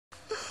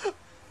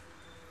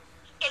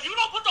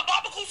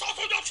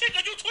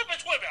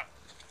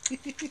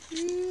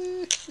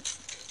We'll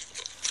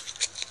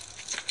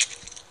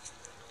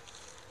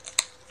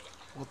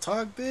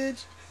talk,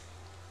 bitch.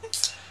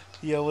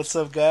 Yo, what's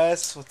up,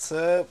 guys? What's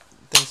up?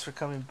 Thanks for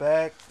coming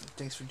back.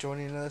 Thanks for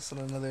joining us on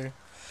another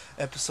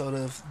episode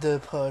of the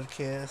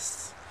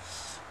podcast.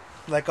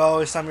 Like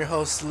always, I'm your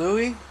host,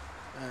 Louie.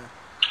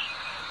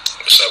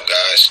 What's up,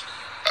 guys?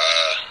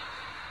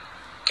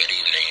 Good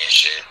evening and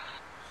shit.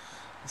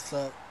 What's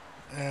up?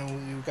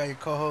 And we got your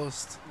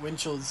co-host,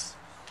 Winchell's.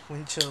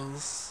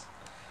 Winchills.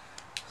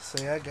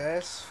 So yeah,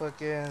 guys,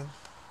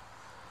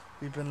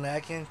 we've been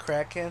lacking,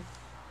 cracking,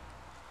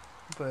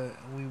 but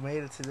we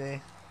made it today.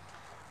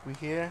 We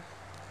here,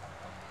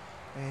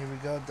 and here we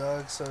go,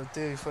 dog. So,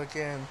 dude,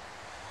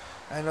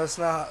 I know it's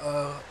not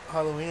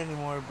Halloween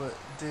anymore, but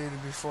dude,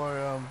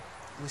 before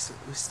we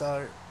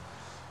start,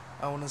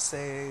 I want to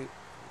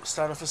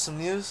start off with some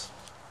news.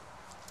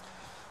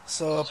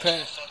 So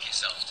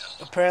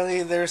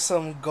apparently there's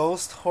some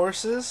ghost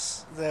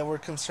horses that were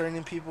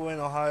concerning people in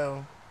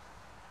Ohio.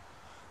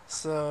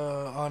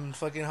 So on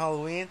fucking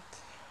Halloween,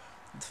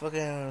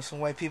 some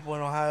white people in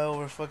Ohio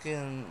were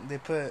they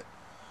put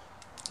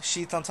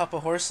sheets on top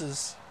of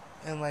horses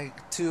and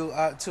like two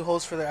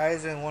holes for their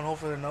eyes and one hole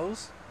for their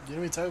nose.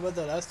 Didn't we talk about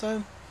that last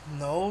time?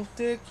 No,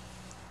 dick.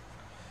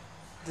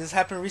 This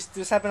happened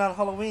on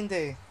Halloween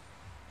day.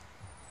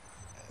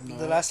 No.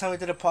 The last time we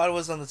did a pod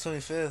was on the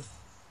 25th.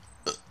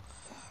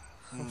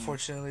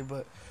 Unfortunately,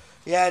 but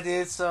yeah,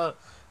 dude. So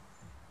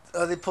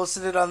they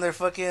posted it on their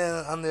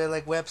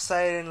like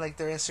website and like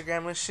their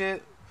Instagram and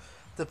shit.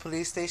 The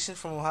police station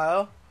from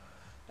Ohio,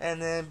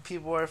 and then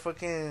people are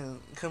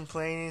fucking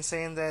complaining,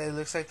 saying that it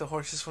looks like the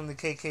horses from the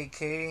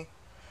KKK.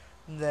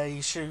 That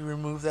you should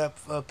remove that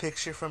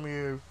picture from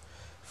your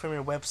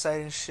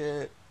website and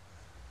shit.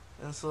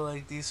 And so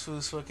like these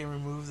fools fucking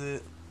removed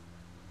it,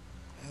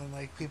 and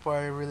like people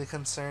are really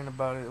concerned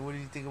about it. What do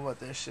you think about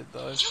that shit,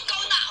 dog? You go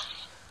now.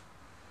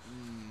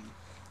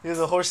 Yeah,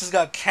 the horses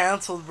got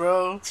canceled,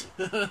 bro.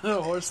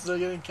 Horses are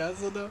getting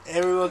canceled now?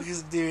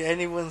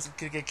 Anyone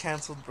could get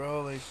canceled,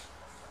 bro. Like,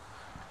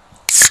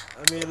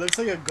 I mean, it looks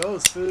like a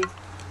ghost, dude.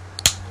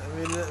 I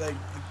mean, like,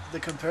 the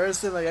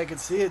comparison, like, I could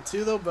see it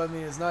too, though, but I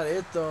mean, it's not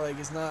it, though. Like,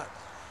 it's not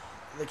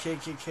the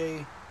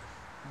KKK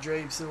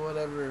drapes or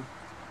whatever.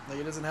 Like,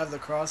 it doesn't have the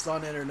cross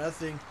on it or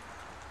nothing.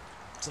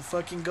 It's a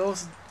fucking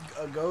ghost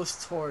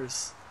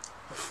horse.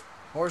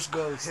 Horse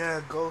ghost.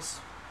 Yeah, ghost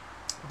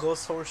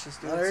horses,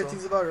 dude. Not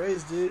everything's about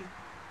race, dude.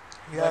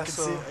 Yeah, I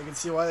can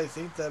see why they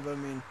think that, but I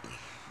mean,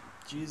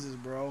 Jesus,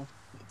 bro.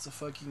 It's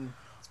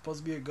supposed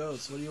to be a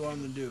ghost. What do you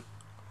want them to do?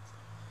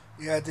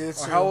 Yeah, dude.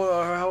 Or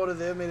how would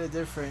they have made it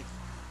different?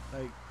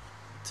 Like,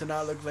 to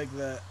not look like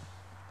that?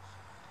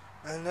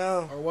 I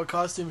know. Or what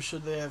costume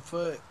should they have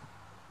put?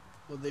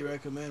 Would they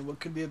recommend? What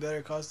could be a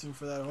better costume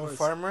for that horse? A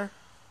farmer?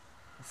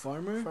 A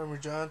farmer? Farmer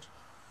John.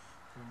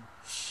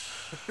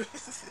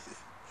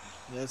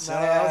 Yeah, so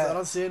I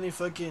don't see any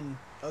fucking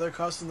other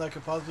costume that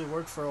could possibly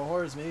work for a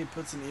horse. Maybe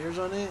put some ears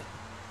on it.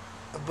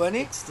 A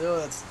bunny? But still,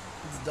 it's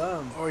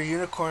dumb. Or a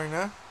unicorn,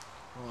 huh?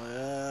 Oh,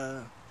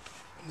 yeah.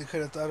 They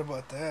could have thought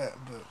about that,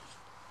 but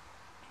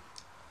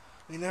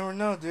you never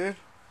know, dude.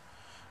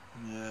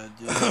 Yeah,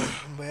 dude.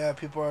 But yeah,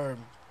 people are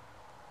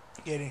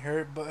getting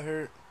hurt,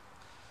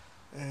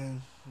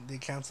 and they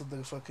canceled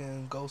the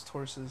fucking ghost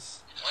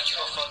horses. Why don't you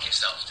go fuck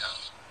yourself, Tom?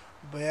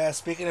 But yeah,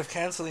 speaking of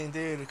canceling,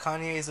 dude,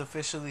 Kanye is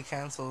officially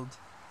canceled.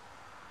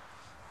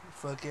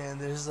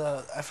 There's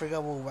I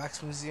forgot what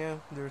wax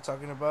museum they were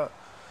talking about.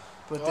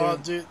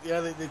 But dude, yeah,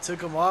 they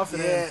took him off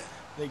and then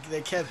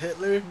they kept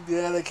Hitler.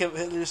 Yeah, they kept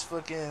Hitler's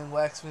fucking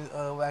wax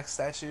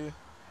statue.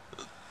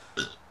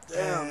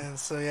 Damn. And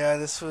so yeah,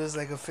 this was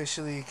like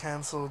officially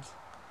canceled.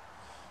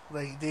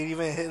 Like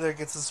even Hitler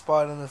gets a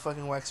spot in the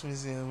fucking wax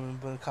museum,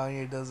 but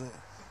Kanye doesn't.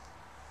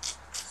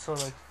 So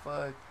like,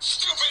 fuck.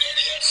 Stupid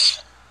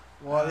idiots!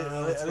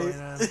 What's going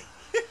on?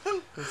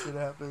 What's gonna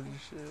happen and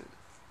shit.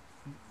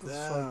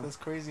 That's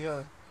crazy,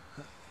 huh?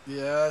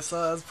 Yeah, I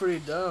saw that's pretty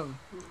dumb.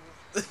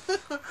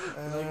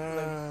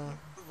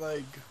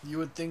 like you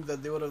would think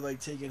that they would have like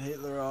taken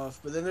Hitler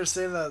off, but then they're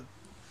saying that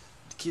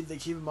they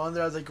keep him on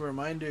there as like a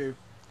reminder.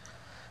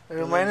 A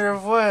reminder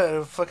of what?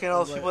 Of fucking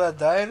all those people that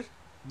died?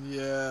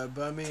 Yeah,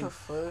 but I mean, what the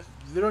fuck?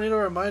 You don't need a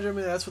reminder. I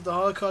mean, that's what the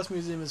Holocaust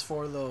Museum is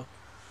for, though.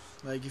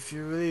 Like, if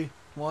you really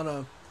want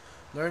to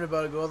learn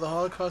about it, go to the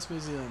Holocaust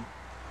Museum.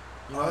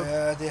 You know? Oh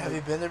yeah, have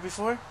you been there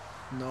before?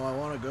 No, I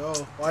want to go.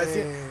 Well, I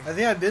think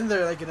I've been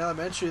there like in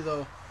elementary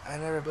though. I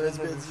never been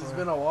there before. It's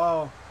been a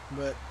while,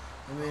 but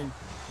I mean,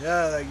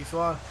 yeah, like if you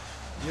want,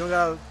 you don't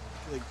gotta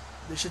like.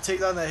 They should take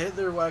down that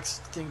Hitler wax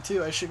thing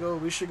too. We should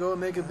go and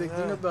make a big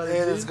thing about it.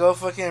 Hey, let's go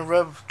fucking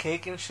rub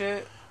cake and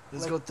shit.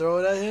 Let's go throw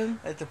it at him.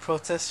 Like the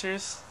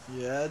protesters.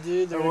 Yeah,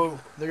 dude.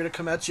 They're gonna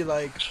come at you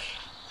like.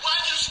 Why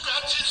you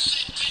scratching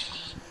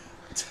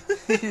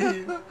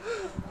CT?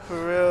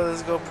 For real,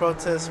 let's go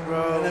protest,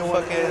 bro. And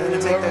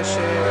then take that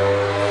shit.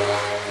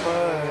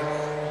 Fuck.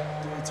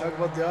 Dude, talk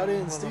about the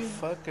audience, dude.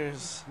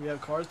 Motherfuckers. We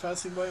have cars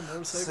passing by,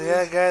 motorcycles. So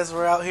yeah, guys,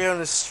 we're out here on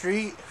the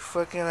street.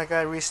 Fucking, like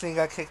I recently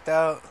got kicked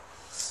out.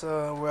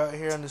 So we're out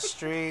here on the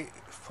street,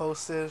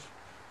 posted,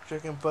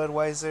 drinking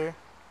Budweiser,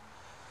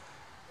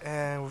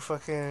 and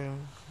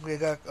we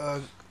got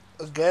a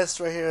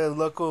guest right here, a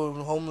local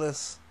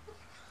homeless,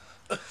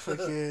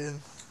 fucking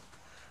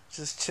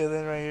just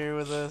chilling right here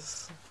with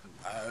us.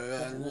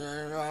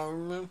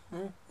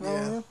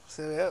 Yeah.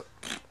 So yep.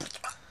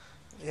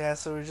 Yeah.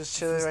 So we're just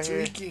chilling right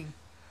tweaking.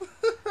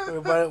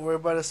 here. We're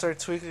about to start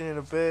tweaking in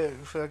a bit.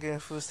 Fucking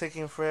if it was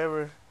taking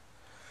forever.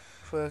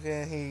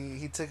 Fucking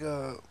he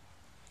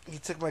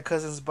took my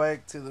cousin's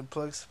bike to the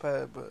plugs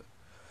pad, but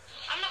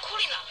I'm not cool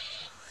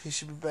enough. he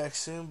should be back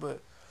soon. But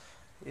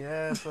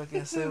yeah,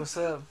 fucking say what's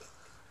up,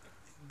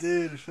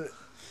 Dude.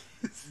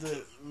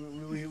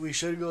 We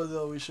should go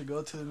though. We should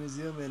go to the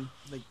museum and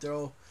like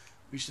throw.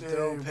 We should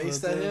throw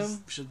paste at him.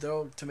 We should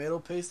throw tomato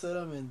paste at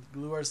him and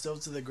glue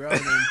ourselves to the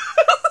ground.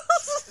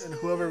 And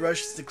whoever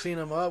rushes to clean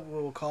him up,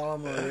 we'll call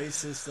him a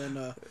racist and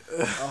a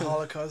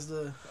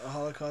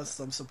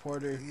Holocaust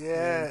supporter.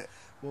 Yeah.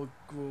 And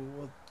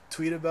we'll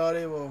tweet about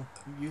it. We'll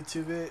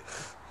YouTube it.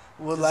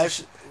 We'll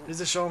just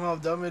to show them how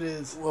dumb it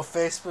is. We'll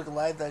Facebook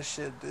Live that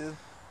shit, dude.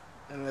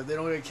 And if they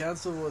don't get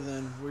canceled, well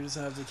then we're just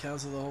gonna have to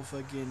cancel the whole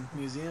fucking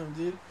museum,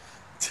 dude.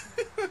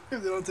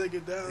 If they don't take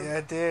it down.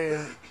 Yeah,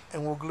 there,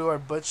 and we'll glue our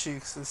butt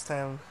cheeks this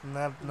time,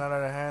 not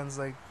our hands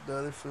like the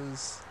other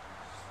foods.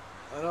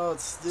 I know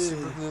dude.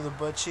 Super glue the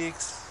butt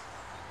cheeks.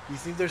 You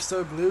think they're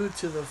still glued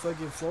to the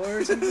fucking floor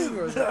or something?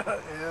 Or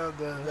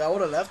Yeah, I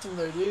would have left them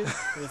there, dude.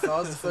 If I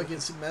was the fucking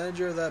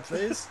manager of that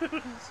place.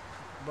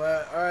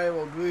 But alright,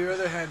 well, glue your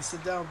other hand.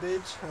 Sit down,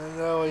 bitch. I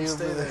know you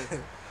stay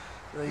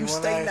there. You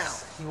stay now.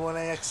 You wanna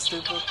act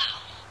stupid?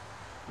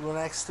 You wanna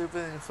act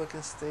stupid and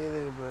fucking stay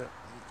there, but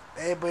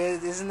hey, but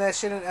isn't that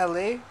shit in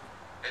LA?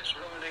 It's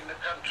ruining the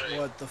country.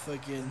 What the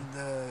fucking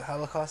The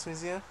Holocaust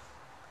Museum?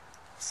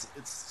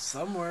 It's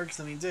somewhere. Cause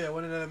I mean, dude, I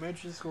went in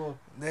elementary school.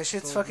 That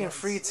shit's So fucking nuts.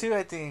 free too,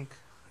 I think.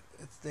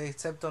 They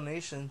accept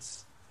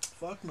donations.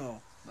 Fuck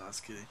no. No, I was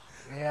kidding.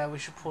 Yeah, we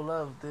should pull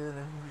up, dude,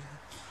 and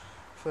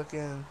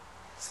fucking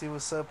see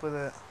what's up with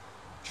it.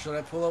 Should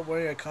I pull up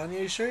wearing a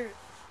Kanye shirt?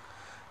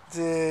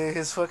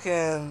 His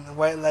fucking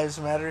White Lives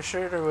Matter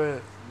shirt or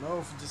what?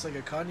 No, just like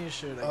a Kanye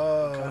shirt, like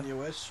Oh. a Kanye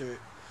West shirt.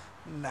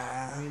 Nah.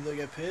 I mean, they'll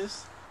get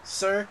pissed.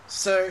 Sir,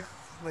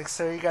 Like,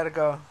 sir, you gotta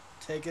go.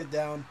 take it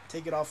down.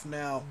 Take it off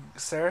now.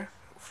 Sir,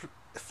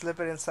 flip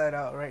it inside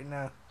out right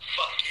now.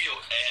 Fuck you,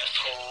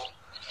 asshole.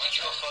 Why don't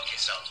you go fuck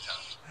yourself,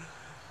 Tom?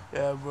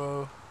 Yeah,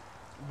 bro.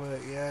 But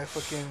yeah,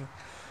 fucking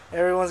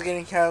everyone's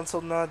getting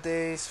canceled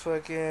nowadays.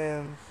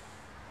 Fucking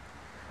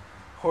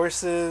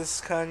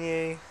horses,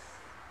 Kanye.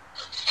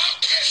 I'm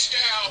pissed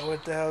out.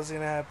 What the hell's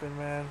gonna happen,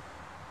 man?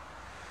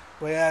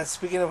 But yeah,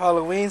 speaking of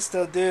Halloween,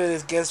 still,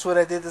 dude, guess what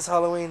I did this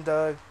Halloween,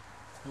 dog?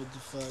 What the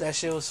fuck? That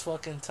shit was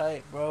fucking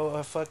tight,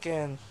 bro.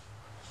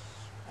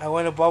 I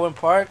went to Baldwin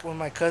Park with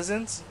my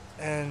cousins,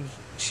 and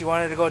she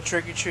wanted to go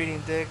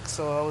trick-or-treating, dick,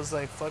 so I was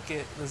like, fuck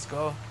it, let's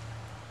go.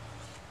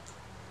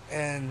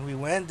 And we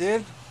went,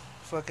 dude.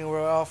 Fucking,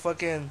 we're all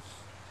fucking...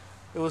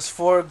 It was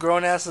 4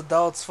 grown-ass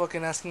adults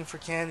fucking asking for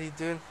candy,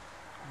 dude.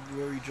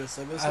 Were you dressed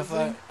up as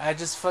something? I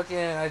just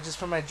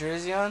put my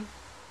jersey on,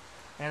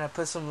 and I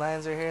put some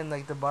lines right here in,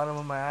 like, the bottom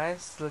of my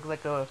eyes to look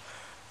like a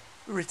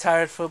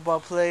retired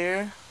football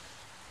player.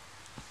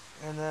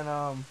 And then,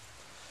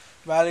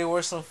 Riley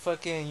wore some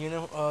fucking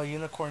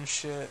unicorn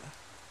shit.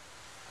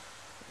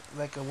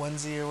 Like a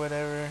onesie or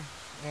whatever.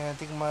 And I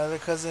think my other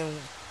cousin,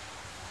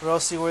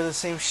 Rossi, wore the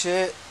same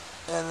shit.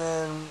 And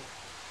then,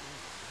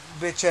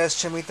 bitch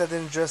ass Chamita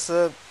didn't dress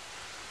up.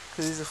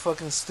 Cause he's a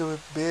fucking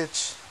stupid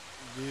bitch.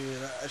 Dude,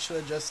 I should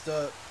have dressed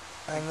up.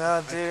 I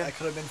know, dude. I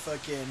could have been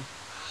fucking...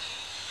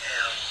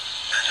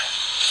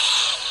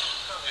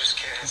 I'm just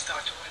kidding. It's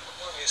Dr. Wendell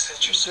Morbius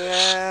that you're saying.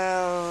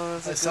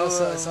 Damn. I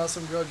saw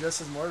some girl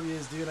dressed as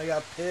Morbius, dude, and I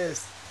got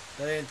pissed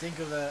that I didn't think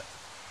of that.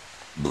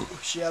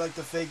 She had like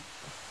the fake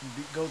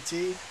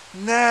goatee.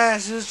 Nah,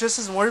 she was dressed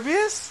as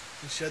Morbius?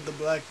 And she had the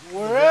black,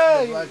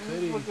 Where the black you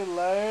hoodie. fucking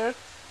liar.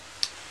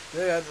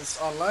 Yeah, it's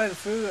online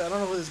food. I don't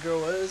know who this girl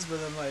was, but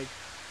then like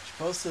she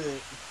posted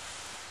it.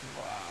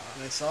 Wow.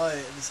 And I saw it.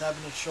 It just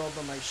happened to show up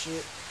on my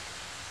shit,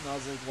 and I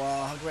was like,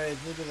 wow, how could I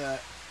think of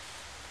that?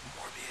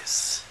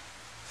 Morbius.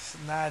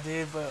 Nah,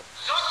 dude, but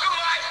Suck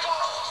my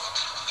balls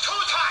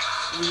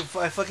 2 times.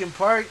 I fucking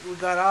parked. We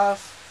got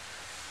off,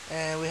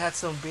 and we had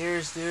some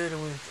beers, dude,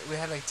 and we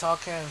had like tall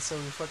cans, so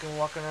we fucking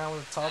walking around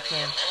with a tall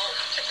can.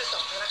 Check this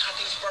out, man. I got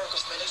these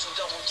burgers, man. They some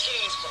double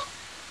cheese, bro.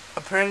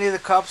 Apparently, the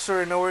cops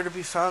were nowhere to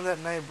be found that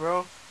night,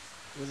 bro.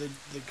 Well,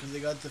 because they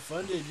got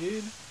defunded,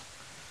 dude.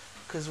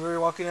 Cause we were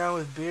walking around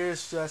with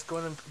beers, just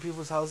going to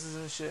people's houses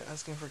and shit,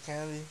 asking for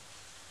candy.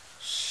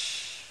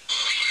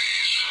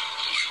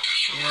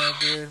 Yeah,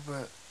 dude,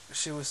 but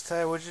she was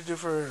tight. What'd you do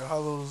for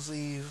Hallows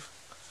Eve?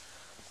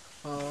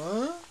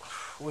 Huh?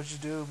 What'd you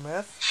do,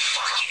 meth?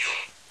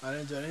 I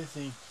didn't do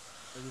anything.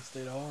 I just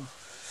stayed home.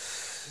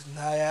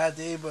 Nah, yeah,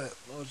 dude, but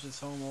I was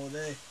just home all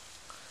day.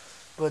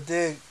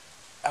 dude,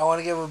 I want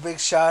to give a big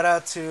shout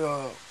out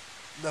to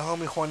the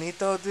homie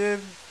Juanito, dude.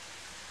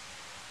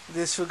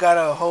 This who got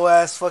a whole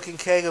ass fucking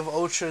keg of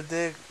Ultra,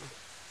 dick,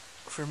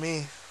 for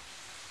me.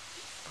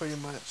 pretty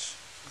much.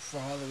 For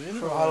Halloween?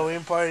 For or a what?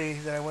 Halloween party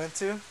that I went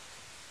to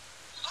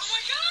Oh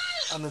my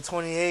god! on the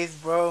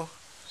 28th, bro.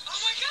 Oh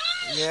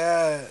my god!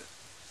 Yeah.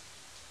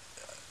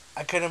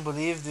 I couldn't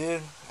believe,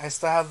 dude. I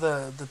still have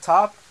the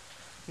top.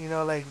 You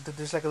know, like,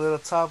 there's like a little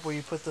top where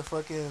you put the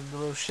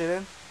little shit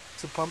in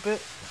to pump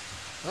it.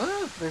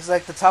 Huh? There's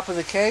like the top of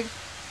the keg.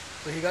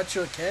 But he got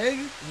you a keg?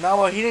 No,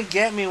 well, he didn't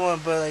get me one,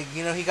 but like,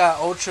 you know, he got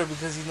Ultra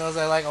because he knows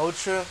I like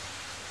Ultra.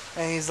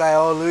 And he's like,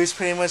 oh, Louis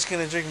pretty much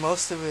gonna drink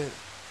most of it.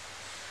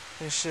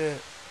 And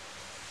shit.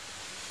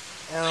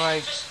 And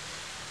like,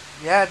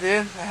 yeah,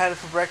 dude, I had it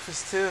for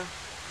breakfast too.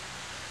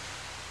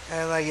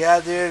 And like,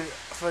 yeah, dude,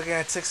 fucking,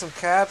 I took some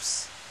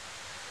caps.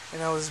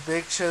 And I was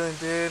big chilling,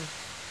 dude.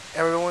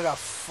 Everyone got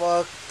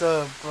fucked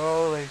up,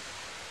 bro. Like,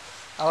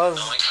 I was,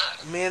 Oh my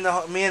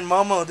god. me and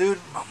Momo, dude.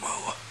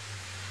 Momo.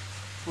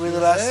 We were He the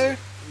was last. there?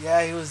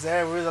 Yeah, he was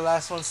there. We were the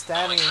last ones Oh my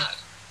standing. god.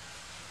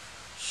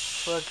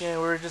 Fucking, we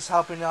were just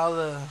helping all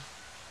the.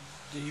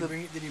 Did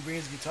he bring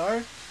his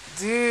guitar?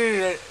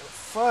 Dude,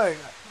 fuck.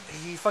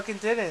 He fucking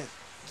didn't.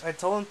 I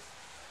told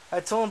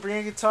him bring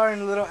a guitar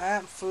and a little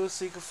amp, fool,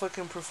 so he could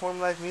fucking perform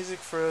live music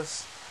for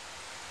us.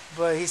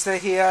 But he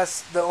said he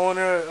asked the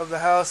owner of the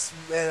house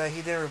and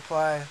he didn't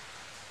reply.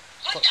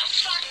 What the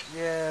fuck?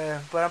 Yeah,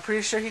 but I'm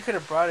pretty sure he could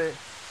have brought it.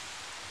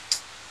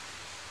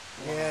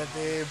 Yeah,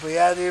 dude. But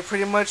yeah, dude,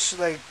 pretty much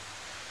like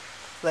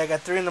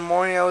at 3 in the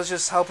morning, I was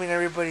just helping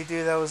everybody,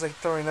 dude, that was like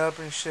throwing up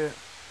and shit.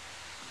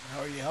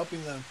 How are you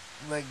helping them?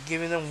 Like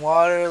giving them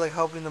water, like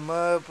helping them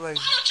up, like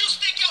Why don't you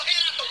stick your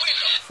head out the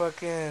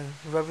window?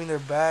 fucking rubbing their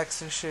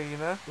backs and shit, you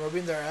know?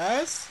 Rubbing their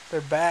ass?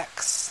 Their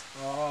backs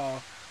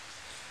Oh.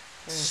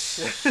 and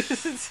shit.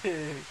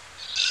 Dude.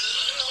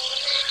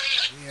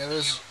 Yeah,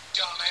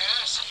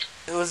 Dumbass.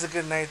 it was a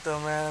good night though,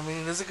 man. I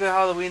mean, it was a good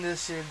Halloween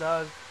this year,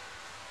 dog.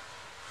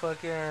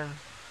 Fucking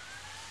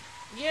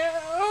yeah,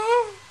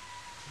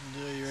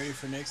 Dude, you ready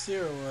for next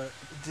year or what?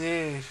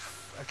 dude.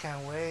 I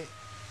can't wait.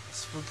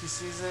 Spooky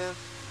season.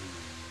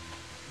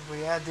 But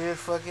yeah, dude,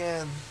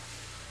 fucking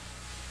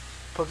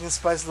pumpkin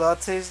spice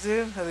lattes,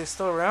 dude. Are they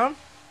still around?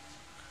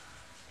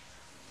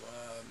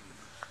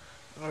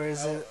 Or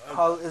is it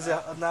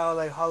now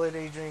like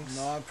holiday drinks?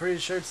 No, I'm pretty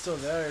sure it's still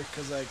there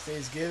because like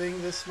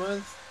Thanksgiving this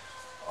month.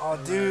 Oh,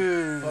 and,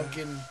 dude. like,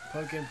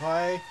 pumpkin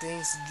pie.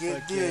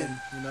 Thanksgiving, Fucking, dude.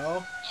 you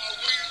know.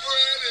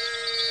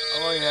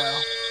 Oh yeah.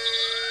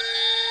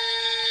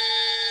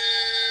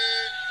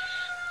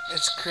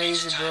 It's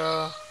crazy,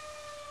 bro.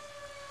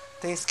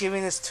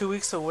 Thanksgiving is 2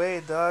 weeks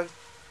away, dog.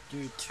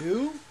 Dude,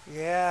 2?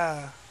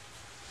 Yeah.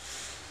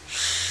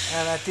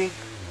 And I think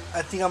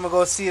I'm gonna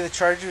go see the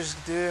Chargers,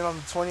 dude, on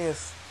the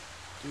 20th.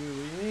 Dude,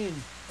 what do you mean?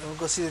 I'm gonna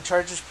go see the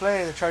Chargers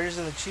play, the Chargers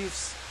and the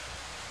Chiefs.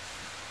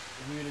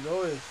 Who you gonna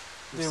go with?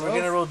 Dude, Yourself? we're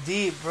gonna roll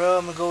deep, bro.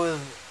 I'm gonna go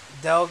with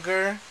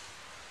Delger,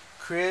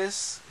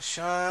 Chris,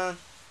 Sean,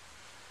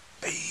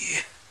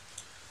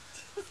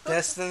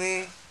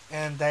 Destiny,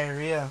 and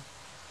Diarrhea.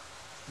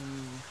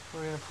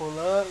 We're gonna pull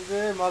up,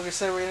 dude. Margaret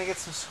said we're gonna get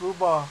some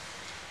screwball.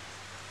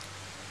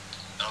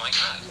 Oh my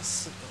god.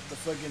 The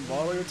fucking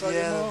ball you're talking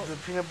Yeah, about? the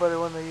peanut butter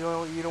one that you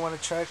don't want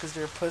to try because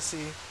you're a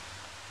pussy.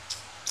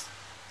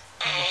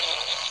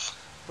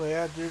 But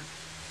yeah, dude.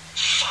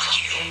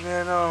 And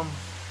then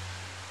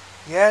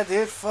yeah,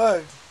 dude.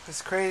 Fuck,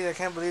 it's crazy. I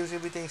can't believe it's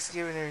gonna be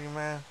Thanksgiving already,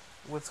 man.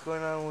 What's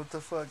going on? What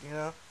the fuck, you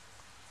know?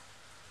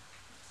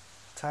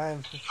 Time.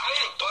 I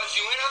didn't buzz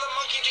you in. How the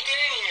monkey did you get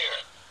in here?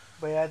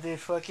 But yeah, dude.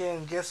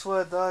 Fucking. Guess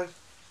what, dog?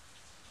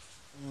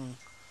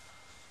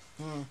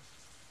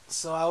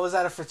 So I was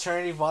at a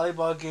fraternity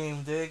volleyball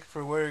game, dig,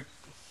 for work.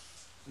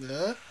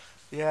 Yeah?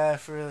 Yeah,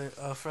 for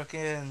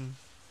fucking.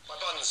 My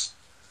buttons.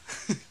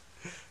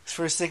 It's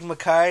for Sigma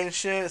Chi and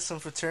shit, some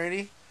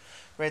fraternity,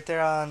 right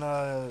there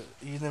on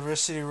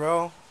University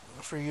Row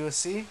for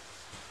USC.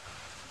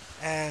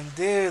 And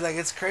dude, like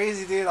it's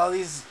crazy, dude. All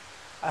these,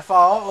 I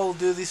thought, oh,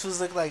 dude, these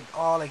was like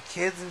all like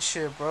kids and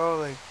shit, bro.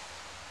 Like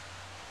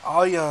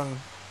all young.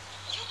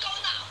 You go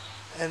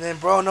now. And then,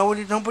 bro,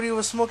 nobody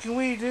was smoking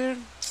weed, dude.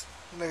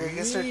 Like I What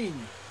guess do you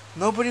mean?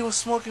 nobody was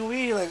smoking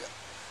weed. Like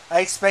I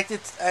expected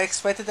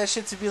that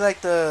shit to be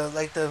like the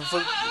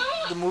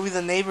movie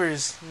The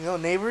Neighbors, you know,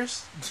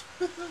 Neighbors.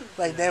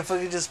 Like them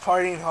fucking just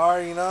partying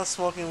hard, you know,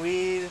 smoking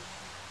weed.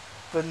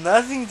 But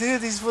nothing,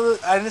 dude.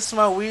 I didn't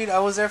smell weed. I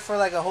was there for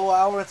like a whole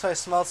hour until I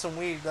smelled some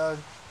weed, dog.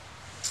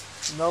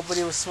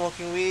 Nobody was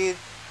smoking weed.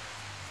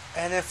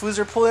 And then fools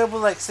are pulling up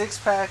with like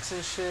 6-packs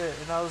and shit.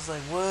 And I was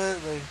like, what?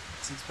 Like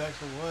 6-pack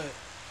for what?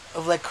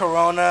 of like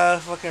Corona,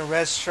 fucking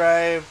Red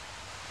Stripe.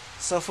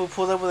 Some fool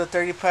pulled up with a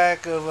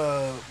 30-pack of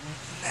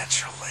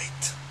Natural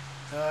Light.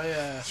 Oh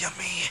yeah.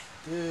 Yummy.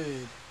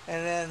 Dude.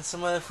 And then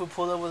some other fool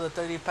pulled up with a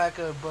 30-pack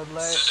of Bud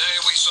Light. Today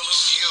we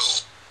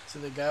salute To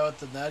the guy with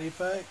the natty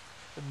pack?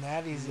 The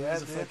natties, He's yeah, a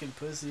dude. fucking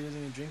pussy. He doesn't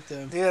even drink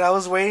them. Dude, I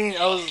was waiting.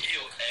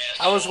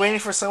 I was waiting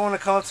for someone to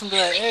come up to me and be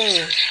like,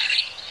 "Hey,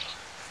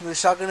 the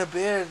shotgun a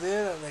beer,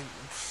 dude." I'm like,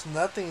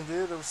 nothing,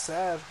 dude. It was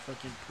sad.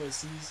 Fucking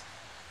pussies.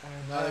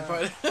 And, Nah, they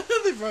probably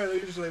they probably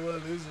look just like what a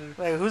loser.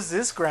 like, who's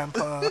this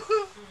grandpa? I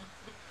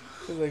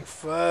was like,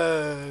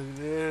 fuck,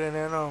 dude. And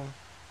then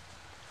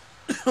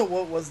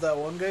what was that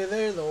one guy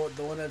there? The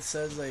one that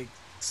says like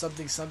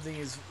something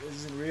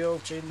isn't real.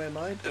 Changed my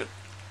mind.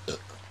 The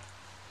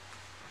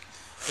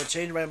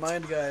change my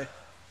mind guy.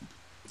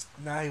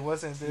 Nah, he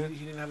wasn't, dude.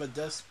 He didn't have a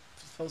desk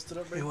posted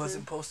up right He there?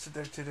 wasn't posted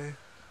there today.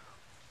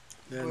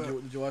 Yeah,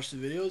 did you watch the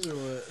videos or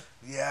what?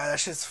 Yeah, that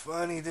shit's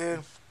funny,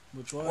 dude.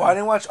 Which one? Well, I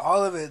didn't watch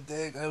all of it,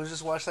 Dick. I was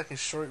just watch like his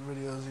short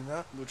videos, you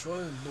know. Which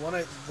one?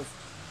 The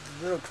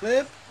little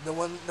clip? The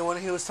one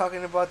he was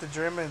talking about the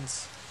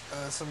Germans,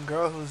 some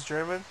girl who was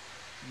German.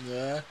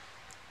 Yeah.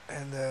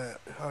 And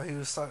how he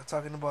was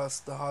talking about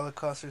the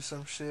Holocaust or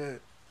some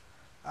shit.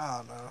 I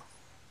don't know.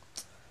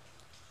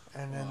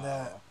 And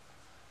then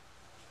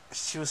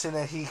she was saying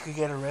that he could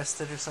get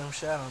arrested or some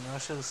shit. I don't know.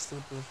 That shit was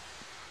stupid.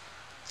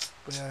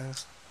 But yeah,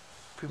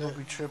 people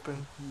be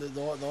tripping. The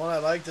one I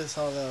liked is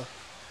how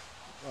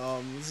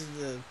this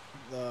is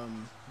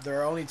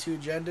there are only two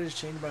genders.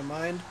 Changed my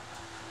mind.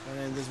 And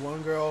then this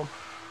one girl,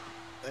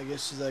 I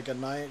guess she's like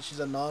she's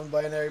a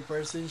non-binary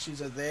person.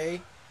 She's a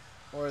they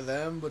or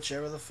them,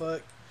 whichever the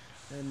fuck.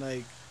 And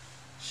like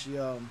she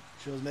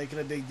was making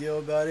a big deal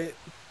about it,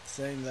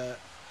 saying that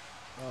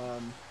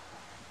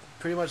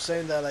pretty much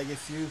saying that like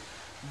if you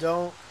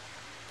don't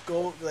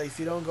go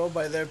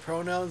by their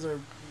pronouns or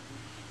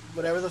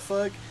whatever the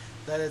fuck,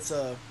 that it's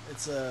a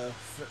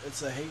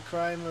hate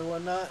crime or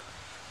whatnot.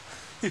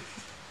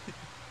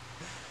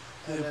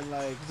 And then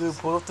like, dude,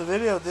 pull up the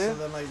video, dude. So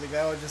then like the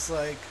guy was just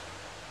like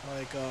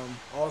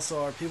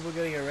also, are people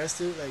getting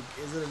arrested? Like,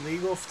 is it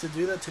illegal to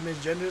do that, to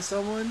misgender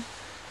someone?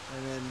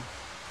 And then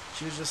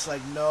she was just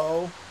like,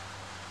 no,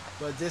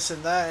 but this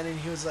and that. And then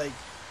he was like,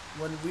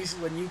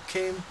 when you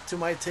came to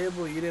my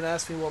table, you didn't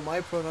ask me what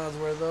my pronouns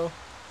were though.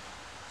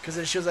 Because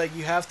then she was like,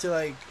 you have to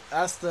like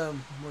ask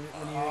them when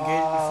you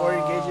engage, before you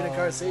engage in a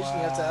conversation. Wow.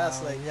 You have to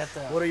ask like,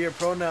 what are your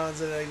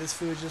pronouns? And like this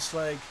food was just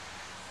like,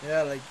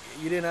 yeah, like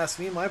you didn't ask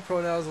me my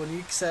pronouns when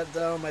you sat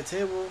down at my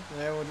table.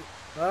 And everyone,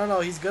 I don't know,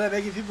 he's good at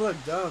making people look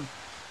dumb.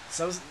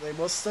 Some like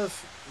most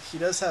stuff he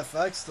does have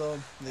facts though.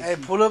 Like, hey,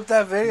 pull up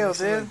that video,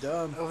 dude,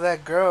 of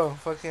that girl,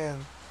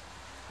 fucking.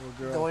 What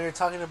girl? The one you're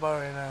talking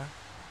about right now.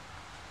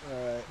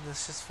 Alright.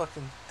 This is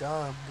fucking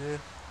dumb,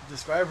 dude.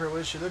 Describe her. What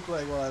does she look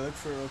like? While I look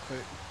for it real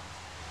quick.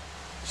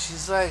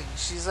 She's like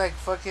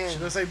fucking. She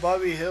looks like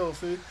Bobby Hill,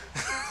 food.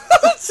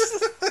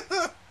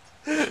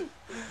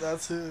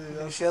 That's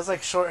who. She has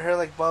like short hair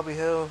like Bobby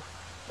Hill.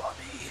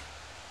 Bobby.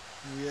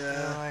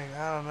 Yeah. And, like,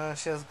 I don't know.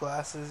 She has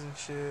glasses and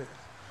shit.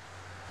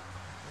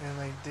 And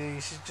like, dude,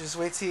 you should just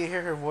wait till you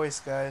hear her voice,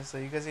 guys. So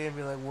you guys are gonna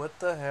be like, what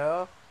the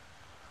hell?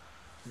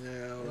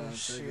 Yeah, hold on.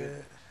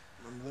 Shit.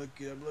 I'm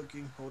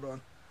looking. Hold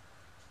on.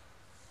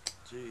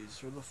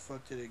 Jeez, where the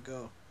fuck did it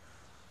go?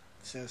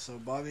 So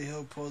Bobby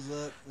Hill pulls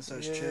up and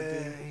starts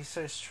tripping. He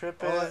starts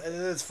tripping. And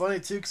then it's funny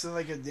too, cause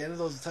like at the end of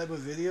those type of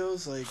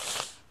videos, like,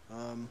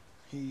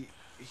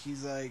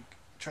 he's like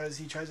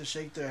he tries to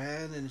shake their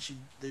hand, and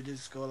they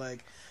just go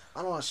like,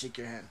 I don't want to shake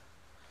your hand.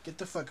 Get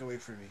the fuck away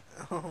from me.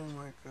 Oh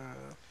my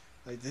god.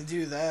 Like they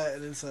do that,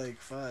 and it's like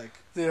fuck.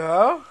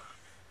 Yeah.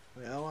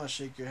 Like, I don't want to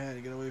shake your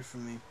hand. Get away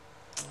from me.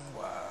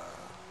 Wow.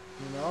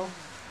 You know.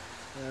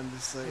 And I'm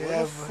just like, what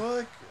the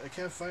fuck? I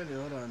can't find it.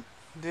 Hold on.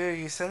 Dude,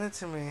 you sent it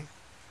to me.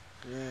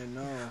 Yeah,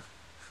 no.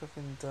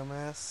 Fucking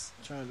dumbass.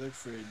 I'm trying to look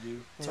for it,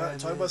 dude. Yeah,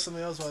 talk about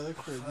something else while I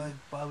look for it, dude.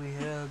 Bobby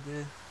Hill,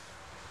 dude.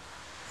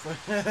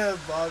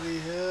 Bobby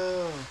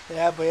Hill.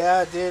 Yeah, but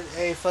yeah, dude.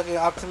 Hey, fucking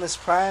Optimus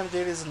Prime,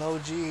 dude, is an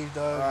OG,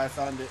 dog. Alright, I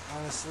found it.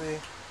 Honestly.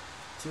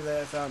 Too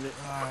late, I found it.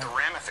 But the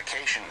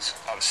ramifications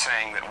of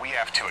saying that we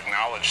have to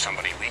acknowledge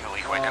somebody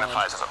legally who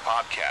identifies as a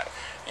bobcat,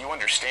 you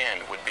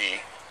understand, would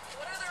be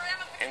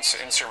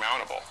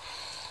insurmountable.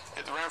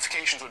 The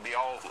ramifications would be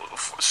all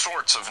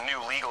sorts of new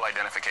legal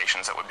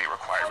identifications that would be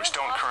required, which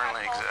don't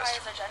currently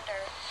exist.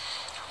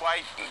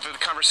 Why the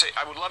conversation?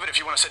 I would love it if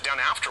you want to sit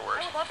down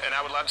afterward, and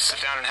I would love to sit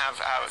down and have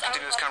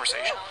continue this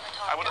conversation.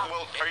 I would.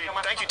 Well,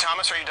 thank you,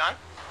 Thomas. Are you done?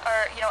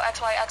 Or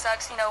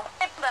XYXX,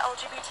 the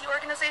LGBT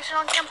organization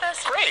on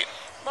campus. Great.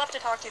 Love to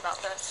talk to you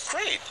about this.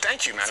 Great.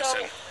 Thank you,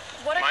 Madison.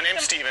 So, my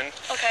name's Steven.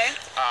 Okay.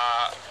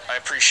 I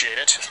appreciate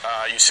it.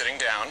 You sitting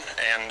down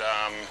and.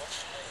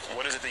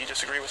 What is it that you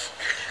disagree with?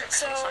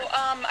 So,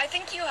 I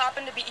think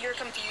you're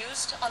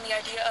confused on the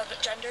idea of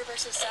gender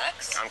versus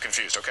sex. I'm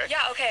confused, okay?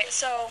 Yeah, okay,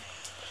 so,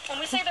 when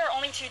we say there are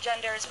only two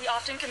genders, we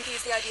often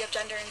confuse the idea of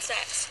gender and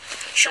sex.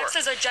 Sure.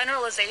 Sex is a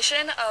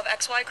generalization of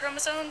XY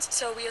chromosomes,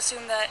 so we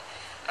assume that,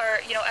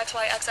 or,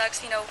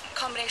 XYXX,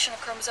 combination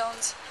of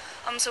chromosomes.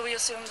 So we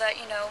assume that,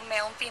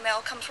 male and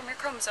female comes from your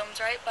chromosomes,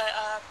 right? But,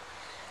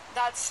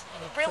 that's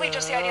really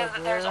just the idea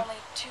that there's only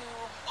two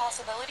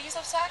possibilities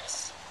of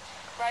sex,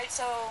 right?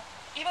 So,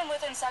 even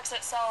within sex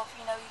itself,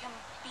 you can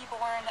be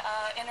born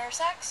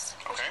intersex,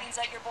 which means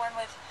that you're born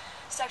with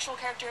sexual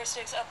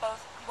characteristics of both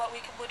what we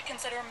would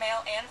consider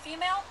male and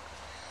female.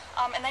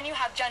 And then you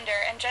have gender,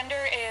 and gender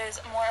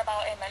is more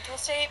about a mental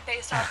state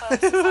based off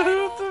of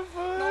societal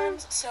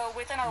norms. So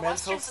within our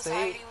Western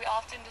society, we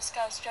often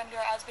discuss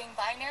gender as being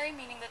binary,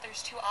 meaning that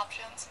there's two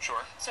options.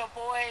 Sure. So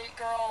boy,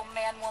 girl,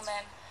 man,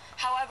 woman.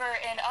 However,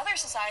 in other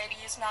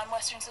societies,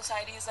 non-Western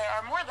societies, there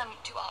are more than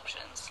 2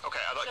 options. Okay,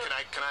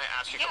 can I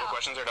ask you a couple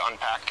questions there to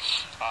unpack?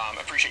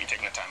 Appreciate you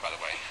taking the time, by the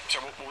way. So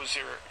what was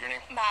your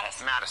name?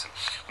 Madison.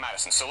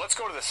 Madison. So let's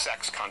go to the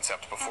sex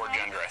concept before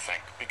gender, I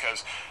think,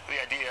 because the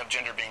idea of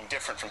gender being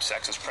different from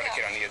sex is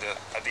predicated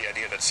on the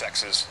idea that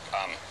sex is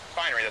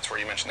binary. That's where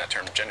you mentioned that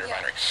term, gender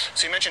binary.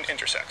 So you mentioned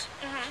intersex.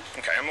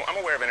 Okay, I'm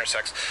aware of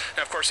intersex.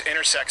 Now, of course,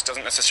 intersex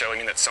doesn't necessarily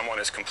mean that someone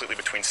is completely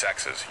between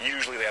sexes.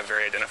 Usually they have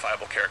very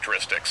identifiable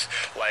characteristics,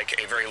 like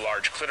a very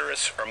large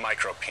clitoris or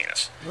micro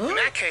penis. In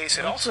that case,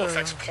 it also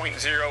affects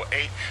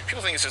 0.08.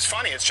 People think this is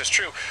funny. It's just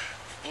true.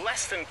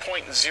 Less than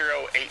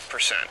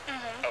 0.08%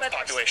 of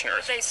population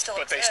Earth.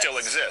 But they still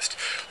exist.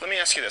 Let me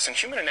ask you this. In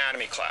human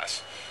anatomy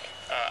class,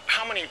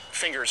 how many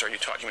fingers are you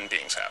taught human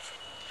beings have?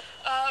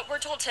 We're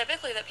told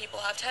typically that people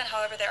have 10.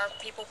 However, there are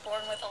people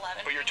born with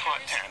 11. But you're taught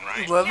 10,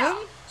 right? 11? Yeah.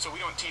 So we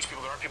don't teach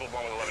people. There are people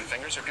born with 11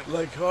 fingers. There are people.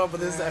 Like, oh, but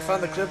this I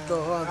found the clip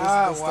though. Hold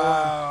on, this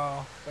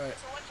wow. All right.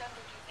 So what gender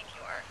do you think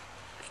you are?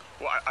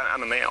 Well,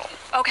 I'm a male.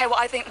 Okay, well,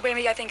 I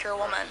think you're a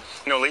woman.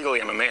 No,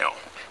 legally I'm a male.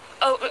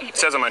 Oh, It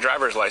says on my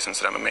driver's license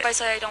that I'm a male. if I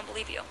say I don't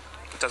believe you.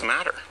 It doesn't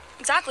matter.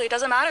 Exactly, it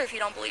doesn't matter if you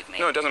don't believe me.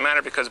 No, it doesn't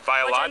matter because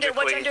biologically,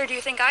 What gender do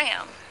you think I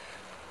am?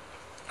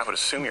 I would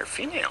assume you're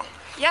female.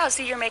 Yeah,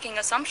 see, you're making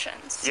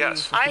assumptions.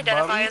 Yes. I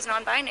identify Bobby? as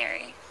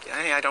non-binary.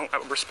 I don't.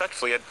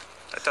 Respectfully, it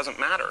doesn't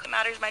matter. It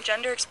matters my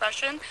gender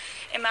expression.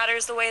 It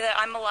matters the way that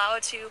I'm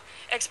allowed to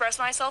express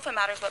myself. It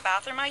matters what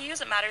bathroom I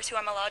use. It matters who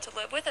I'm allowed to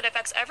live with. It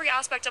affects every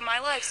aspect of my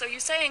life. So you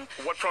saying...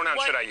 What pronoun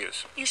should I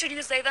use? You should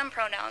use they, them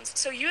pronouns.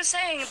 So you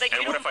saying that you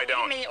And what if I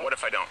don't? Me, What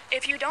if I don't?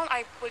 If you don't,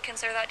 I would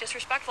consider that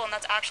disrespectful, and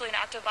that's actually an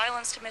act of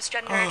violence to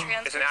misgender a trans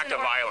person. It's an act of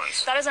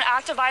violence. That is an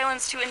act of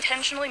violence to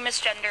intentionally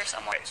misgender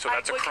someone. Okay, so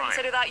that's a crime.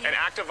 Consider that An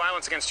act of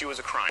violence against you is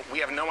a crime. We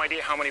have no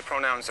idea how many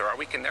pronouns there are.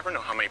 We can never know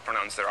how many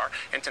pronouns there are.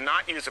 And to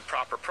not use a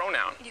proper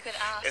pronoun You could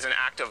ask. is an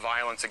act of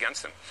violence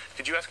against them.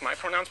 Did you ask my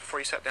pronouns before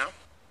you sat down?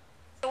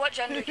 So what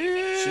gender do you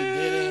think? She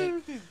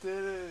didn't. He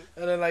did it.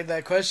 And then like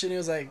that question, he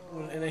was like,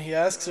 and then he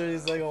asks her,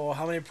 he's like, "Oh, well,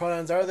 how many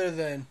pronouns are there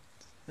then?"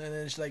 And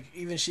then she, like,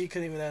 even she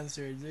couldn't even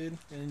answer it, dude.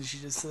 And then she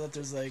just said that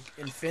there's like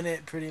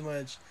infinite, pretty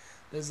much.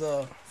 There's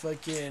a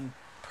fucking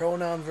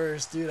pronoun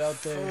verse, dude,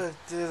 out there.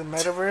 Fuck, dude, the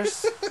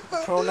metaverse?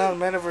 Pronoun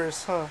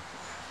metaverse, huh?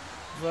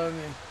 But I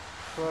mean,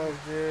 Fuck,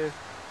 dude.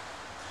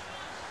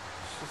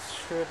 It's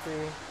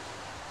trippy.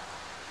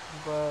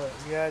 But,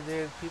 yeah,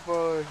 dude,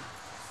 people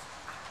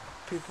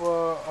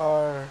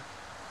are...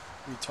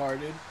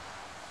 retarded.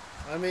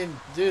 I mean,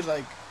 dude,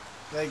 like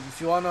if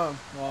you wanna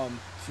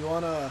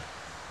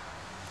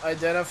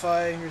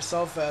identify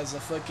yourself as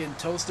a fucking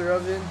toaster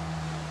oven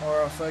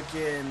or a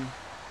fucking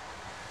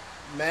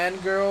man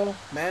girl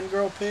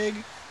pig,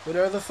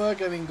 whatever the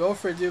fuck, I mean, go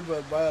for it, dude.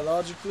 But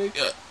biologically,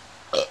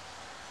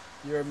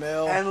 you're a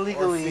male. And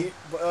legally.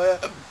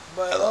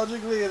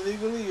 Biologically and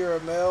legally, you're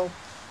a male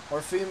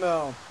or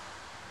female.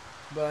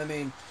 But I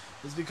mean,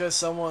 it's because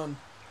someone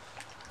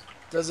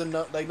doesn't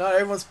know, like, not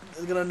everyone's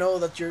gonna know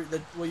that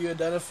what you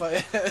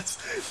identify as.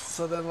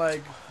 So then,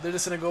 like, they're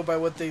just gonna go by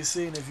what they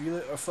see. And if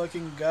you're a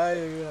fucking guy,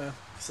 you're gonna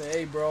say,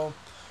 "Hey, bro."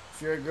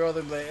 If you're a girl,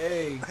 they're like,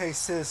 "Hey, Hey,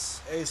 sis.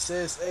 hey,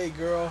 sis, hey,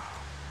 girl,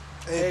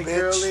 Hey, hey, bitch.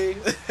 girly,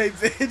 hey,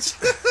 bitch."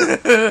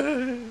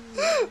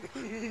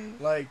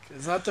 Like,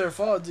 it's not their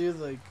fault, dude.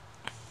 Like,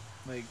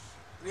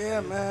 Yeah,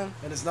 man.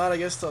 and it's not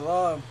against the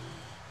law.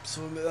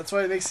 So that's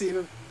why it makes it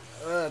even.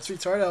 It's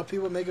retarded how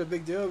people make a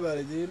big deal about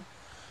it, dude.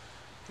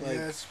 Like,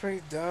 Yeah, it's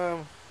pretty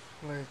dumb.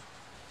 Like,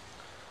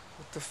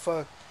 what the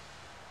fuck?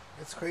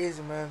 It's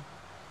crazy, man.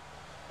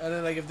 and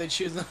then, like, if they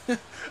choose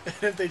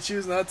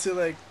not to,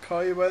 like,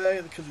 call you by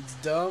that because it's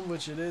dumb,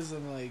 which it is,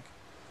 then, like,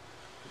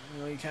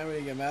 you can't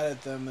really get mad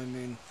at them. I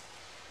mean,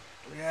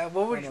 Yeah, I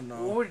don't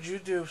know. what would you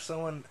do if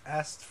someone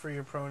asked for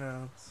your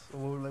pronouns?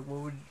 What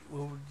would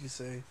you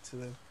say to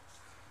them?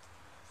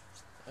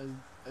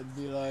 I'd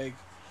be like,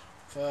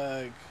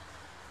 fuck.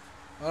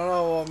 I don't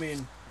know. I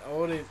mean, I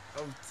wouldn't.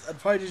 I'd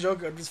probably just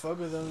joke. I'd just fuck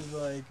with them. Be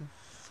like,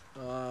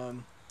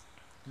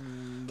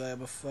 that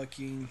I'm a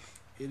fucking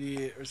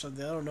idiot or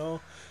something. I don't know.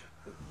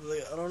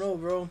 Like, I don't know,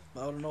 bro. I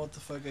don't know what the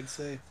fuck I'd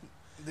say.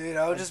 Dude,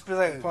 I would just be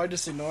like, I'd probably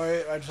just ignore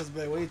it. I'd just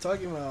be like, what are you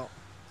talking about?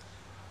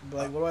 Be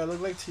like, what do I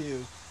look like to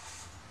you?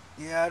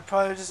 yeah, I'd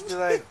probably just be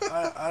like,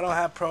 I don't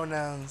have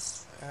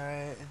pronouns.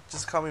 Alright,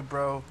 just call me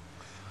bro.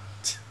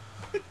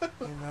 You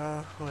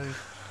know, like,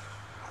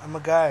 I'm a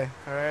guy.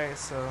 Alright,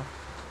 so.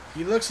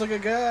 He looks like a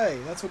guy.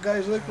 That's what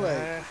guys look like.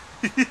 Alright.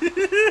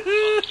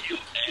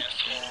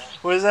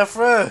 Where's that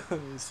from?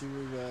 Let me see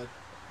what we got.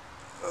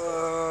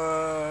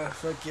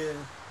 Fucking.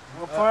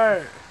 What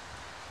part?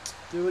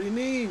 Dude, what do you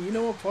mean? You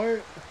know what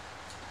part?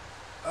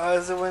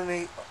 Is it when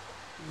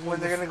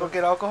they're gonna go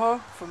get alcohol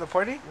from the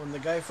party? When the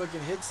guy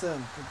fucking hits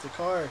them with the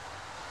car.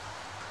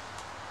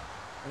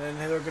 And then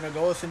they were gonna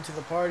go with him to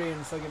the party,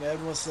 and fucking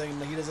Edwin was saying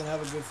that he doesn't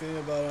have a good feeling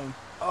about him.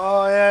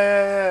 Oh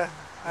yeah.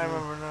 I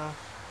remember now.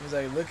 He's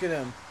like, look at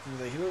him.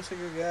 He's like, he looks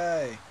like a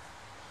guy.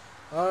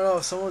 I don't know.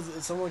 If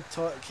someone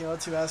came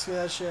out to ask me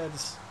that shit, I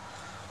just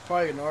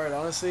probably ignore it,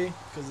 honestly,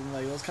 because I'm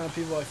like, those kind of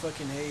people I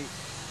fucking hate.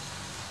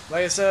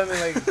 Like I said, I mean,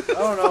 like, I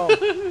don't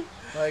know.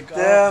 Like,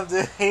 Damn,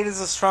 dude, hate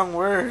is a strong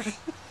word.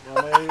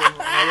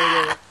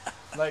 well,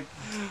 like,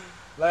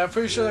 I'm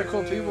pretty sure they're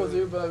cool people,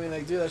 dude. But I mean,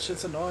 like, dude, that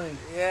shit's annoying.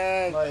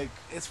 Yeah, Like,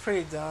 it's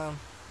pretty dumb.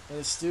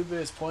 it's stupid.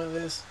 It's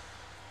pointless.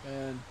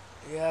 And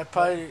yeah,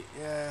 probably.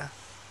 Yeah,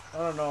 I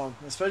don't know.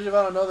 Especially if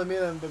I don't know them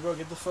either. But bro,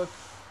 get the fuck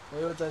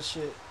away with that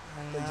shit.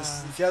 Like,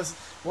 just if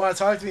you want to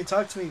talk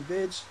to me,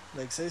 bitch.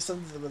 Like, say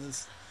something. But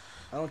it's,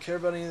 I don't care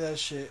about any of that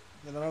shit,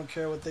 and I don't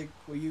care what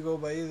you go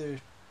by either.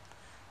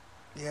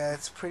 Yeah,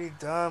 it's pretty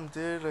dumb,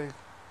 dude.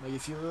 Like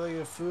if you look like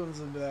your food, I'm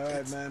gonna be like,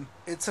 alright, man.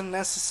 It's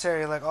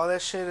unnecessary. Like, all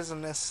that shit is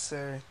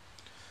unnecessary.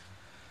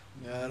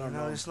 Yeah, I don't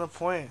know. There's no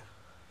point.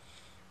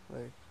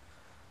 Like,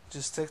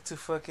 just stick to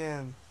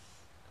fucking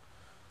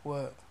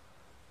what?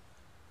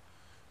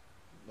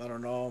 I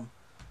don't know.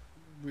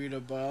 Read a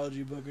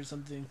biology book or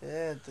something.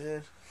 Yeah,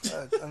 dude.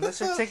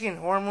 Unless you're taking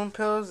hormone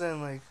pills,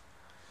 then like,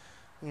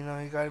 you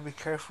gotta be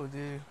careful,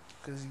 dude,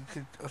 because you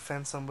could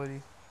offend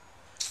somebody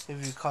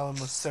if you call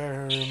them a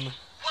sir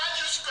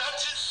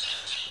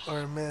or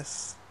a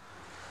miss.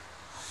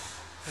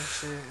 And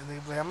shit. And they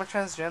be like, I'm a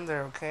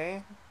transgender,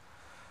 okay?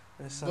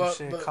 Or some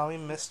shit. Call me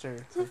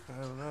Mister. Like,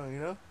 I don't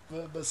know,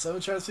 But some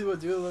trans people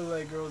do look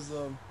like girls,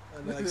 though.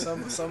 And like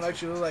some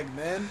actually look like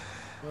men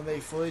when they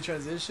fully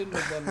transition,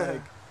 but then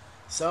like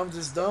some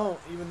just don't,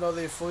 even though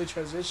they fully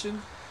transition.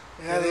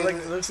 Yeah,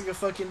 it looks like a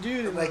fucking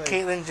dude. And like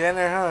Caitlyn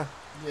Jenner, huh?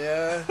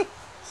 Yeah.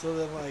 So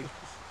then like,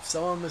 if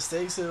someone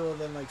mistakes it, well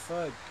then like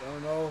fuck, I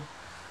don't know,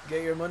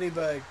 get your money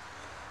back.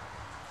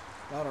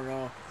 I don't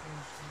know.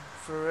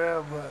 For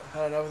real, but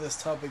I don't know with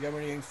this topic. I'm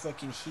already getting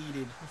fucking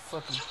heated. I'm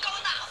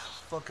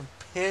fucking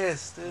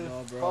pissed, dude.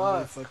 No, bro, I'm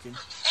really fucking.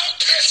 I'm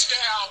pissed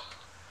now.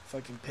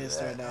 Fucking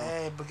pissed right now.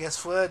 Hey, but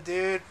guess what,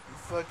 dude?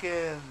 What Fucking.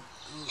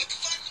 the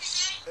fuck you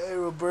say? Hey,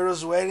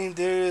 Roberto's wedding,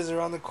 dude, is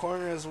around the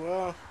corner as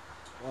well.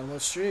 On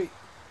what street?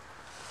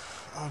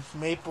 On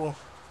Maple.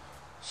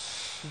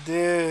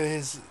 Dude,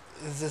 is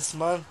this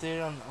month,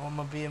 dude. I'm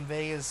gonna be in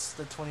Vegas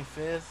the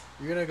 25th.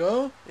 You're gonna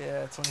go?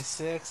 Yeah,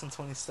 26th and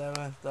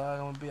 27th, dog.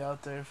 I'm gonna be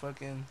out there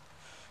fucking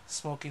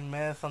smoking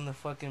meth on the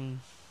fucking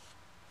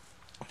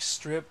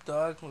strip,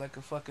 dog, like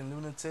a fucking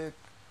lunatic.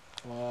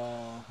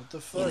 Wow, what the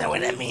fuck? You know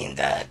what I mean,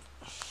 dog?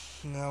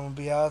 I'm gonna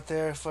be out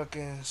there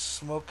fucking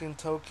smoking,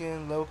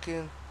 token,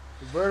 loking.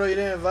 Roberto, you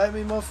didn't invite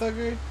me,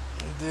 motherfucker?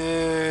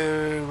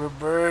 Dude,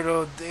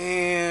 Roberto,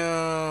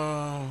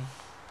 damn.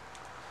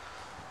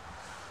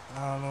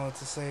 I don't know what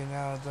to say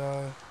now,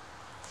 dog.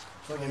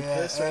 Fucking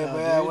yeah, pissed right now,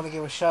 dude. I want to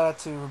give a shout out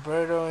to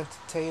Roberto and to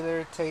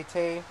Taylor,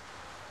 Tay.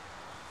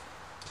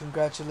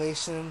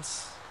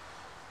 Congratulations.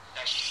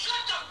 Now shut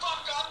the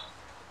fuck up.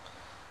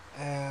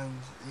 And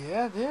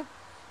yeah, dude.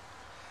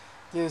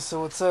 Dude,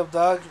 so what's up,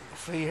 dog?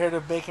 You heard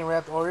of bacon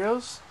wrapped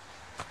Oreos?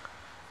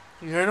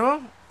 You heard of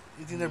them?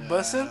 You think they're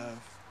bussin'?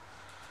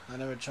 I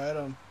never tried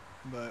them,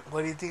 but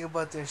What do you think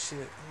about their shit?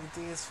 You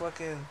think it's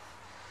fucking...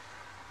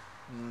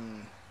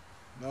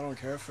 I don't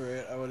care for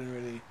it. I wouldn't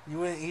really. You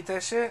wouldn't eat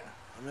that shit?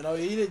 I mean, I'll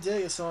eat it, yeah,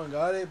 if someone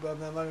got it, but I'm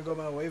not gonna go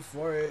my way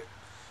for it.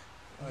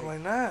 Like, Why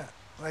not?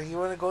 Like, you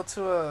want to go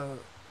to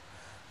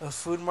a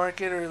food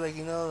market or like,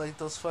 like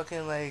those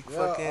fucking like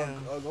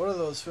fucking... I'll go to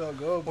those. I'll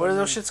go. What are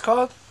those shits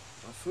called?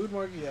 A food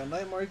market, yeah,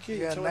 night market.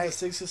 Yeah, you night.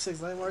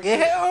 666 night market.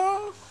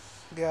 Yeah,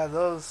 yeah,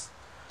 those.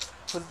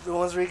 With the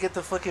ones where you get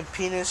the fucking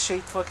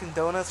penis-shaped fucking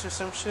donuts or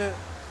some shit.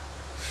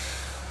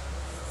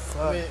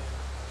 Fuck. I mean,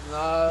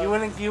 nah.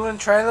 You wouldn't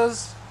try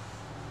those?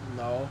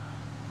 No.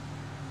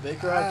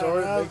 Bacon wrapped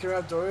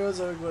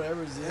Oreos or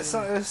whatever.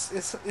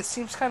 It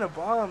seems kind of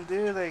bomb,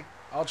 dude. Like,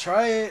 I'll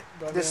try it.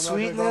 But the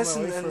sweetness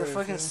and the it,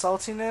 fucking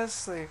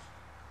saltiness, like,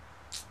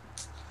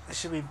 it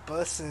should be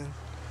bussin'.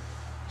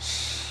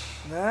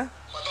 Nah?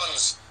 My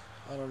buns.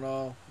 I don't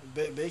know.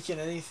 Bacon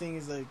anything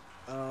is like,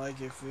 I don't like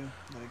it, food.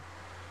 Like,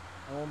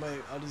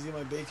 I'll just eat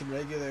my bacon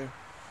regular.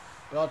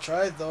 But I'll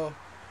try it though.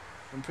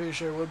 I'm pretty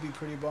sure it would be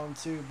pretty bomb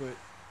too, but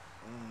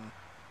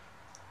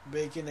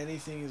bacon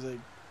anything is like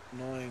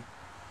annoying.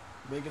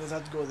 Bacon doesn't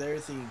have to go with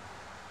everything.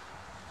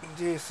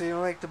 Dude, so you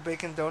don't like the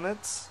bacon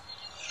donuts?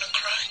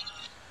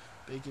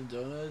 Bacon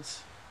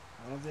donuts?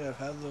 I don't think I've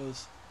had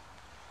those.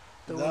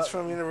 The ones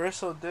from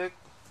Universal, dick.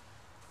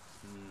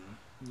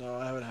 No,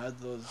 I haven't had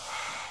those.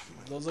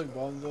 Those look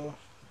bomb though.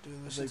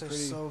 Dude, those shits are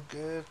so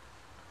good.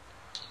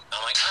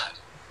 Oh my god.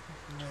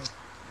 Like,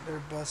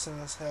 they're busting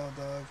as hell,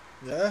 dog.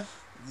 Yeah?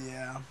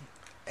 Yeah.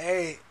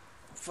 Hey,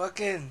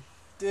 fucking,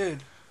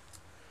 dude.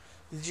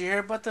 Did you hear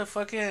about the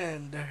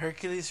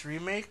Hercules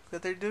remake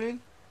that they're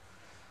doing?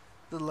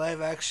 The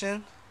live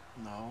action?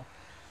 No.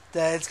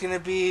 That it's gonna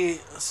be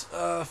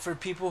for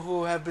people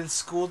who have been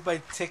schooled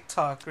by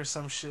TikTok or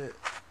some shit.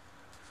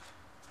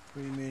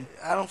 What do you mean?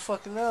 I don't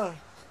fucking know.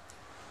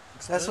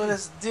 That's what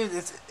it's, dude.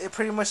 It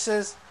pretty much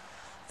says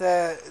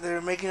that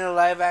they're making a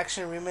live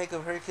action remake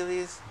of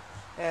Hercules,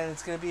 and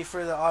it's gonna be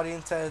for the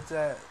audience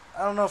that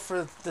I don't know,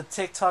 for the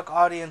TikTok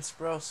audience,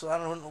 bro. So I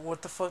don't know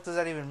what the fuck does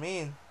that even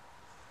mean.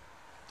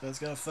 That's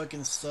gonna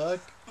fucking suck.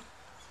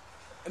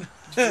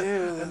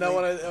 Dude, and now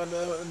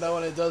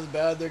when it does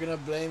bad, they're gonna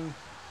blame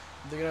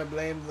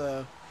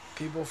the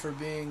people for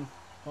being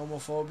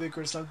homophobic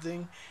or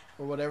something,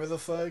 or whatever the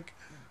fuck.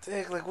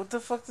 Dick, like, what the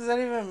fuck does that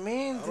even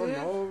mean, I dude? don't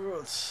know, bro.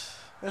 That's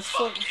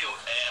Fuck you,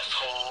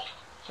 asshole.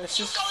 That's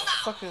just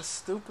fucking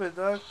stupid,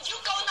 dog. You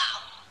go now.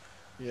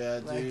 Yeah,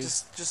 dude. Like,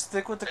 just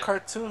stick with the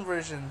cartoon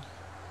version.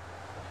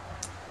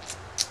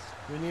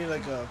 We need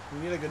like a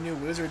new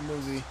wizard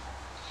movie.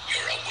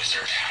 You're a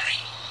wizard, Harry.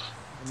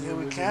 Dude,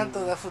 we can't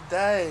though. That fool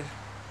died.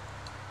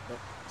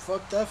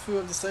 Fuck that fool.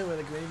 I'm just saying,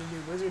 like, we need a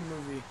new wizard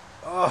movie.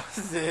 Oh,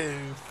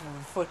 dude,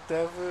 fuck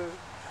that fool.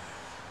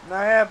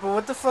 Nah, yeah, but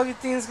what the fuck you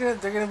think they're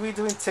gonna be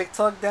doing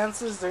TikTok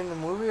dances during the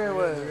movie or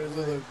what? They're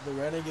gonna do the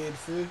Renegade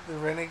food. The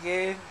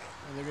Renegade.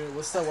 And they're gonna,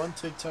 what's that one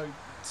TikTok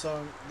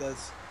song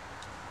that's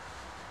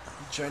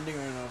trending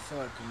right now?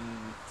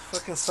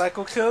 Fucking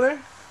Psycho Killer.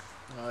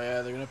 Oh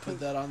yeah, they're gonna put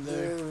that on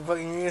there. Dude,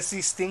 fucking, you're gonna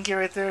see Stinky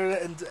right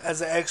there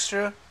as an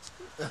extra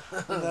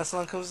when that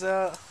song comes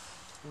out.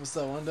 What's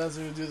that one dance?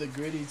 They're gonna do the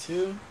Gritty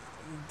too.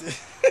 The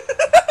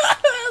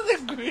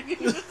Gritty.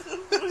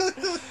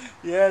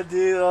 Yeah,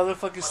 dude. All the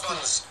fucking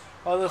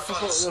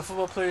the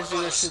football players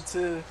do that shit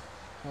too.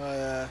 Oh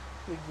yeah.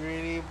 The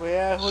Gritty, but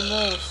yeah, who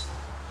knows?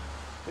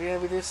 They're gonna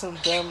be doing some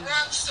dumb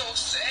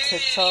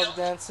TikTok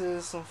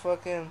dances, some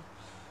fucking.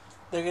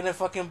 They're gonna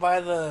fucking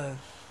buy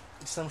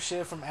some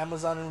shit from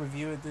Amazon and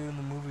review it, dude, in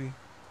the movie.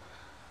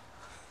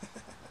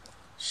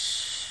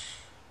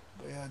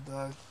 But yeah,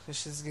 dog,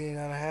 this shit's getting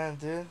out of hand,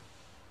 dude.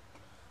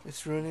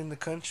 It's ruining the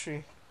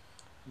country.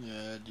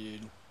 Yeah,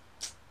 dude.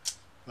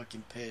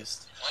 Fucking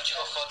pissed. Why don't you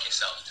go fuck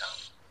yourself, Tom?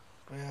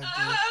 But yeah,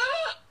 dude.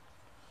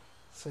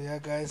 So yeah,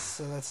 guys,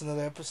 so that's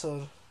another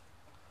episode.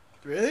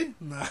 Really?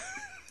 Nah.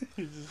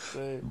 You just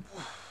say.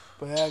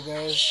 But yeah,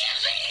 guys.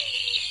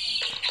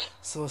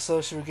 So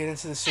should we get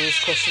into the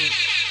serious question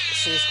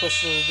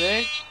of the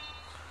day?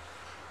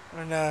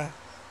 Or nah?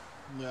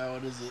 Yeah,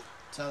 what is it?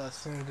 Tell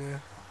us. Here, dude.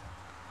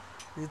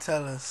 You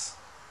tell us.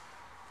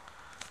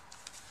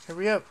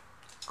 Hurry up.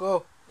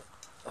 Go.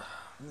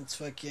 It's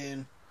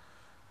fucking.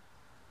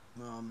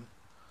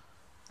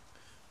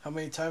 How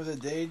many times a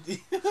day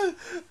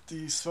do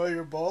you smell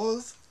your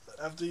balls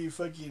after you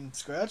fucking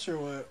scratch or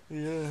what?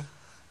 Yeah.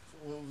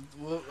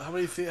 How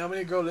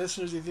many girl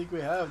listeners do you think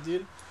we have,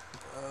 dude?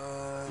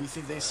 Do you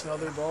think they smell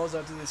their balls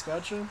after they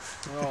scratch them?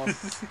 Oh,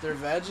 their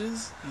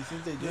vages? You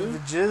think they do? The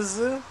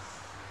jizz?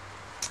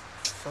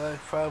 Fuck,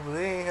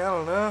 probably. I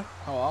don't know.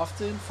 How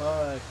often?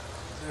 Fuck.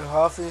 Dude,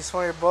 how often you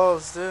smell your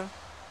balls, dude?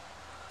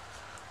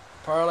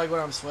 Probably like when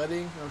I'm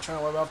sweating. I'm trying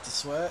to wipe off the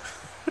sweat.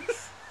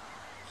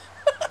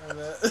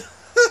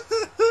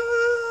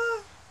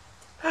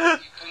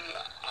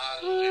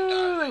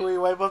 Like when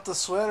you wipe up the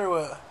sweat or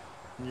what?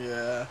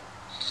 Yeah.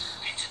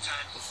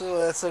 So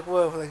that's like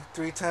what? Like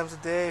 3 times a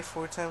day?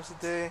 4 times a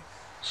day?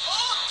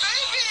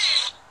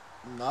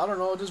 No, I don't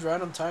know. Just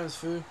random times,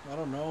 food. I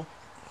don't know.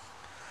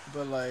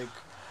 But like.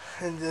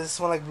 And does it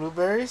smell like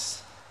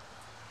blueberries?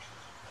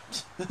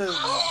 No,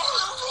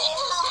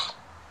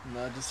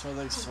 it just smells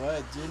like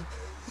sweat, dude.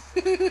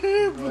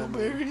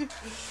 Blueberries?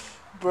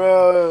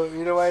 Bro,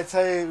 you know why I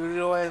tell you? You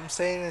know why I'm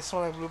saying it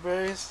smells like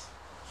blueberries?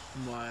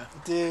 Why?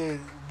 Dude,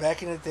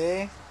 back in the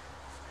day,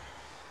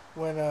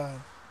 when I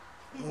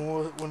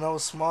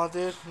was small,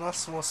 dude, not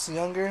small,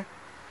 younger,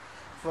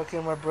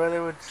 fucking my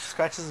brother would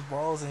scratch his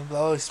balls and he'd be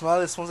like, oh, smell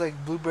it, smells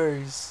like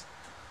blueberries.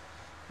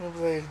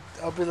 And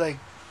I'll be like,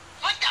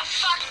 What the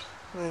fuck?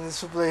 and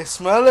this would be like,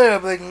 smell it. I'll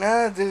be like,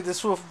 nah, dude,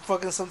 this will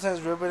fucking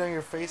sometimes rub it on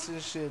your face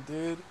and shit,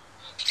 dude.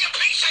 You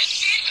piece of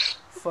shit!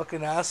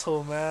 Fucking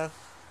asshole, man.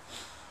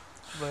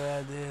 But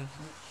yeah,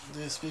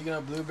 Dude, speaking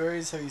of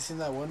blueberries, have you seen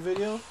that one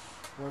video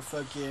where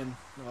fucking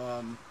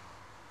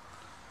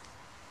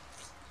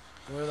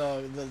where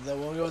the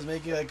one girl was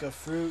making like a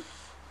fruit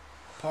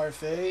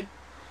parfait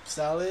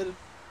salad,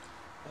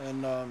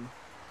 and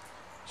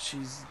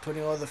she's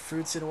putting all the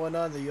fruits and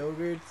whatnot, the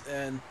yogurt,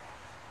 and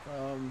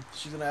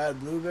she's gonna add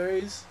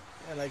blueberries,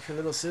 and like her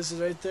little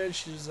sister's right there, and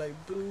she's like,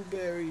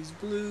 blueberries,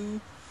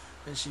 blue,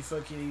 and she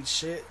fucking eats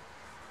shit,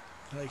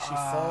 like she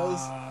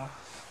falls.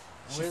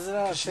 Where's it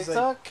on She's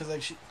TikTok? Like, cause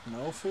like she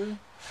no food,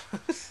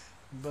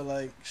 but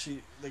like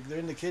she like they're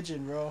in the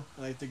kitchen, bro.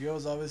 Like the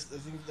girl's always I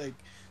think like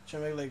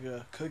trying to make like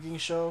a cooking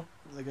show,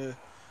 like a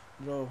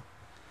little,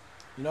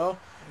 you know,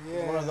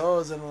 Yeah. one of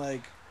those, and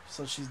like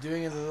so she's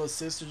doing it. The little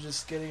sister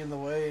just getting in the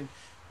way, and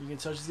you can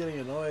tell she's getting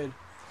annoyed.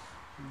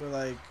 But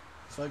like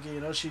fucking,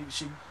 you know, she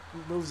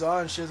moves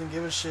on. She doesn't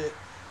give a shit.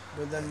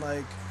 But then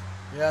like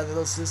yeah, the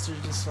little sister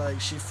just like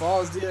she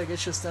falls, dude. I guess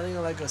she was standing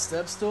on like a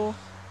step stool.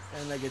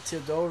 And like it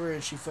tipped over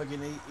and she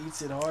fucking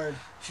eats it hard.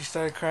 She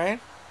started crying?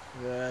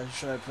 Yeah,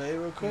 should I play it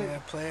real quick? Yeah,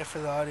 play it for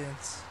the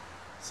audience.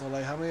 So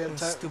like how many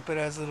times? Stupid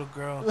ass little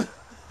girl.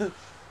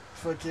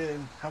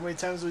 Fucking how many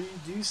times do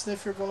you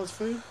sniff your balls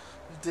food?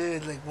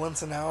 Dude, like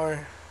once an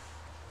hour.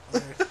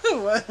 Like,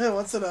 What?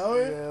 Once an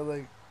hour? yeah,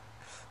 like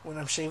when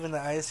I'm shaving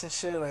the ice and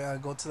shit, like I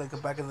go to like the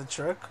back of the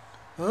truck.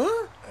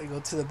 Huh? I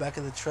go to the back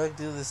of the truck,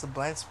 dude, there's a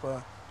blind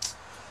spot.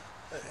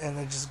 And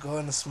I just go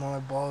and smell my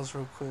balls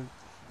real quick.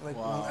 Like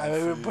Wow, I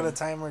even dude. put a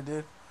timer,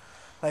 dude.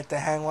 Like the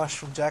hand wash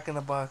from Jack in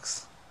the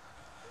Box.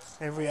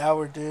 Every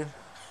hour, dude.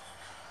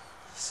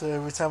 So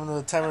every time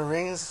the timer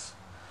rings,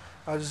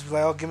 I'll just be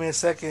like, "Oh, give me a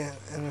second,"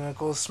 and then I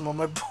go smell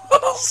my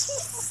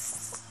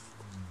balls.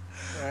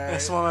 I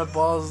smell my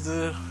balls,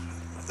 dude.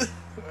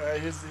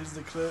 Alright, here's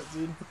the clip,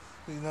 dude.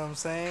 You know what I'm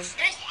saying? There's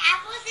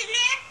apples in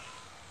there?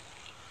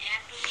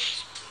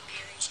 Apples,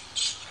 blueberries, and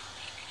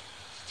strawberries.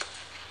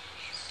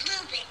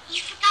 Blueberry.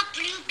 You forgot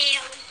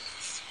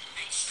blueberries.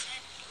 I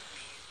said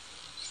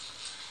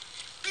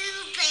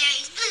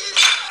blueberries.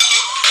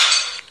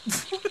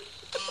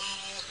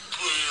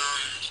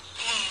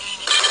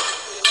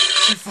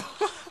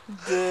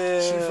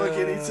 She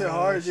fucking eats it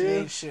hard, She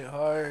dude. eats shit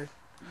hard.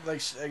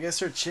 Like, I guess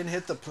her chin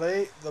hit the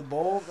plate, the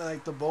bowl, and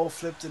like the bowl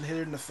flipped and hit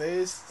her in the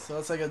face. So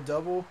it's like a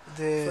double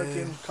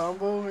fucking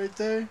combo right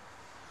there.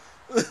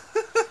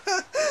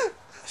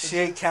 She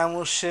ate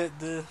camel shit,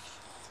 dude.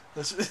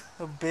 That's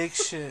A big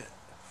shit.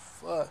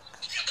 Fuck.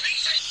 Dude,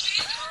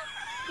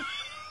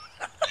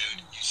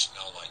 you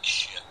smell like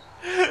shit.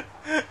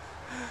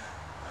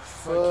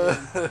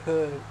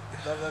 fucking.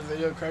 That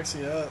video cracks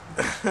me up.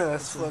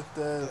 That's fucked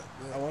up.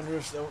 I wonder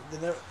if they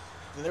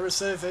never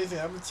said if anything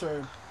happened to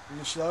her. I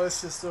mean, she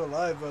always is still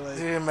alive, but like.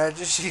 Dude,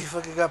 imagine she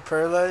fucking got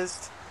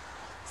paralyzed.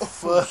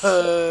 Fuck.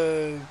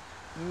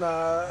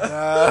 Nah.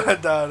 Nah, I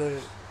doubt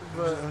it.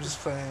 But I'm just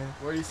playing.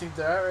 where do you think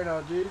they're at right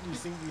now, dude? You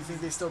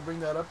think they still bring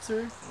that up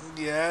to her?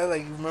 Yeah,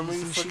 like remember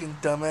you think fucking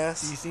Do you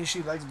dumbass. think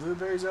she likes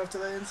blueberries after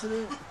that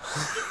incident?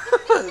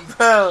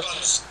 Bro,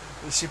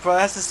 she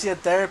probably has to see a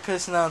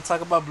therapist now and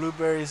talk about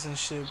blueberries and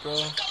shit, bro.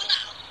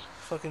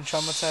 Fucking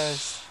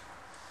traumatized.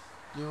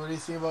 Dude, what do you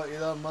think about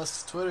Elon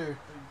Musk's Twitter?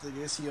 I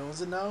guess he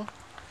owns it now.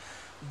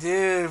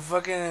 Dude,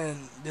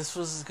 fucking, this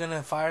was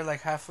gonna fire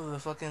like half of the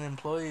fucking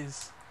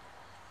employees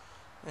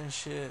and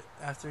shit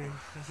after he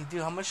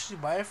dude, how much did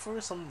he buy it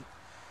for? Some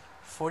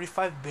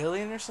 45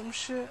 billion or some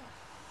shit?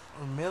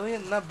 Or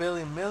million? Not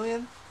billion,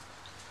 million?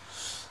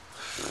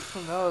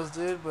 Who knows,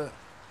 dude, but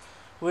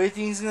what do you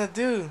think he's gonna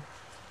do?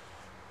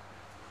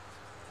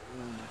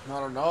 I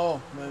don't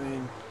know. I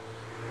mean,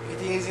 You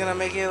think he's gonna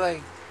make it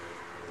like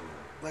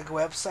a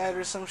website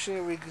or some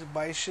shit where you could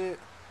buy shit?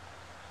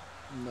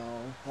 no.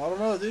 I don't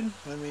know, dude.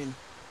 I mean,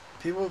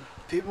 people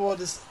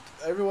just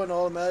everyone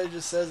automatically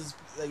just says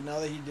it's, like now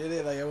that he did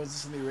it, like everyone's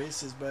just gonna be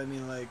racist. But I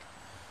mean, like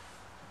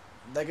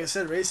I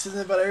said, racism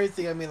is about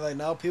everything. I mean, like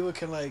now people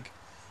can like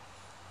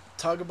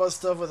talk about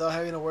stuff without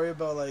having to worry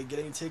about like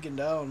getting taken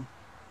down.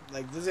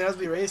 Like doesn't have to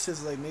be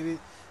racist. Like maybe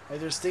like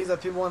there's things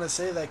that people want to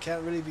say that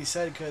can't really be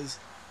said because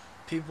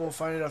people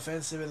find it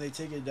offensive and they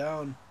take it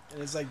down.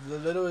 And it's like the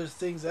littlest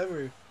things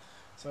ever.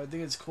 So I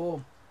think it's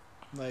cool.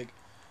 Like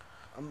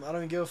I don't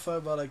even give a fuck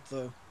about like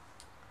the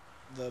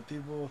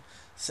people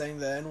saying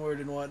the N-word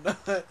and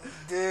whatnot. Dude,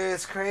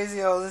 it's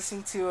crazy. I was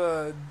listening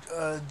to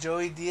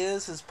Joey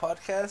Diaz's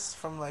podcast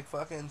from like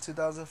fucking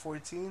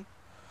 2014.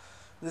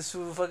 This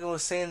fool fucking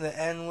was saying the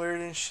N-word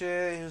and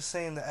shit. He was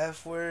saying the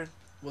F-word.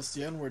 What's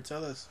the N-word?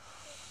 Tell us.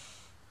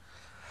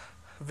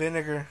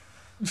 Vinegar.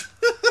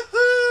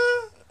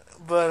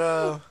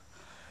 But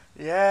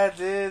yeah,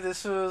 dude,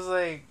 this was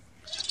like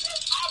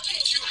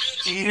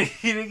he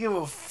didn't give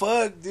a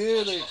fuck,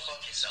 dude. Like,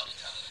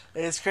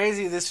 it's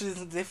crazy. This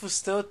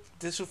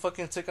was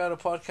fucking took out a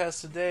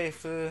podcast today.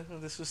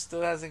 This was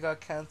still hasn't got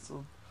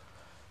canceled.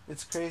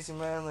 It's crazy,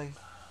 man. Like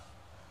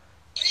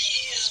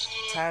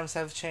times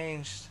have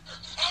changed.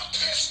 I'm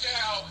pissed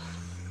now.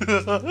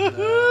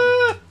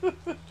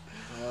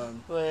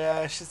 But yeah,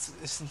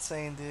 it's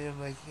insane, dude.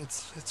 Like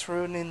it's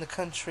ruining the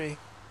country.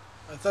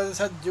 I thought this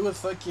had to do with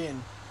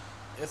fucking.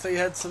 I thought you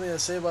had something to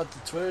say about the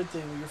Twitter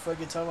thing. You're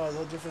fucking talking about a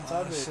whole different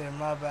topic. Oh, shit,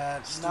 my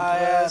bad. Stupid Nah,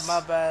 yeah, ass. my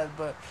bad.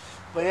 But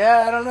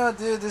yeah, I don't know,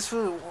 dude. This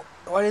fool.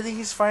 Why do you think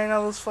he's firing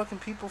all those fucking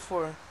people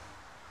for?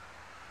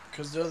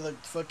 Because they're like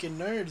fucking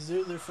nerds,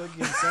 dude. They're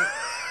fucking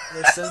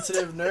they're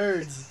sensitive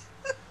nerds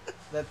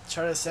that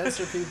try to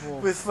censor people.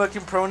 With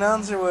fucking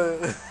pronouns or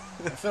what?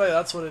 I feel like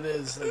that's what it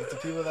is. Like the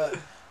people that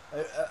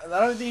I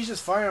don't think he's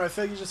just firing them. I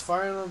feel like he's just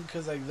firing them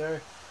because like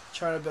they're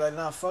trying to be like,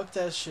 nah, fuck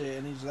that shit,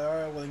 and he's like, all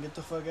right, well then get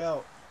the fuck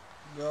out,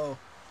 go,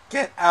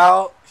 Get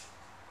out.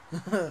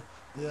 yeah.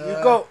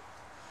 You go.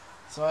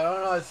 So I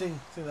don't know. I think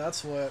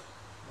that's what.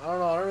 I don't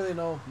know. I don't really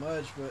know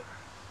much, but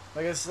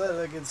like I said,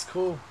 like it's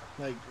cool.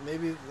 Like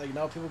maybe like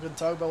now people can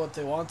talk about what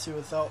they want to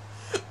without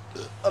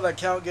an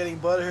account getting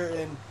butthurt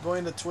and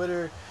going to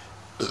Twitter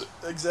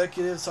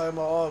executives talking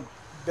about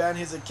ban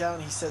his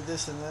account. He said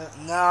this and that.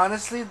 Nah,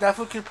 honestly, that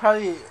fool could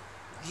probably.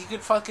 He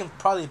could fucking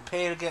probably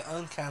pay to get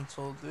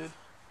uncancelled, dude.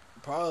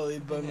 Probably,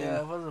 but I mean,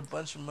 yeah, it was a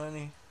bunch of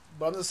money.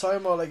 but I'm just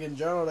talking about like in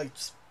general, like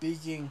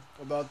speaking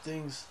about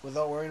things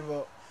without worrying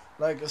about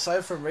like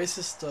aside from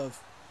racist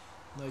stuff,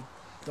 like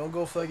don't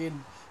go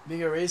fucking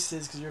being a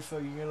racist because you're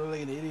gonna look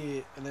like an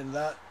idiot, and then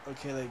that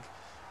like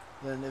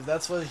then if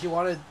that's what he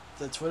wanted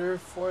the Twitter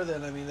for,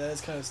 then I mean that is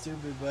kind of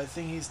stupid. But I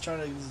think he's trying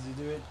to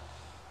do it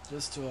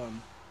just to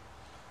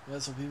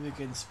so people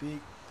can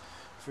speak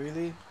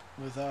freely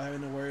without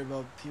having to worry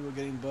about people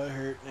getting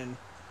butthurt and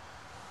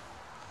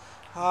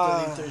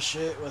delete their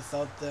shit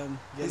without them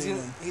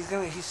getting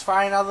he's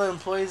firing all the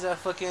employees that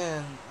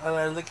fucking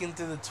are looking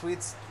through the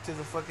tweets to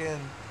the fucking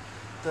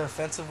The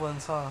offensive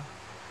ones, huh?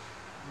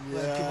 Yeah.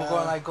 Like people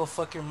going like, "Go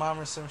fuck your mom"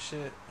 or some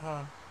shit,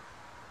 huh?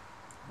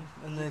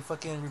 And they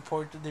fucking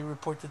report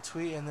the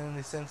tweet and then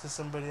they send it to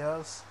somebody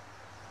else.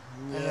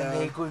 Yeah.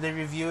 And then they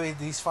review it.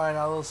 These find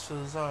all those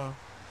fools, huh?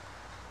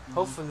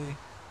 Hopefully.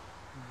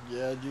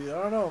 Yeah, dude.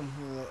 I don't know.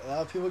 A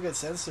lot of people get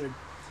censored.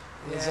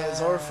 Yeah. It's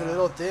hard for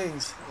little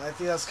things. I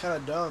think that's kind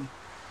of dumb.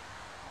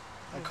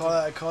 I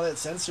call it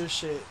censor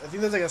shit. I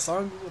think there's like a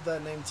song with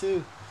that name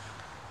too.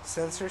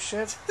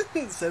 Censorship.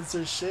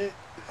 Censor shit.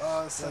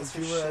 Censor Like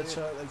people shit. that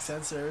try like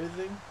censor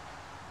everything.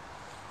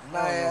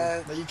 Nah,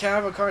 yeah. Like you can't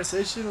have a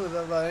conversation with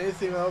about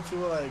anything without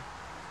people like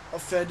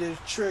offended,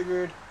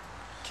 triggered,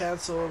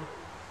 canceled,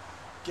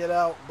 get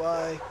out,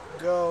 bye,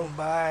 go.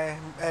 Bye.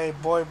 Hey,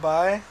 boy,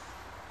 bye.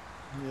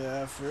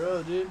 Yeah, for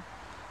real, dude.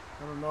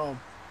 I don't know.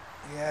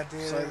 Yeah,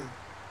 dude.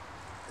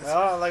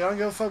 So, I don't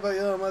give a fuck about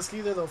Elon Musk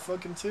either though.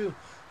 Fuck him too.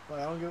 Like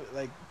I don't give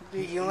like.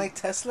 Dude, you don't like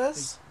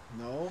Teslas?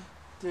 No.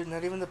 Dude,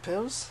 not even the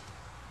pills?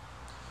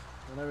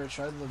 I never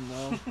tried them,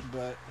 no.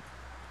 But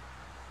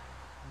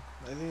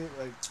I think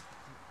like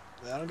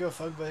I don't give a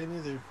fuck about him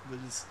either. But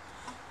it's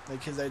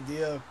like his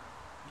idea of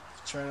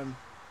trying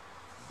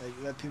to like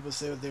let people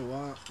say what they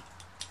want.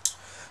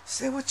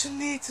 Say what you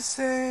need to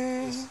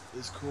say.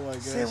 It's cool, I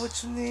guess. Say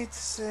what you need to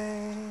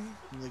say.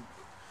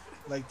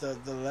 Like the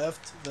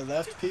left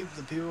people,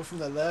 the people from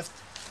the left.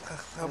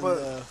 How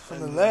about from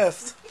the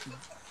left?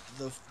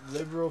 The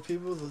liberal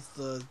people,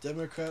 the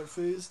Democrat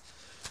foods.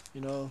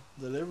 You know,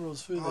 the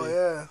liberals food. Oh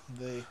yeah.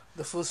 They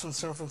the foods from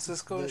San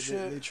Francisco and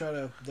shit.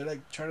 They're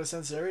like trying to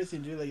censor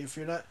everything, dude. Like if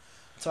you're not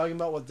talking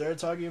about what they're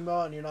talking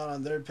about and you're not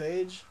on their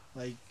page,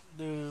 like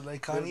dude,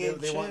 like Kanye,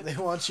 they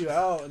want you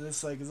out, and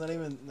it's like it's not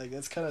even like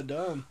that's kind of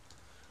dumb.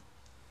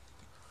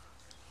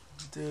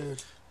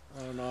 Dude,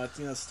 I don't know. I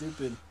think that's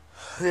stupid.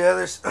 Yeah,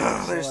 there's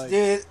like,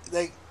 dude,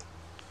 like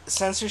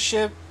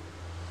censorship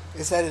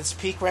is at its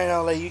peak right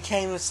now. Like you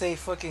can't even say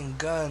fucking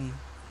gun.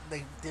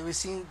 Like did we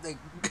seen like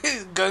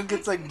gun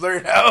gets like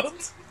blurred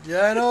out?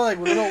 Yeah, I know, like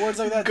little words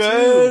like that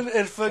gun too.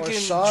 And fucking or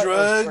shot,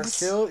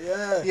 drugs. Or killed,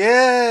 yeah.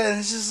 Yeah, and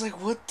it's just like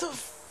what the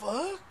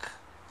fuck?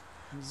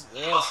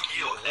 Yeah,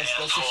 that's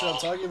the shit I'm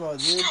talking about,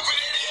 dude.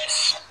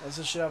 That's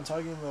the shit I'm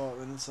talking about,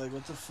 and it's like,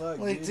 what the fuck,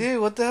 like,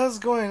 dude, what the hell's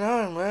going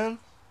on, man?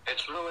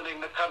 It's ruining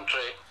the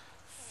country.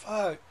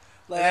 Fuck.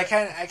 Like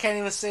I can't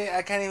even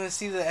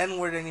see the N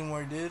word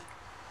anymore, dude.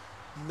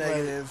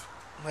 Negative.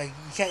 Like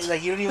you can't,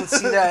 like you don't even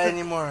see that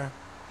anymore.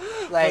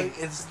 Like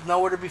it's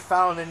nowhere to be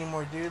found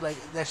anymore, dude. Like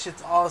that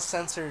shit's all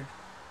censored.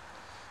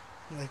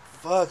 Like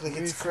fuck, like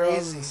it's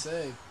crazy. To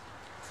say.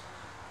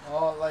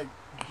 Oh,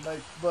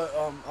 but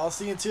I was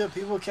thinking too,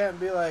 people can't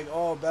be like,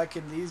 oh, back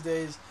in these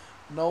days,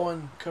 no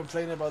one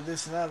complained about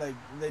this and that. Like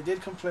they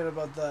did complain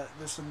about that,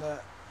 this and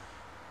that.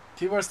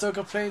 People are still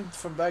complaining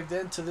from back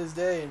then to this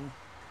day, and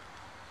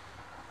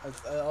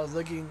I was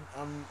looking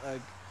on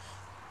like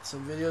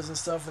some videos and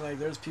stuff, and like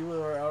there's people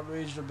who are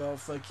outraged about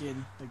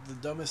fucking like the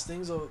dumbest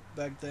things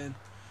back then,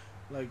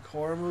 like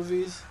horror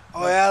movies.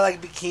 Oh yeah,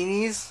 like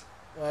bikinis.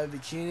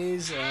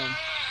 Bikinis,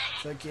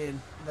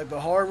 fucking like the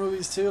horror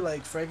movies too,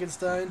 like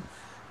Frankenstein.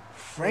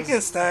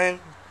 Frankenstein.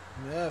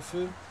 Yeah,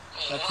 food.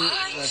 Like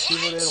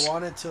people didn't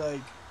want it to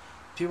like,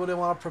 people didn't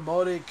want to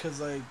promote it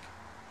because like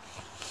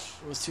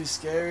it was too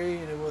scary,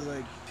 and it was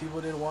like people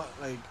didn't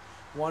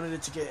wanted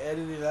it to get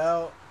edited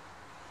out.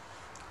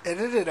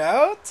 Edited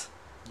out?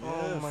 Yeah,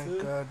 oh my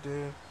god,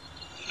 dude.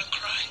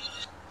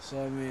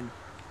 So I mean,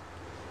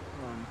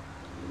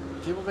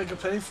 people been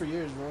complaining for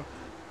years, bro.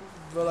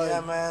 But like,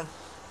 yeah, man.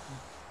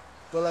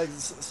 But like,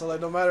 so like,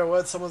 no matter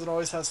what, someone's gonna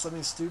always have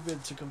something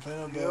stupid to complain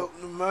about. Yep,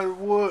 no matter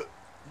what.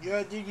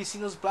 Yeah, dude, you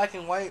seen those black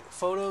and white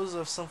photos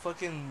of some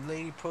fucking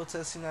lady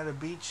protesting at a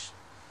beach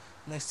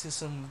next to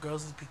some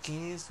girls with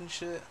bikinis and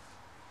shit?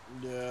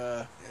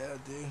 Yeah. Yeah,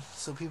 dude.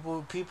 So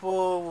people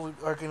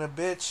are gonna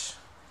bitch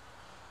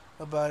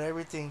about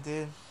everything,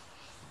 dude.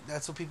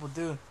 That's what people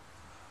do.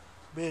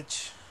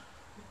 Bitch.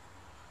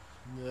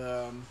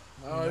 Yeah.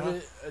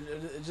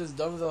 It's just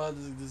dumb though how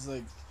this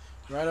like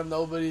random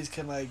nobodies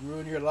can like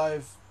ruin your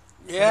life.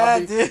 Yeah,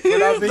 dude.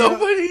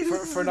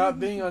 For not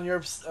being on your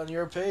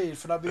page,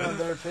 for not being on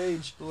their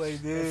page,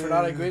 like, dude. For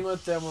not agreeing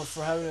with them, or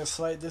for having a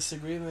slight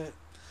disagreement.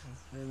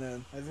 And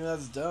then I think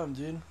that's dumb,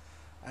 dude.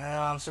 I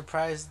know. I'm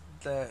surprised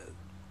that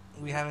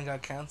we haven't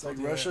got canceled.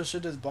 Like Russia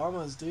should just bomb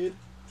us, dude.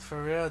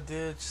 For real,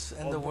 dude. Just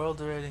end the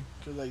world already.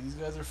 Cause like these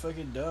guys are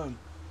fucking dumb.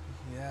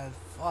 Yeah,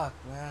 fuck,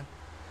 man.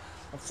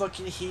 I'm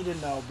fucking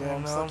heated now, bro.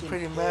 I'm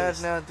pretty mad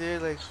now,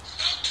 dude. Like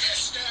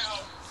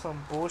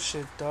some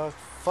bullshit, dog.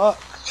 Fuck.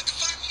 What the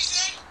fuck you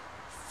say?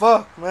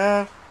 Fuck,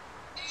 man.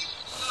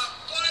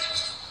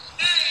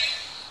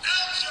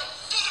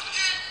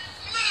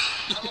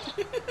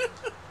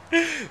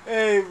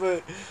 Hey,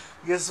 but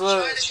guess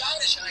what?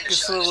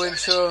 Guess what,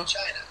 Wincho?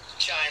 China.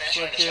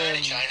 You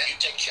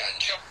take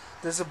China.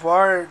 There's a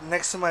bar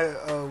next to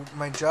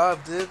my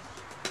job, dude.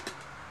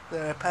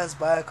 That I passed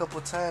by a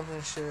couple times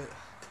and shit.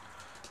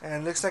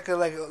 And it looks like a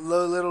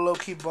little low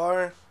key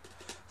bar.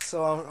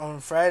 So on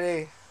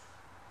Friday,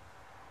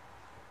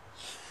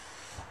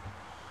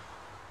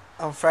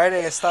 on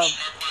Friday I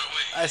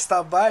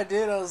stopped by,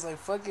 dude. I was like,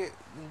 fuck it,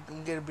 I'm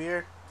gonna get a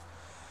beer.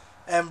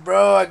 And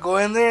bro, I go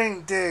in there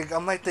and dig.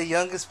 I'm like the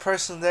youngest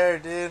person there,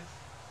 dude.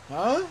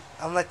 Huh?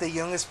 I'm like the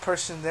youngest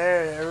person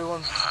there.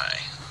 Everyone. Hi.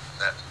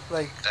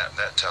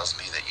 That tells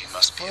me that you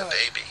must be a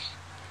baby.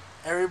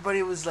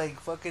 Everybody was like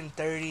fucking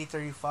 30,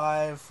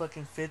 35,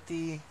 fucking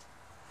 50,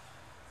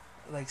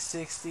 like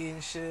 60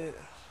 and shit.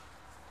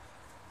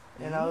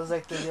 And I was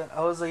like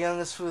I was the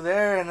youngest fool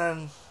there, and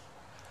then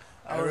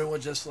everyone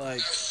was just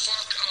like,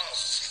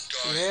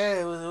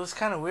 yeah, it was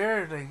kind of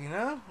weird, like, you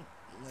know,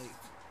 like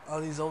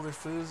all these older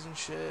foods and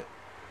shit.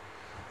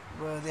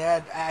 But they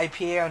had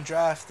IPA on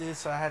draft, dude,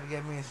 so I had to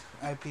get me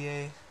an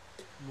IPA.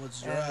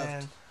 What's draft?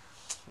 And then,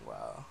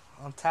 wow,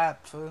 on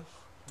tap, fool.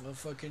 What the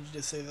fuck can you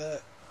just say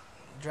that?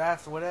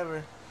 Draft,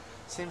 whatever,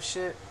 same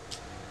shit.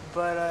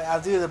 But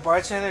I'll do the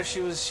bartender.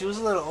 She was a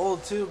little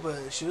old too,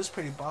 but she was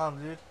pretty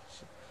bomb, dude.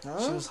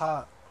 She was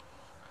hot.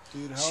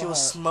 Dude, how she was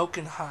hot?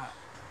 Smoking hot.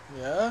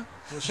 Yeah?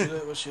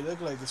 What she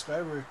look like?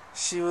 Describe her.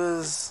 She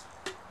was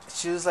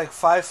like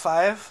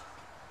 5'5",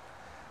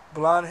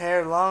 blonde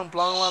hair, long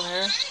blonde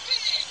hair.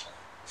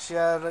 She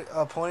had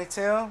a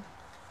ponytail.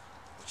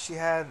 She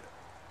had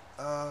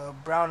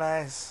brown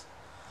eyes.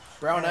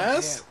 Brown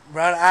ass? Yeah,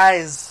 brown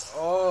eyes.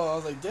 Oh, I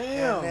was like,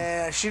 damn.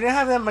 And she didn't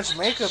have that much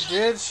makeup,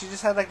 dude. She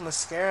just had like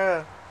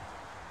mascara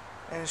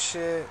and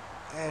shit.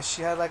 And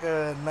she had like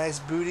a nice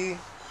booty.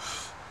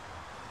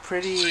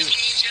 Pretty.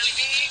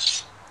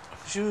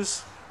 She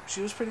was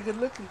pretty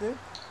good looking, dude.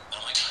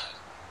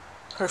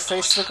 Her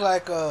face looked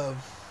like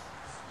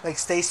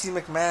Stacey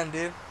McMahon,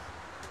 dude.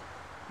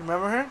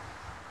 Remember her?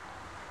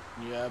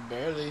 Yeah,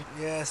 barely.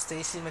 Yeah,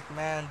 Stacey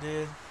McMahon,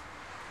 dude.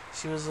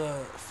 She was a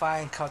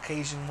fine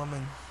Caucasian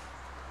woman.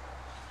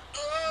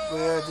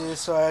 Yeah, dude.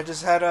 So I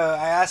asked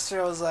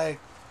her. I was like,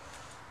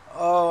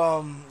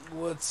 "Oh,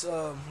 what's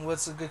a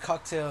good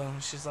cocktail?"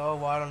 And she's like, "Oh,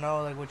 well, I don't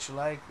know, like what you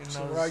like." And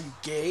so, are you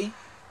gay?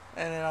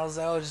 And then I was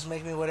like, "Oh, just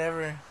make me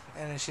whatever."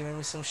 And then she made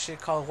me some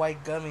shit called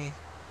white gummy.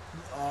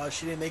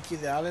 She didn't make you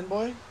the island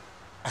boy?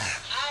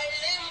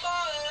 Island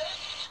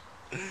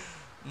boy.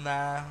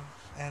 Nah.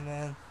 And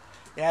then,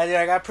 yeah, dude,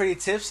 I got pretty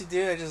tipsy,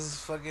 dude. I just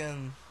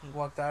fucking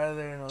walked out of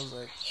there, and I was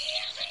like,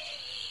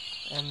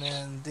 and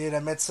then, dude, I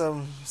met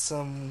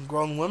some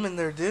grown women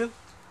there, dude.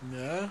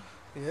 Yeah.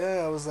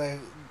 Yeah, I was like,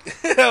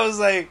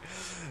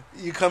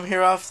 you come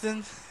here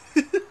often?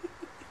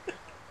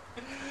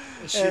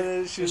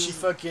 And she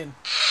fucking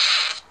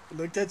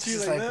looked at you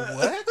like that?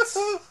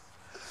 What?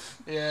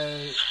 Yeah,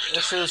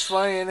 that shit was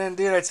funny. And then,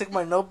 dude, I took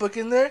my notebook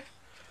in there,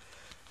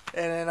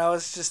 and then I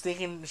was just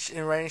thinking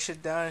and writing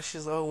shit down. And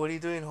she's like, "Oh, what are you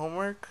doing,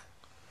 homework?"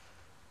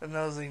 And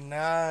I was like,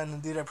 "Nah." And then,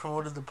 dude, I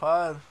promoted the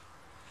pod.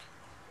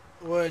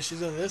 What? She's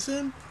gonna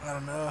listen? I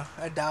don't know.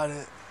 I doubt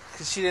it,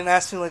 cause she didn't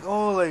ask me like,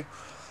 "Oh, like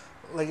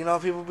you know,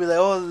 people be like,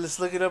 oh, let's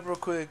look it up real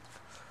quick."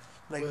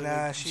 Like, wait,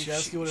 nah. Did she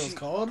asked you what it was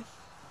called?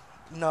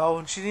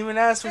 No, she didn't even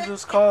ask what it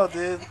was called,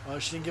 dude. Oh,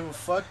 she didn't give a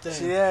fuck then.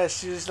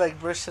 She just like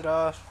brushed it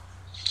off.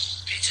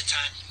 Pizza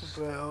time.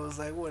 But I was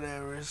like,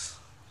 whatever.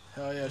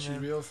 Hell yeah, she's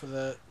real for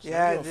that. She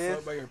Yeah, don't give a dude.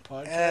 fuck about your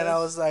podcast. And I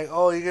was like,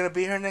 "Oh, you're gonna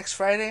be here next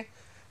Friday?"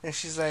 And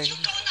she's like,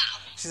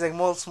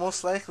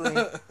 most likely.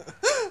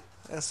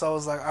 And so I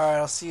was like, "All right,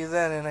 I'll see you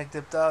then." And I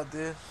dipped out,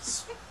 dude.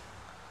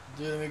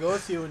 Dude, let me go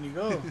with you when you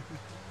go.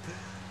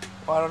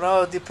 Well, I don't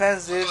know. It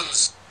depends, dude.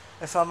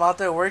 If I'm out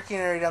there working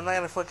already, I'm not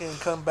gonna fucking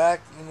come back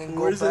and then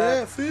go Where's back.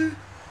 it at, fool?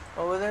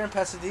 Over there in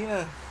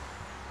Pasadena.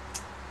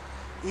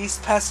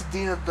 East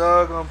Pasadena,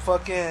 dog.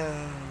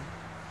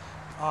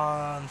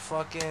 On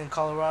fucking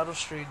Colorado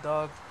Street,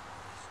 dog.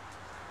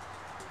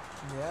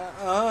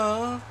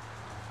 Yeah,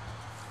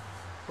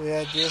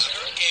 yeah, dude.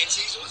 Hurricane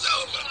season was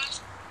over.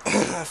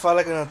 I felt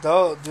like an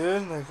adult,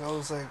 dude. Like, I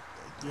was like,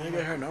 You didn't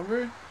get her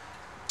number?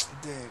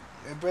 dude,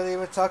 I barely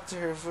even talked to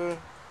her, fool.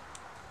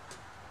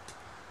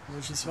 What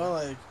did she smell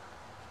like?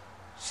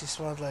 She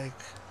smelled like,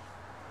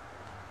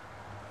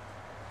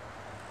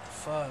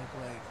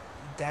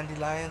 like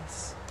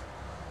dandelions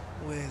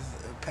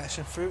with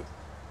passion fruit.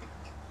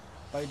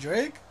 By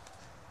Drake?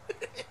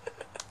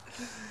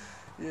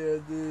 Yeah,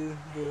 dude.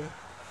 But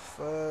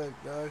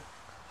fuck, dog.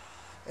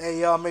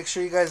 Hey, y'all, make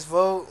sure you guys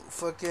vote.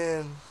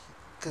 Fucking,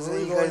 cause What are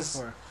then we voting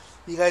for?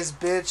 you guys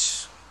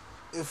bitch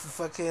if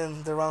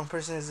fucking the wrong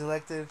person is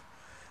elected,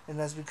 and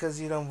that's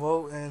because you don't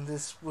vote. And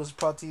this was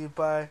brought to you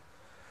by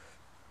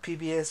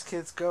PBS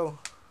Kids Go.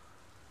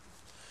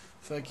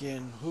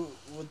 Fucking,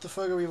 what the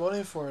fuck are we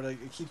voting for? Like,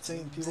 I keep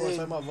saying people are Dude,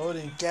 talking about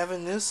voting.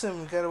 Gavin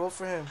Newsom, you gotta vote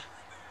for him.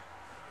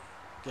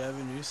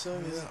 Gavin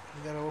Newsom? Yeah, you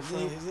gotta vote for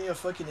Isn't him. he a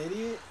fucking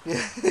idiot?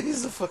 Yeah,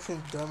 he's a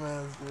fucking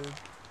dumbass, dude.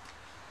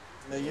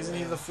 Like, isn't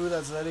he the fool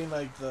that's letting,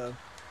 like, the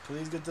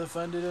police get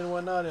defunded and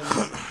whatnot, and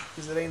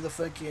he's letting the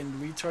fucking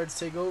retards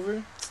take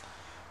over?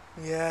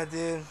 Yeah,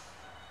 dude.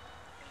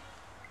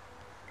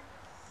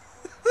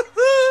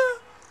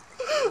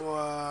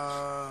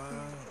 Wow.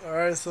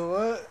 Alright, so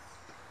what?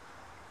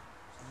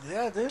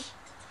 Yeah, dude.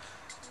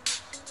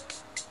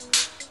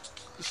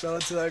 Shout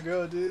out to that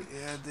girl, dude.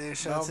 Yeah, dude.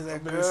 Shout out to that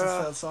I'm listening to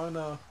girl. that song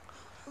now.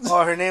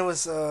 Oh, her name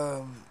was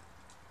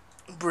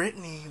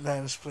Brittany. Nah,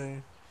 I'm just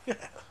playing.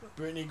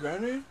 Brittany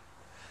Griner?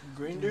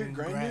 Grinder?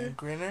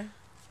 Grinner?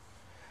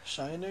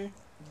 Shiner?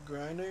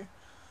 Griner?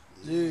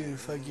 Dude,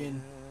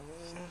 fucking...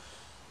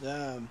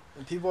 Damn.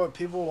 And people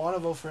want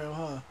to vote for him,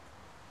 huh?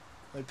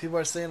 Like, people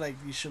are saying, like,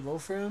 you should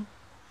vote for him?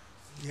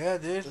 Yeah,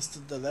 dude.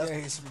 Just the left.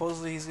 Yeah,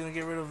 supposedly he's gonna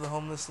get rid of the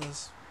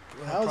homelessness.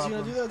 How is he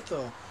gonna do that,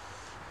 though?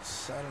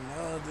 I don't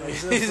know, dude. Like,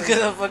 He's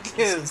gonna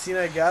fucking... Is he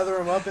gonna gather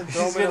him up and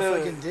throw him in a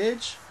fucking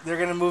ditch? They're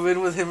gonna move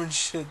in with him and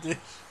shit, dude.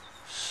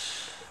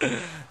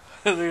 They're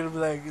gonna be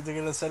like, they're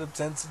gonna set up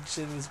tents and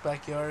shit in his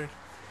backyard.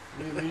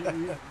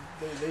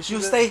 They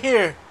You stay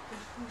here.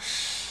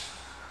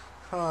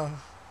 Huh.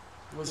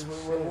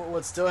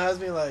 What still has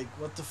me like,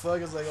 what the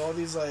fuck is like all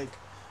these like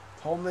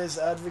homeless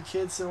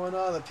advocates and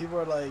whatnot that people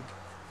are like,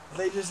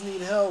 they just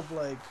need help.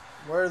 Like,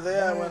 where are they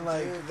at when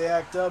like they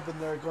act up and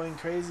they're going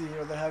crazy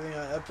or they're having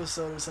an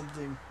episode or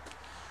something?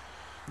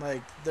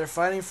 Like, they're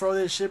fighting for all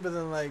this shit, but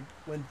then like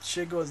when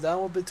shit goes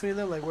down between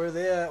them, like where are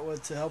they at?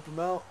 What to help them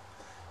out?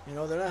 You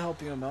know, they're not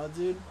helping them out,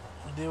 dude.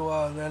 Dude,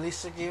 at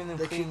least they're giving them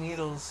clean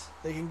needles.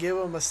 They can give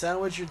them a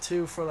sandwich or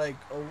two for like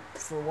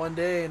for one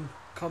day and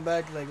come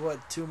back like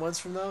what 2 months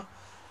from now.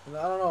 And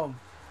I don't know.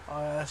 Oh,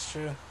 yeah, that's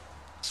true.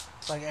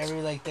 Like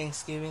every like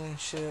Thanksgiving and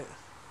shit.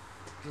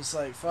 Just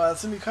like, fuck,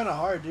 that's gonna be kind of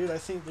hard, dude. I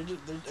think I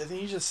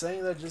think he's just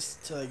saying that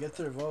just to like get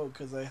their vote,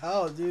 cause like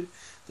how, dude?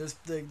 There's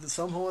like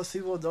some homeless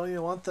people don't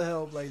even want the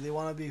help. Like they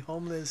want to be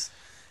homeless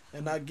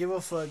and not give a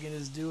fuck and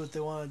just do what they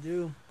want to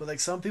do. But like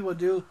some people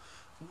do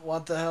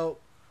want the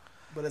help,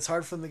 but it's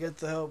hard for them to get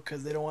the help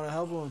because they don't want to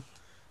help them.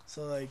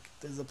 So like,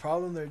 there's a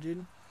problem there,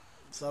 dude.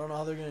 So I don't know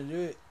how they're gonna do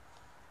it.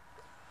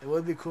 It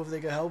would be cool if they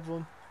could help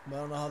them, but I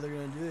don't know how they're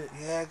gonna do it.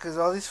 Yeah, cause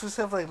all these fools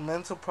have like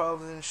mental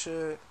problems and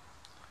shit.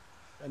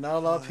 And not a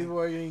lot of people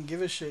are gonna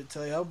give a shit to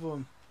like, help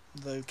them.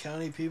 The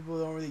county people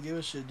don't really give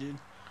a shit, dude.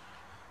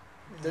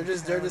 They're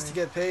just there just to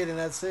get paid, and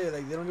that's it.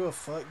 Like they don't give a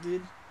fuck,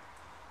 dude.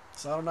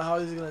 So I don't know how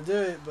he's gonna do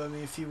it, but I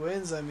mean, if he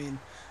wins, I mean,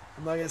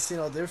 I'm not gonna see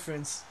no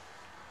difference.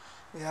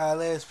 Yeah,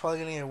 LA is probably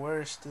gonna get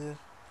worse, dude.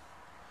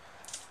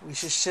 We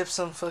should ship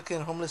some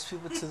fucking homeless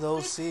people to the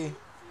OC.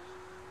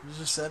 You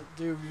just said,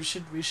 dude, we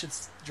should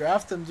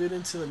draft them, dude,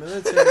 into the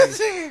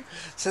military.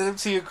 Send them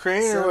to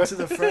Ukraine Send or them what? to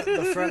the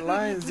front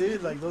lines,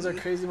 dude. Like those are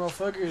crazy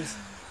motherfuckers.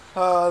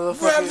 The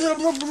fucking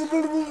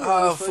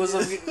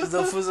Motherfuckers.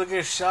 the fools will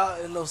get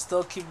shot and they'll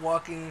still keep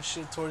walking and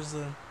shit towards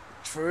them.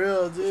 For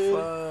real, dude.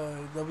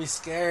 They'll be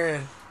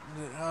scared.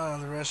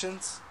 The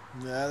Russians.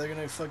 Yeah, they're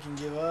gonna fucking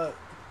give up.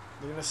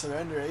 They're gonna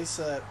surrender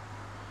ASAP.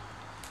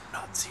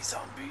 Nazi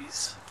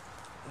zombies.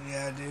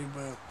 Yeah, dude,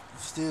 but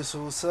dude,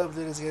 so what's up,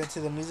 dude? Let's get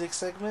into the music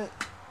segment.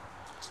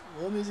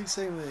 What music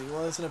segment? You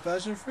wanna listen to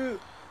Passion Fruit?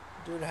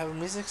 Dude, I have a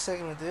music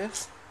segment, dude.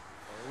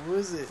 Who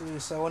is it?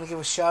 Dude, so I want to give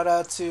a shout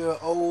out to an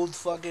old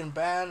fucking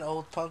band,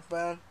 old punk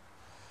band.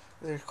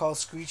 They're called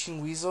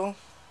Screeching Weasel.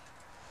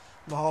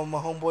 My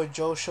homeboy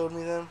Joe showed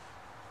me them.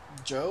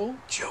 Joe?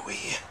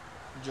 Joey.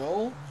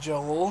 Joel?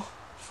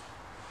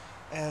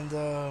 And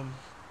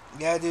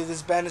yeah, dude,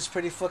 this band is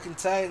pretty fucking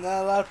tight.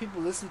 Not a lot of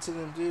people listen to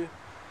them, dude.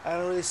 I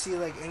don't really see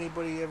like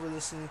anybody ever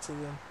listening to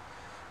them.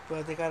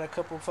 But they got a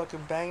couple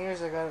fucking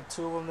bangers. I got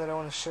 2 of them that I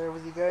want to share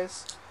with you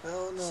guys.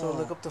 Hell no. So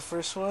look up the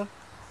first one.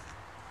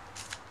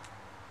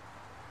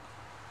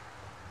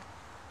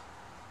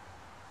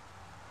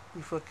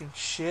 You fucking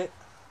shit.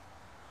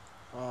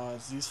 Oh,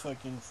 it's these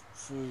fucking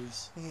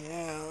fools.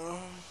 Yeah.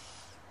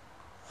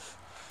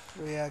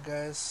 But yeah,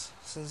 guys.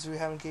 Since we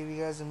haven't gave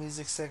you guys a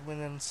music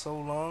segment in so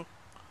long,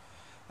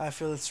 I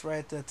feel it's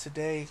right that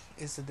today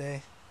is the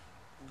day.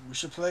 We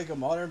should play like a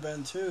modern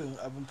band too.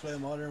 I've been playing a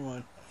modern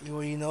one.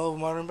 You know of a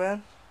modern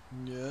band?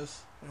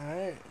 Yes.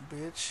 Alright,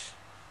 bitch.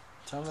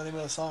 Tell me the name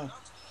of the song.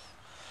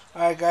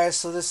 Alright, guys,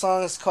 so this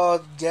song is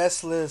called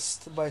Guest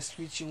List by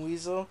Screeching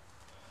Weasel.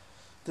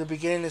 The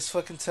beginning is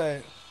fucking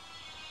tight.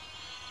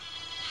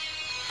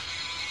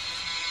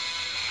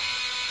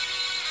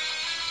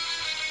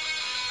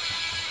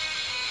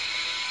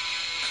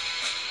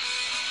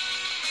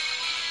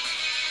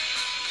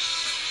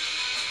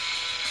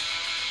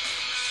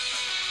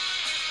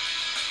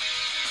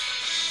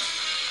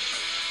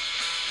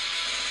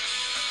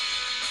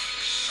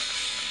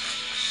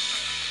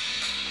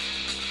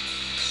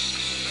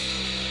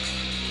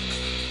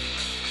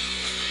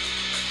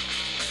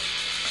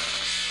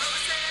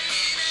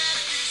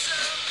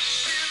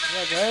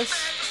 Yeah, guys.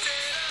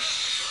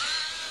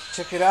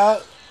 Check it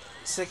out.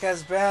 Sick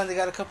ass band. They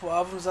got a couple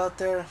albums out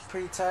there.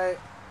 Pretty tight.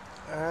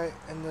 Alright,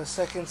 and the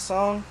second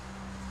song,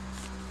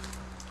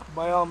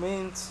 by all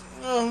means.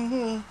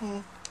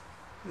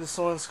 This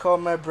one's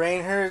called My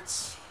Brain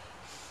Hurts.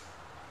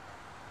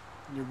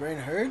 Your brain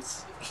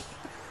hurts?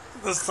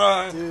 The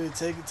song. Dude,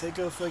 take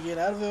a fucking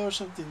Advil or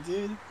something,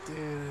 dude.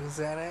 Dude,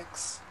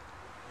 Xanax.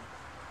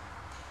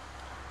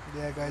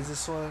 Yeah, guys,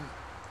 this one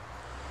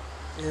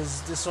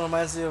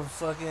reminds me of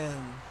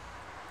fucking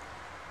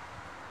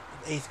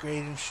 8th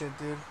grade and shit,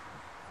 dude.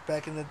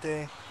 Back in the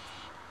day.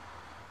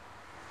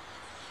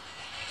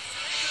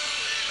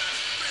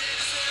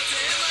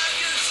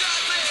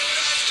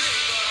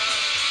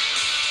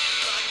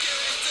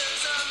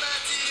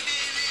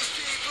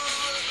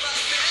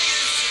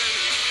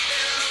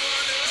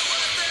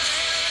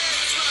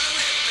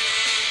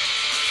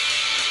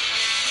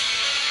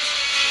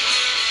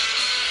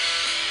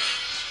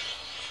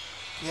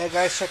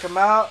 guys, check them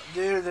out,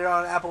 dude. They're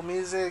on Apple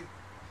Music,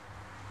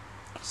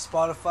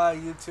 Spotify,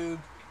 YouTube.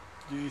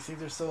 Do you think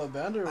they're still a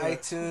band or what?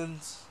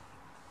 iTunes,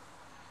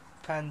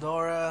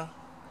 Pandora.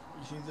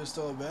 You think they're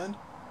still a band?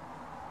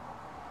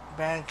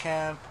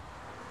 Bandcamp.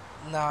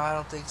 No, I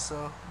don't think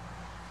so.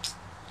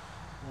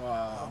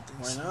 Wow.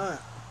 Why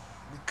not?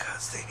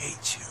 Because they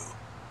hate you.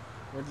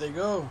 Where'd they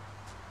go?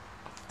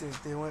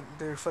 They went.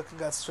 They fucking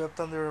got swept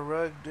under a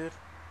rug, dude,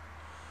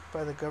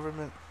 by the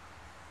government.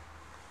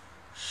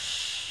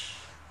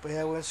 But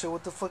yeah,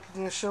 what the fuck you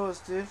gonna show us,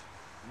 dude?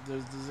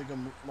 There's like a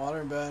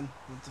modern band.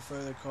 What the fuck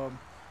are they called?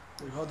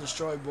 They're called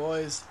Destroyed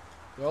Boys.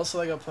 They're also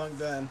like a punk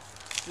band.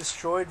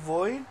 Destroyed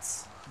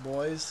Voids?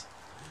 Boys.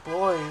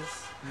 Boys.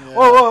 Yeah.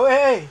 Whoa,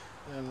 hey!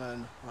 And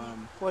then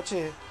Watch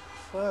it.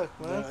 Fuck,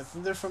 man. I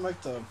think they're from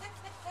like the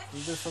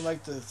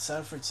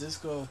San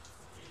Francisco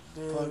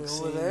Dude, punk over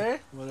scene. there?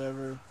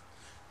 Whatever.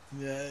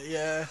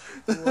 Yeah.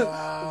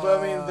 Wow. But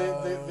I mean,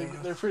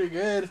 they're pretty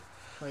good.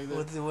 Like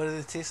What do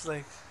they taste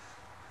like?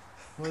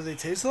 what do they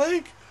taste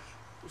like?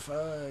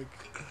 Fuck.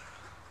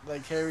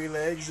 Like hairy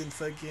legs and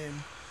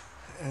fucking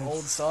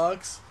old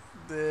socks.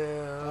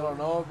 Damn. I don't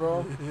know,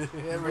 bro.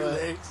 Hairy But-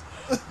 legs.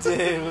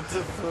 Damn, what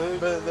the fuck?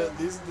 But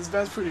this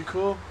band's pretty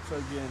cool.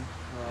 Fucking.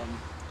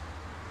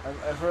 I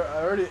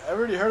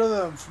already heard of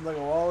them from like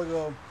a while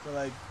ago. But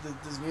like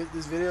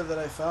this video that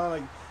I found,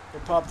 like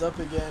it popped up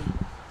again.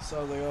 So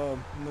I was like, oh,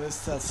 I'm gonna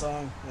listen to that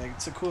song. Like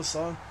it's a cool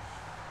song.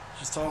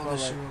 She's talking about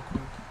like. real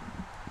quick.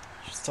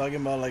 She's talking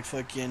about like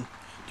fucking.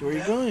 Where are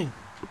you going?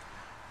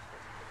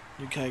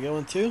 Can I get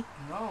one too?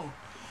 No.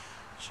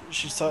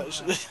 She's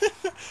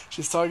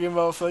talking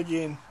about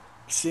fucking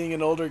seeing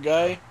an older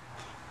guy.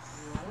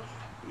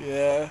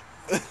 Yeah.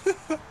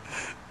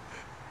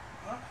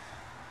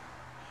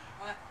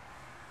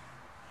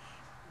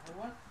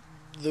 What?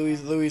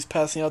 Louis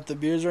passing out the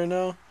beers right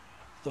now.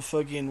 The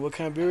fucking what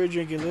kind of beer are you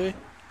drinking, Louis?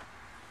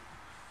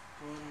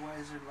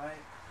 Budweiser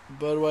Light.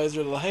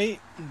 Budweiser Light.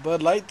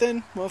 Bud Light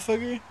then,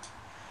 motherfucker.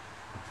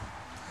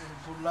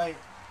 Bud Light.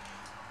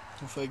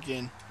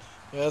 Fucking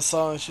yeah, that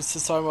song. She's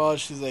just talking about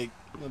she's like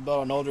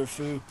about an older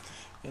fool,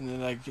 and then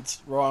like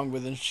it's wrong,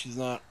 but then she's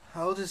not.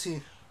 How old is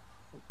he?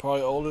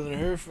 Probably older than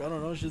her. I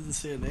don't know. She doesn't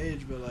say an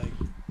age, but like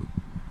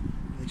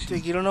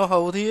Dude, you don't know how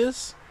old he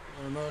is?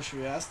 I don't know. Should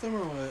we ask them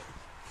or what?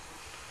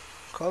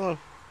 Call him.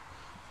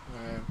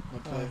 Alright,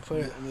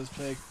 let's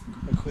play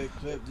a quick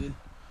clip, dude.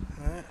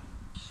 Alright.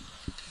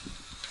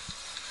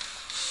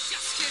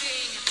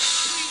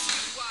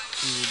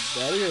 Is it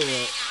daddy or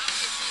what?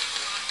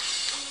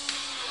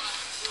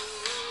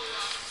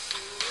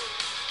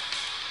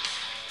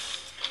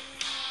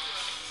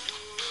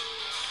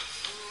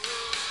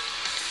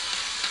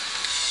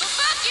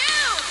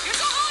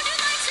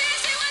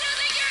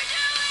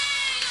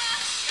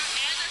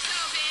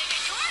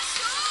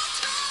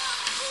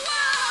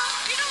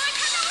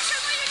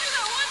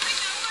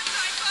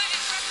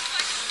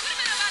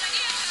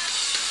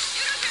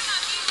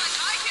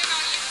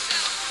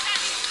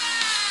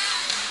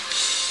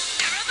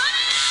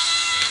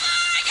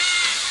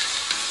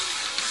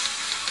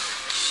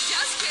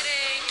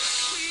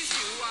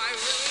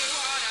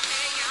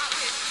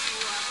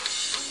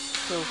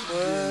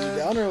 You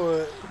down or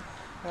what?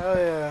 Hell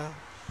yeah.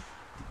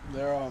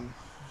 They're I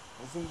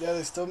think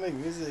they still make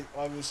music,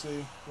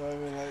 obviously. But I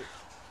mean, like,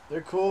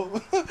 they're cool.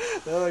 They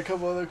have like, a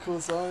couple other cool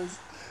songs.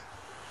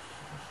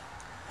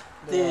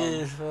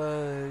 Dude,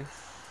 fuck.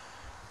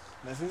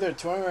 I think they're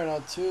touring right now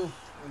too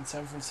in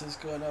San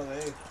Francisco and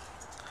LA.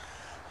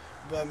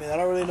 But I mean, I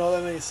don't really know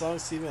that many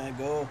songs to even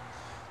go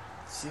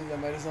see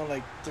them. I just know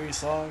like 3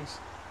 songs.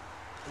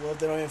 What if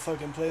they don't even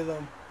fucking play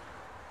them?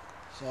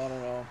 So I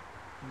don't know.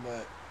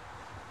 But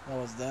that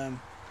was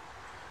them.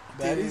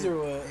 Baddies or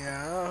what?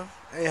 Yeah.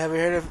 Hey, have you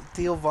heard of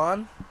Theo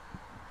Von?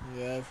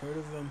 Yeah, I've heard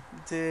of him.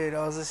 Dude,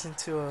 I was listening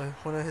to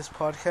one of his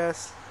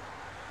podcasts.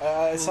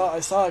 I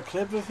saw a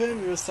clip of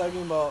him. He was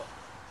talking about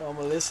a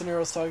listener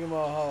was talking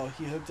about how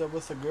he hooked up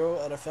with a girl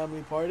at a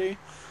family party,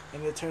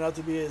 and it turned out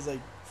to be his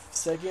like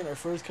second or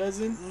first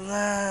cousin.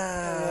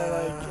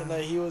 Nah. And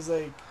then he was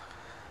like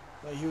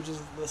he was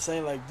just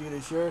saying like, dude,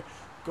 if you're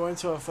going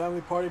to a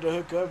family party to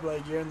hook up,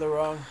 like you're at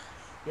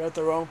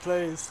the wrong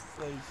place.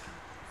 Like,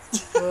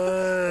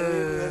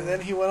 and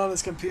then he went on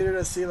his computer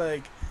to see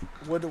like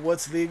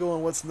what's legal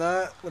and what's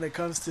not when it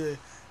comes to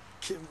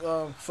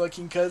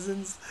fucking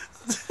cousins.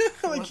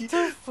 Like what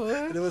the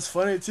fuck? And it was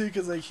funny too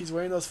because like he's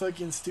wearing those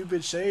fucking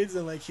stupid shades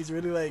and like he's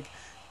really like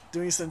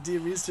doing some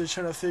deep research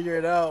trying to figure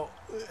it out.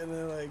 And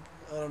then like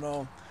I don't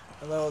know,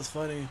 I thought it was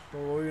funny. But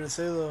what were you gonna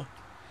say though?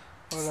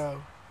 Hold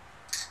up.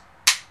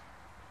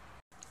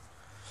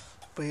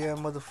 But yeah,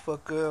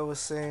 motherfucker, I was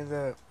saying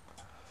that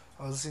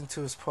I was listening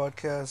to his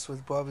podcast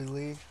with Bobby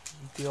Lee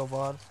and Theo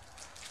Von,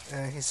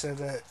 and he said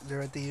that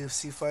they're at the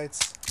UFC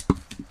fights,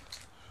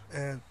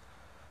 and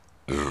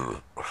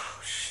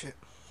shit,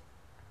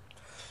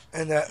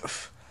 and that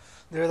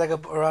they're like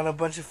around a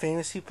bunch of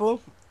famous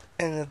people,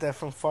 and that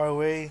from far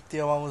away,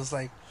 Theo Von was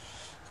like,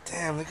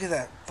 "Damn, look at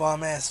that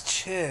bomb ass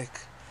chick."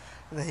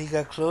 And then he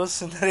got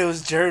close, and then it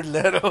was Jared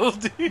Leto,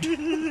 dude.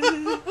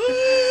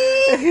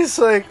 And he's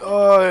like,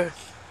 oh,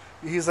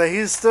 he's like,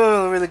 he's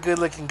still a really good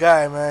looking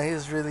guy, man.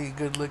 He's really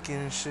good looking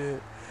and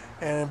shit.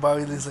 And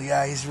Bobby Lee's like,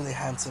 yeah, he's really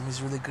handsome.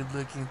 He's really good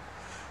looking.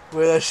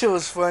 But that shit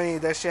was funny.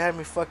 That shit had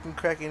me fucking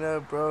cracking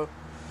up, bro.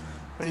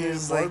 When he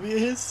was like,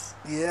 Morbius?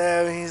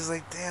 yeah, and he's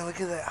like, damn, look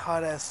at that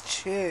hot ass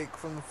chick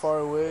from far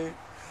away.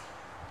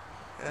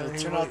 And it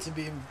turned out to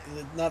be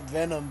not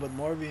Venom, but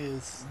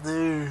Morbius.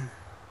 Dude.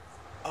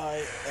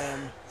 I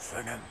am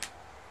Venom.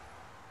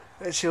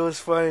 That shit was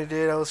funny,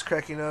 dude. I was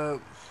cracking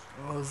up.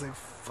 I was like,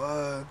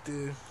 fuck,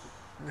 dude.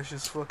 That's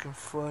just fucking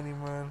funny,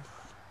 man.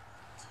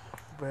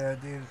 But yeah,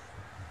 dude.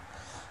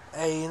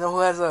 Hey, you know who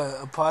has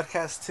a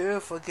podcast too?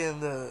 Fucking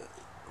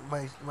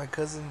my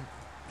cousin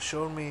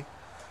showed me.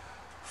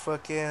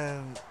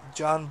 Fucking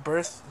John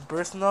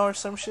Berthnall or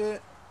some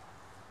shit.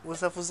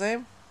 What's that his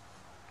name?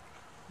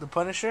 The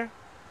Punisher?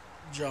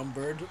 John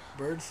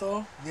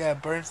Birdthal? Yeah,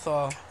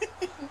 Bernthal.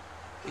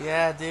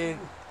 Yeah, dude.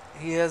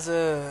 He has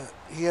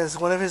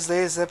one of his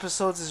latest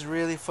episodes is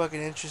really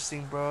fucking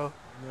interesting, bro.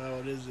 No,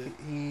 what is it?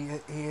 He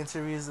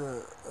interviews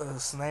a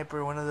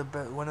sniper, one of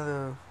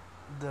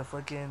the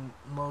fucking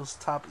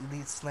most top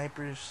elite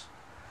snipers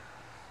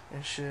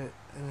and shit.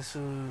 And this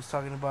was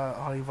talking about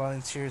how he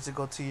volunteered to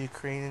go to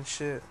Ukraine and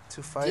shit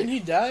to fight. Didn't he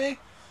die?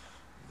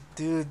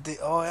 Dude, they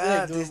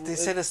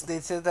said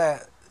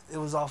that it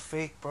was all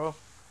fake, bro.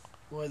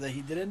 What, that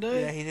he didn't die?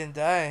 Yeah, he didn't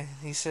die.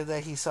 He said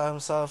that he saw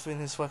himself in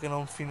his fucking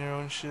own funeral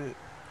and shit.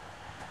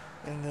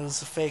 And it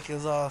was fake. It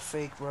was all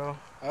fake, bro.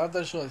 I thought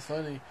that shit was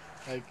funny.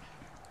 Like,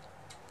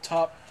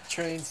 top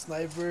trained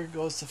sniper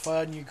goes to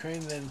fight in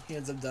Ukraine, then he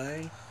ends up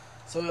dying.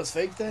 So it was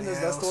fake then? Yeah,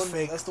 That's it the was one.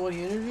 fake. That's the one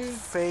he interviewed.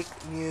 Fake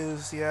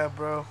news, yeah,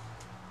 bro.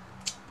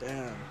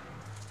 Damn.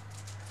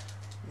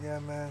 Yeah,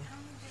 man.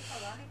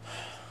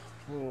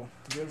 Cool.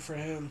 Good for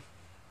him.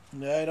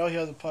 Yeah, I know he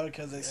has a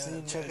podcast. I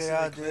seen. Check I it seen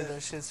out, that dude. clip.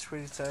 That shit's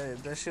pretty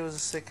tight. That shit was a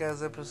sick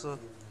ass episode.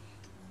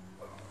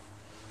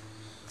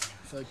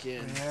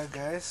 Fucking. Yeah,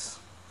 guys.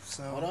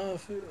 So. Hold on,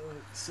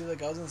 see,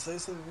 like I was gonna say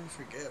something, we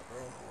forget,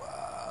 bro.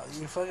 Wow,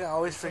 you fucking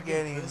always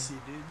forgetting. Pussy,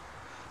 dude.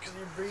 Cause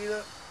you bring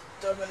up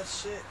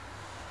dumbass shit.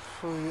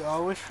 You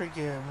always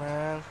forget,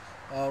 man.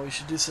 We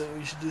should do some.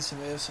 We should do some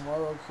ASMR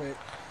real quick.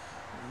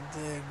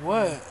 Dude,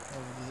 what?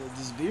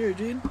 This beer,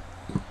 dude.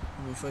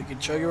 Let me fucking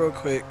chug it real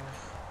quick.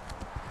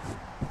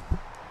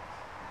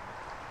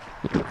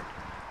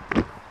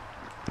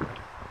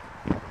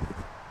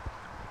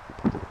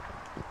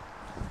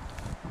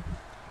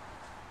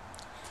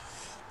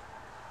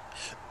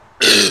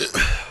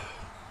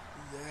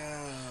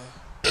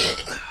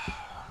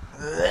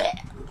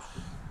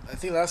 I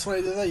think last time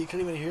I did that, you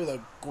couldn't even hear the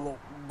glow,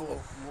 glow,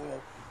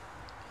 glow.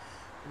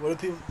 What do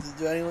people?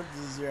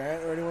 Does your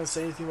aunt or anyone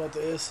say anything about the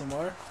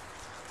ASMR?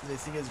 Do they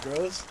think it's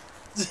gross?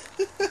 Do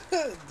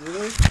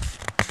they?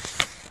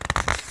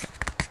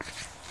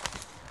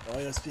 Oh,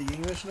 you speak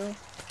English now?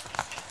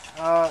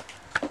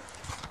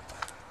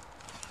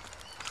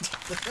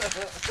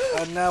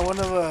 Now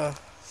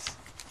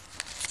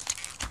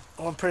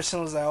one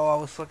person was like, "Oh, I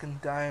was fucking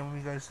dying when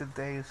you guys did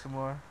the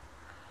ASMR."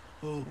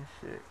 Who? And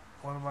shit.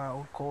 One of my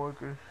old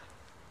coworkers.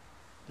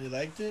 They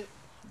liked it?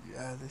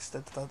 Yeah, I guess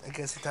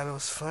they thought it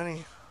was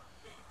funny.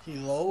 He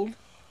lolled?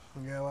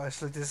 Yeah,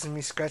 watch, look, this is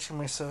me scratching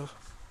myself.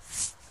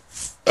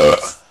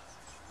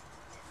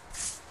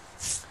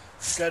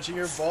 Scratching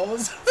your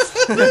balls?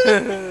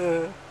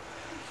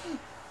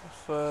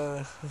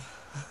 But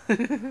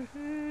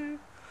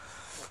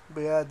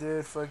yeah,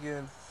 dude,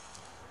 fucking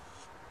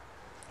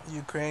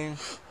Ukraine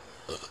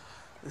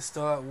is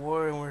still at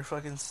war and we're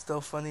fucking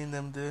still funding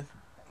them, dude.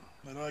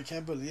 I know, I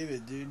can't believe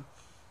it, dude.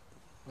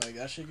 Like,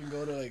 that shit can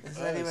go to, like, It's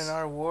us. not even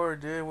our war,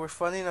 dude. We're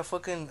funding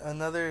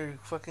another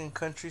fucking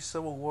country's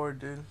civil war,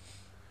 dude.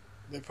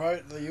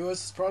 The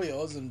U.S. probably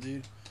owes them,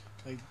 dude.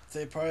 Like,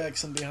 they probably, like,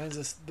 some behind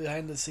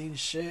the scenes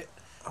shit.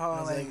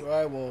 Oh, like,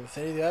 alright, well, if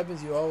anything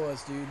happens, you owe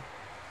us, dude.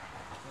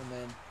 And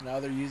then, now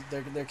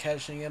they're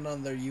cashing in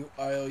on their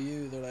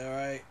IOU. They're like,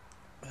 alright,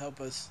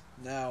 help us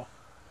now.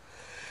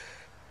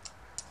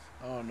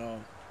 Oh,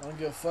 no. I don't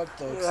give a fuck,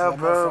 though. 'Cause Yeah, I'm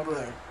bro, not from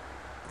but there.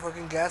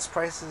 fucking gas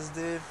prices,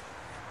 dude.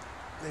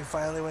 They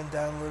finally went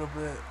down a little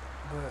bit,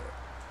 but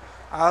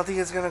I don't think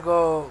it's gonna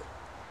go.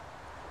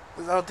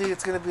 I don't think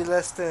it's gonna be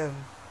less than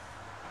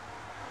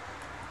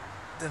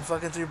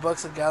fucking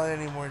 $3 a gallon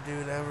anymore,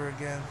 dude. Ever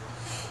again.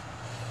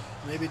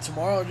 Maybe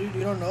tomorrow, dude.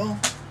 You don't know.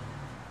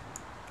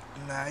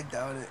 Nah, I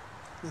doubt it.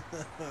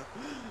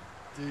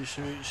 Dude,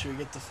 should we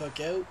get the fuck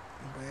out?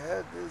 But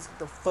yeah, dude, let's get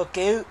the fuck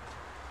out.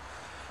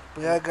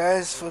 But yeah,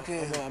 guys,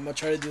 fucking. I'm gonna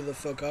try to do the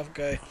fuck off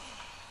guy.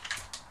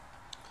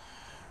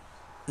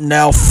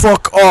 Now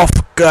fuck off,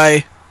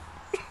 guy.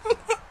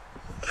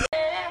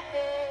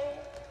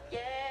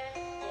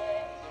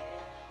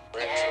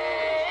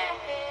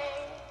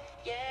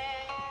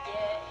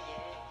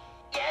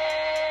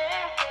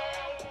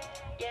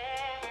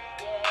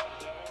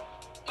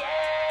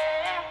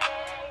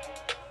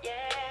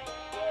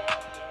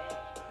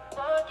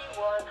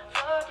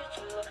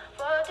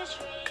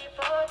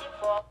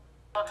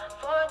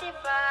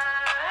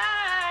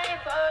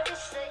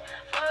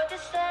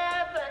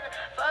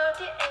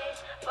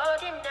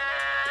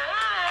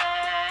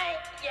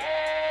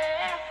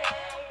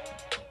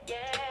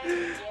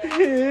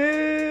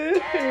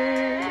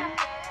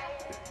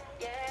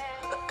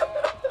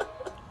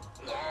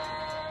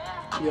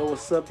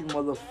 what's up, you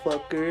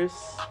motherfuckers?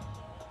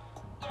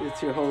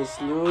 It's your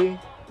host, Louie.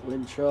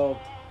 Wincho.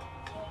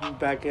 I'm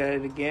back at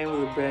it again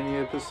with a brand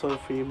new episode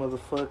for you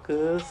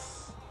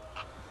motherfuckers.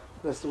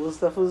 What's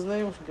that fool's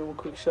name? Give him a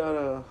quick shout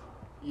out.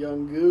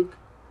 Young Gook.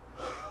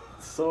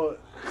 Soy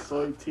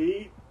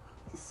Tea.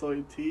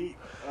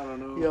 I don't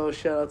know. Yo,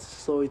 shout out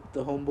to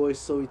the homeboy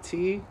Soy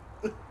T.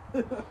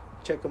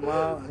 Check him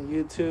out on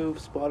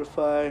YouTube,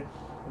 Spotify,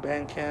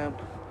 Bandcamp.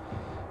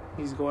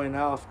 He's going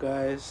off,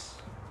 guys.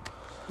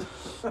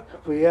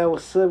 But yeah,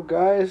 what's up,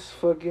 guys?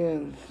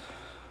 Fucking,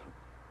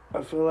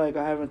 I feel like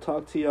I haven't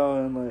talked to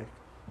y'all in like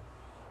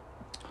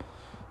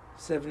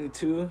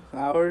 72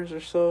 hours or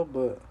so,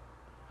 but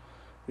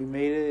we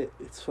made it.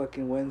 It's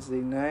fucking Wednesday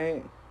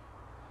night.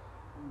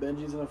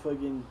 Benji's gonna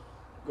fucking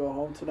go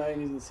home tonight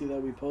and he's gonna see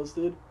that we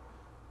posted.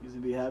 He's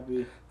gonna be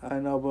happy. I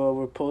know, but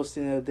we're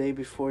posting a day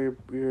before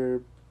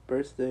your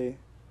birthday.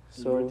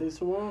 His birthday's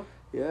tomorrow?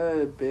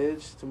 Yeah,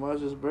 bitch.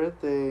 Tomorrow's his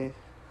birthday.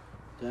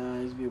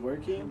 Damn, he's gonna be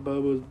working?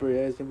 Bubba's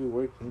birthday. Yeah, he's gonna be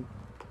working.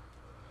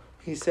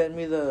 He sent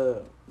me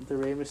the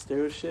Rey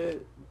Mysterio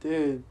shit.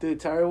 Dude,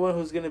 Tyler one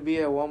who's gonna be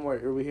at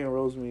Walmart over here in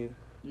Rosemead.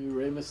 Dude,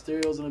 Rey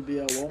Mysterio's gonna be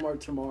at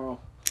Walmart tomorrow.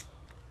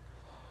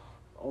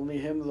 Only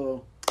him,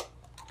 though.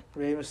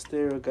 Rey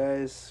Mysterio,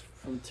 guys.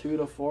 From 2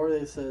 to 4,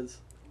 they said.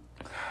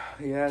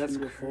 Yeah, that's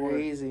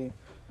crazy.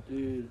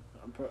 Dude,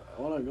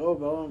 I want to go,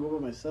 but I want to go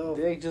by myself.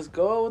 Dick, just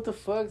go. What the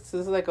fuck? This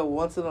is like a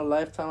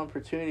once-in-a-lifetime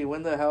opportunity.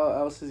 When the hell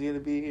else is he going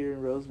to be here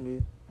in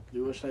Rosemead?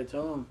 Dude, what should I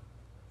tell him?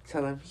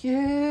 Tell him,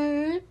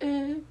 yeah.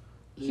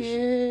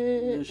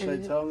 Should I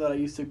tell him that I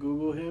used to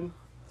Google him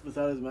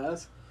without his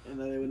mask? And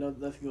then they would know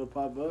nothing would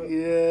pop up?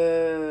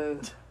 Yeah.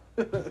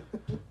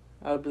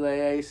 I'll be like,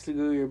 I used to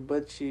Google your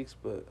butt cheeks,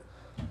 but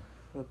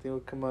nothing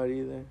would come out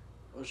either.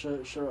 Or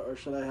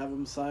should I have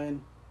him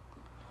sign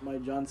my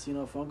John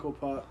Cena Funko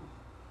Pop?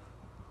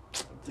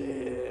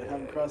 Dude.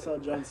 Have him cross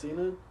out John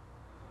Cena?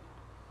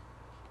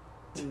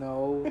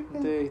 No.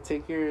 Dude,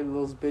 take your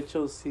Los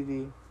Bichos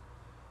CD.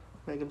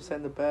 Make him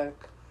sign the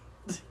back.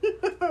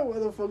 Why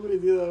the fuck would he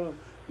do that?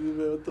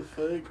 What the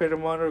fuck? Put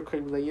him on real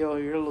quick. Be like, yo,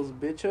 you're Los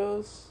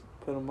Bichos?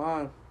 Put him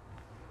on.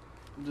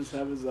 Just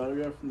have his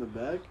autograph in the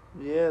back?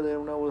 Yeah, let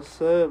him know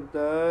what's up,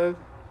 dog.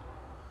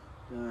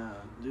 Nah,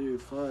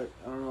 dude, fuck.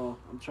 I don't know.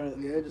 I'm trying to...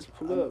 Yeah, just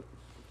pull up.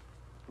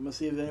 I'm gonna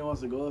see if anyone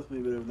wants to go with me,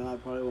 but if not, I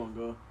probably won't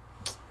go.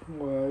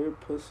 Wow, you're a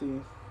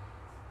pussy.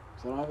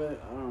 So I don't have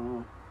it. I don't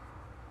know.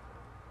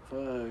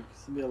 Fuck.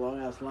 It's gonna be a long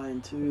ass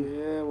line, too.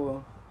 Yeah,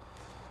 well,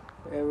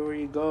 everywhere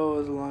you go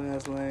is a long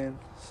ass line,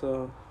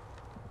 so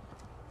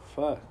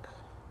fuck.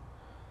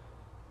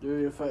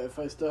 Dude, if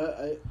I still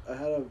had, I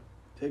had a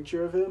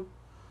picture of him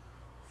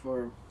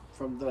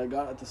from that I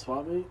got at the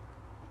swap meet.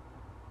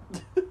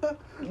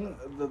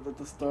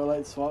 the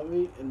Starlight swap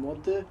meet in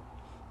Monte, and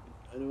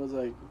it was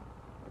like,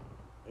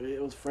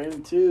 it was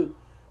framed too,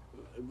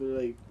 but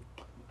like,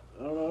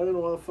 I don't know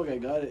why the fuck I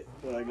got it,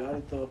 but I got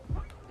it though.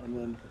 And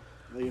then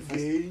like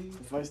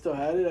if I still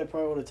had it, I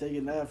probably would have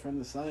taken that for him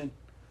to sign.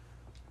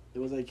 It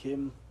was like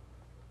him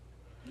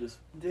just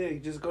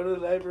go to the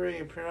library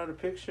and print out a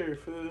picture,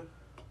 fool.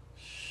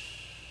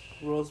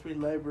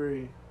 Rosemead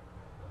Library.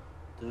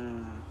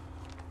 Damn.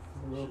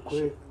 Real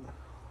quick.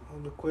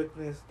 On the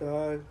quickness,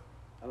 dog.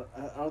 I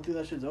don't think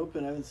that shit's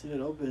open. I haven't seen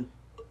it open.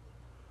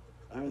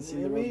 I haven't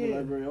seen the What do you Rosemead mean?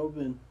 Library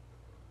open.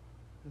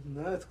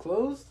 No, it's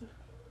closed.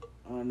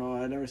 I don't know.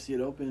 I never see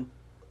it open.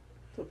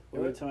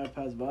 Every time I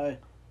pass by,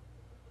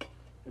 it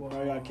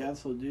probably got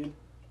canceled, dude.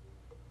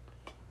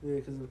 Yeah,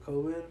 because of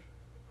COVID.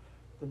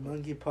 The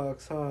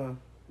monkeypox, huh?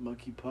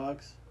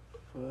 Monkeypox.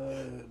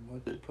 Fuck,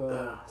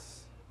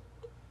 monkeypox.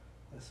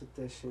 That's what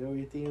that shit. Oh,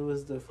 you think it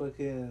was the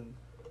fucking...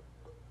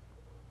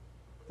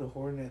 The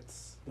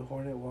hornets. The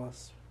hornet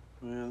wasp.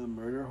 Yeah, the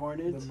murder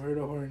hornets. The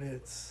murder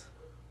hornets.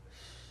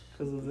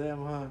 Because of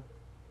them, huh?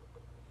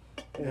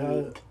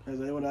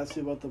 Has anyone asked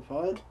you about the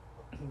pod?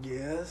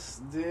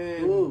 Yes,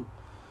 dude. Ooh.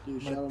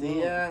 Dude, My shout 'em out.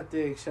 tia,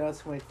 dude, shout out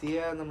to my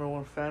tia,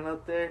 #1 fan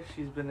out there.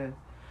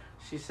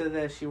 She said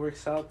that she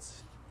works out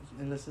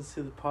and listens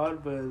to the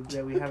pod, but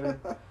that we haven't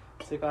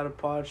took out a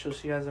pod, so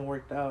she hasn't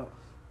worked out.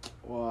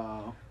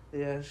 Wow.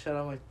 Yeah, shout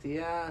out my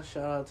tia,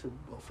 shout out to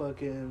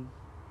fucking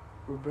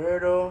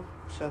Roberto,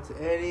 shout out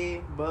to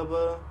Eddie,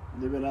 Bubba.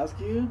 They've been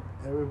asking you?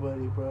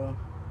 Everybody, bro.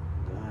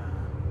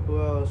 Damn. Who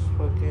else?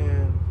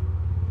 Fucking...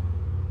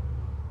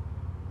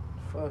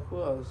 Fuck,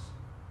 who else?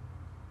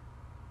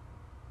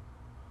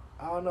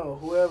 I don't know,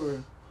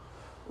 whoever.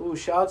 Ooh,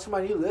 shout out to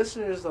my new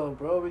listeners, though,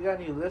 bro. We got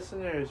new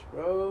listeners,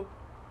 bro.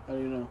 How do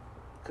you know?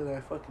 Because I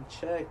fucking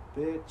checked,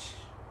 bitch.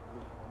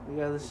 We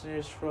got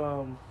listeners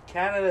from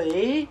Canada,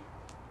 eh?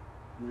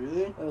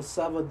 Really? El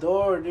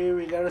Salvador, dude.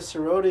 We got our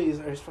sororities,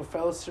 our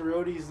fellow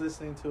sororities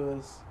listening to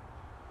us.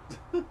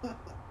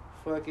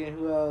 Fucking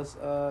who else?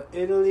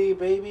 Italy,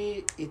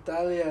 baby.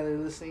 Italia, they're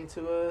listening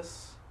to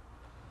us.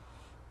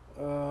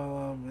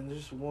 And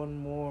there's one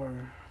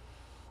more.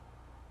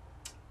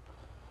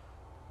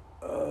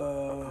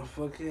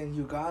 Fucking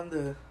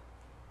Uganda.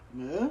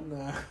 Yeah?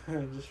 Nah,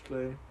 just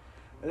playing.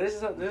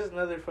 There's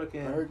another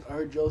fucking... I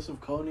heard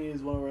Joseph Coney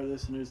is one of our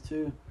listeners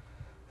too.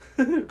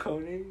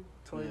 Coney,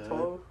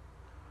 2012.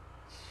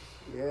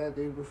 Yeah,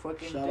 dude, we're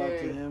fucking Shout out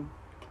to him.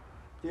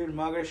 Dude,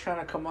 Margaret's trying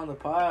to come on the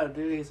pod,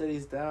 dude. He said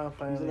he's down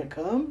finally. He's gonna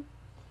come?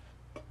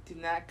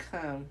 Did not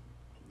come.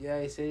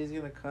 Yeah, he said he's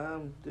gonna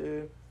come,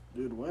 dude.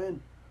 Dude,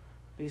 when?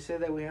 He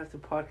said that we have to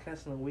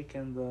podcast on the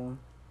weekend, though.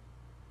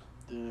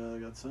 Dude, I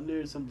got Sunday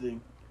or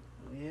something.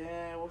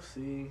 Yeah, we'll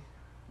see.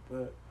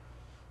 But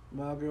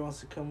Margaret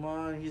wants to come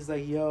on. He's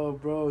like, yo,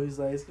 bro. He's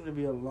like, it's gonna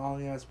be a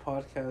long-ass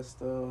podcast,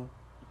 though.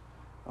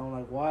 I'm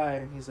like,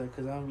 why? He's like,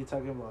 because I'm gonna be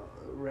talking about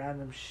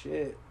random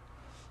shit.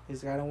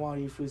 He's like, I don't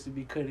want you fools to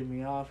be cutting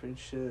me off and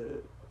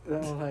shit.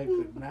 And I'm like,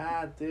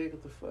 nah, dick,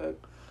 what the fuck?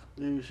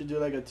 Dude, you should do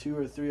like a 2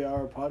 or 3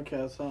 hour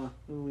podcast, huh?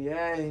 Ooh,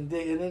 yeah, and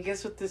then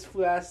guess what this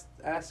fool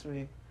asked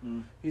me?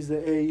 He's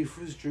like, hey, you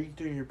fools drink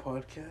during your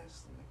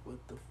podcast? I'm like,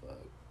 what the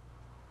fuck?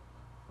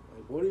 I'm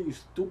like, what are you,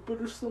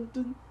 stupid or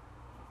something?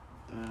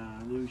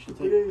 Dude, we should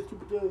What are you,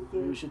 stupid ass,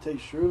 dude, we should take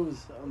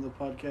shrooms on the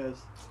podcast.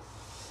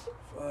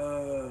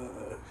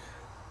 Fuck.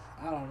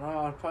 I don't know,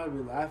 I'd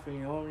probably be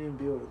laughing. I won't even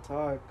be able to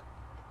talk.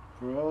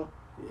 Bro?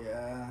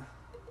 Yeah.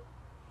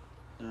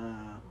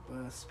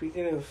 But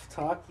speaking of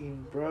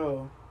talking,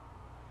 bro,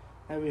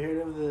 have you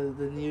heard of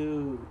the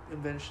new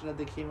invention that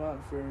they came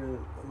out for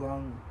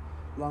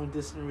long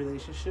distance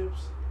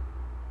relationships?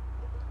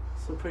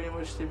 So pretty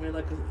much they made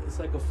it's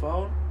like a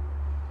phone,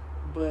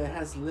 but it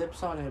has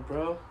lips on it,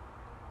 bro.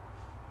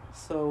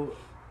 So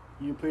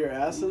you put your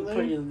ass in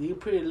there? You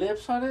put your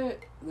lips on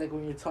it, like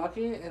when you're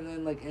talking, and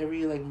then like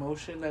every like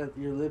motion that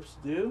your lips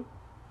do,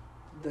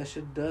 that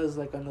shit does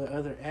like on the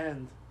other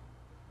end.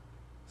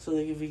 So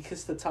like if you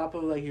kiss the top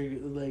of if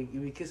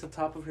you kiss the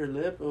top of her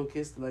lip, it will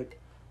kiss like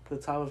the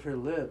top of her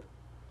lip,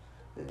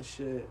 and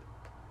shit.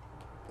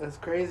 That's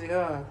crazy,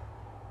 huh?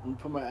 I'm gonna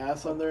put my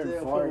ass on there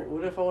and fart.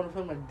 What if I want to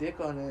put my dick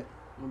on it?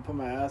 I'm gonna put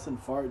my ass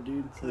and fart,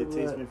 dude, so they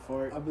taste my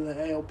fart. I'll be like,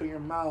 hey, open your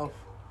mouth,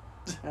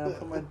 and I'll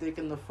put my dick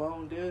in the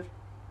phone, dude.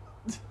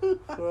 Put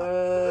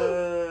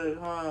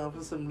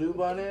some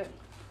lube on it,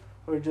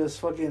 or just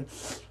fucking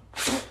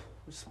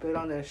spit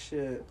on that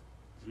shit.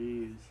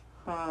 Jeez.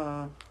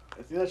 Huh.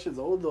 I think that shit's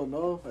old though,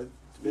 no?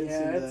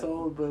 Yeah, it's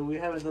old, but we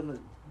haven't done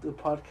the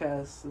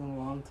podcast in a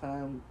long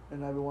time,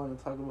 and I've been wanting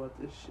to talk about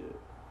this shit.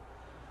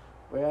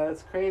 But yeah,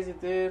 it's crazy,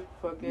 dude.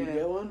 Fucking. Would you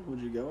get one?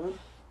 Would you get one?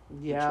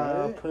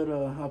 Yeah,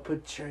 I'll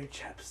put cherry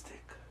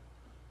chapstick.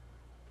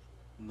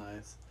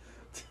 Nice.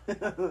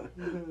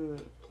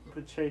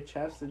 Put cherry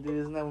chapstick, dude.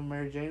 Isn't that what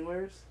Mary Jane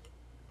wears?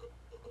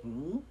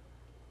 Hmm.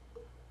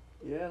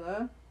 Yeah,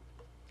 nah.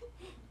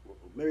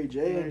 Mary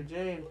Jane. Mary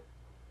Jane.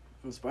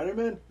 From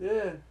Spider-Man?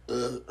 Yeah.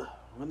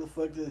 When the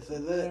fuck did they say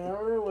that?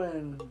 Remember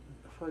when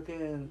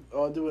fucking...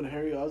 Oh, doing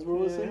Harry Osborn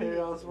was saying? Harry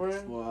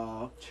Osborn?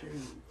 Wow.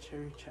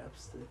 Cherry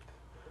chapstick.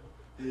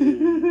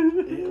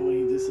 Dude, when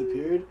he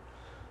disappeared?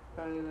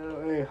 I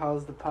know. Hey,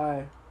 how's the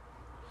pie?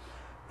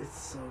 It's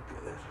so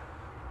good.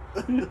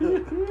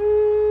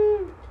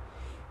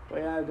 But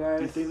yeah, guys.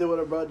 Do you think they would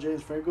have brought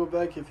James Franco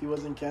back if he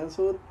wasn't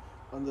canceled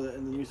in the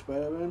new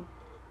Spider-Man?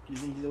 Do you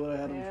think they would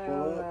have had him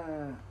pull up?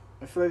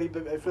 I feel like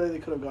they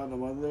could have gotten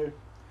him on there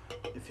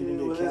if he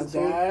didn't get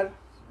canceled. His dad,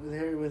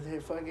 with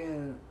her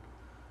fucking,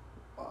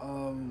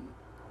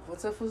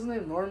 what's that fool's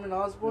name? Norman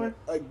Osborn.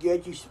 I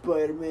get you,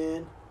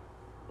 Spider-Man.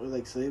 Or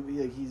like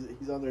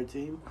he's on their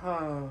team.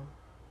 Huh.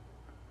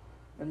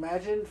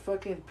 Imagine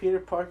fucking Peter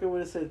Parker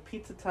would have said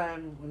pizza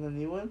time in the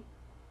new one.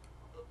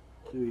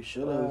 Dude, he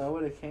should have. I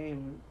would have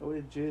came. I would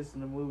have jizzed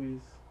in the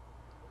movies.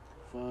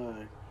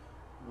 Fuck.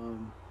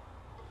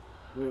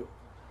 You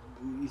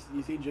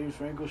think James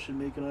Franco should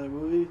make another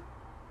movie?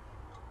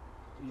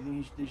 You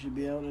think they should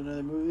be out in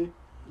another movie?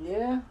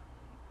 Yeah,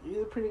 he's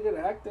a pretty good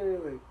actor.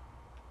 Like,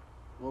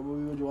 what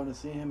movie would you want to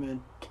see him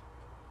in?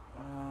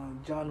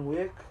 John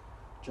Wick.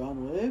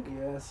 John Wick?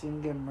 Yeah, see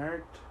him get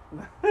murked.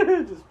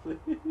 Just please.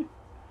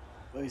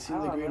 Oh, you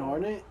seen the Green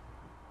Hornet?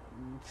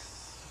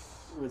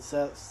 With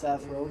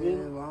Seth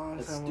Rogen?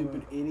 That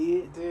stupid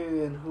idiot.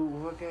 Dude,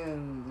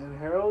 and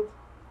Harold?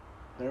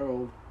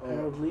 Harold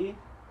Lee?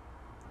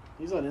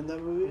 He's not in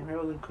that movie.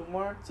 Harold and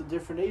Kumar? It's a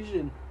different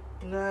Asian.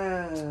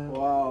 Nah.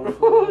 Wow.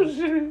 Oh,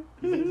 shit.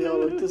 You think they all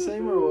look the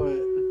same or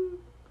what?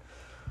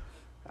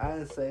 I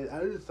didn't say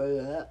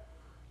that.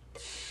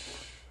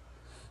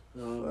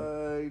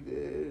 Fuck,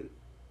 dude.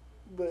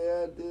 But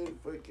yeah, dude,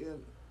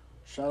 fucking...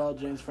 Shout out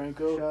James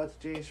Franco. Shout out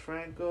to James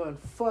Franco, and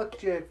fuck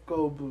Jeff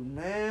Goldblum,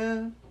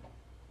 man.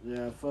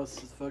 Yeah, fuck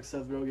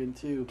Seth Rogen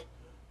too,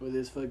 with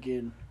his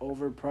fucking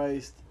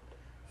overpriced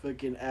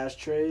fucking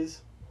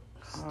ashtrays.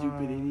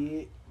 Stupid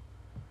idiot.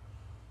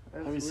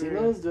 Have you seen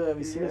those? Dude, have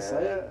you seen the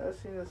site? Yeah, I've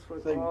seen this for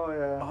like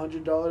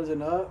 $100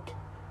 and up.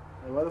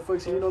 Like, why the fuck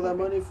do you know that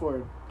money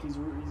for? He's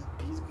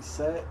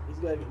set. He's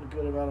got a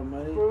good amount of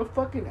money. For a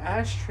fucking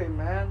ashtray,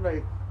 man.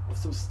 Like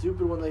some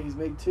stupid one that he's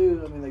made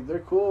too. I mean, like they're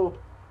cool.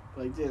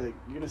 Like, dude, like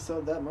you're gonna sell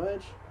it that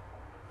much?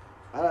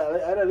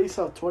 I'd at least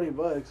sell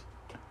 $20.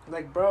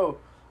 Like, bro,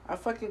 I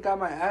fucking got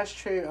my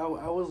ashtray. I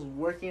was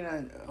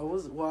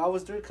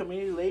doing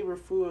community labor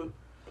food,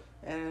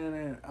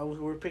 and we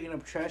were picking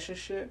up trash and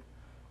shit.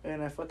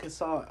 And I fucking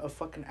saw a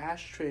fucking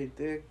ashtray,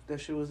 dick.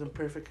 That shit was in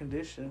perfect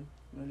condition.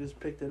 I just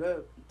picked it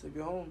up, took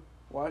it home,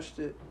 washed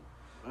it.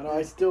 I know,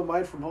 I steal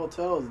mine from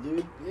hotels,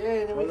 dude. Yeah,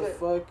 and then What the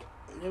fuck?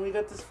 And then we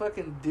got this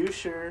fucking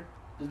doucher.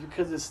 Just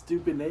because his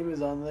stupid name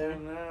is on there.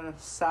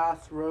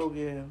 Seth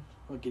Rogen.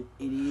 Fucking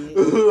idiot.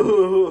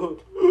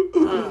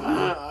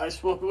 I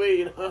smoke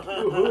weed.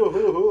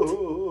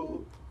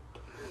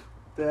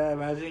 Damn,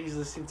 imagine he's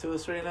listening to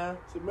us right now.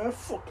 So, man,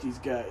 fuck these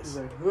guys. He's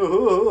like,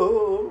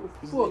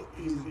 Fuck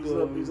he's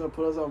gonna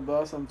put us on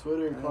blast on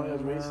Twitter and calling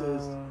us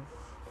racist.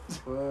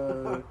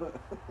 Fuck.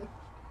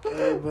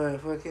 Hey,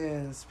 but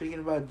fucking speaking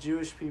about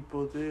Jewish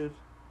people, dude.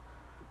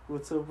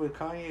 What's up with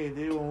Kanye,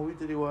 dude? What movie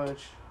did he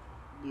watch?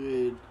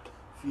 Dude,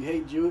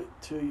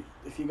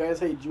 if you guys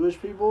hate Jewish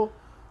people,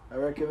 I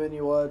recommend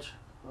you watch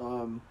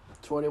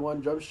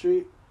 21 Jump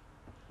Street.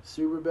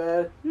 Super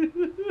bad.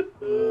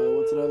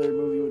 What's another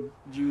movie with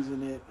Jews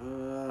in it?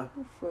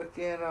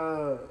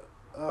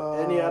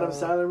 Any Adam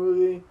Sandler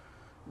movie?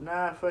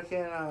 Nah,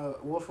 fucking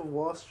Wolf of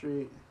Wall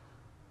Street.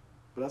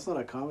 But that's not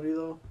a comedy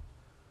though.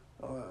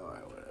 Oh,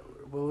 alright, whatever.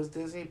 But was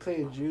Disney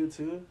play a Jew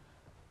too?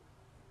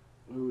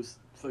 It was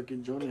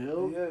fucking Jonah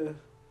Hill? Yeah.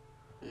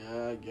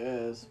 Yeah, I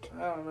guess.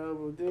 I don't know,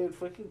 but dude,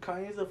 fucking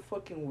Kanye's a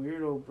fucking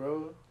weirdo,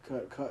 bro.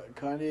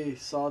 Kanye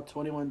saw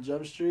 21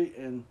 Jump Street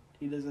and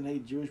he doesn't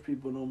hate Jewish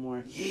people no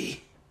more.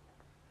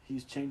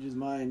 He's changed his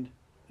mind.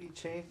 He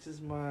changed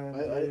his mind.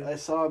 I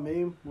saw a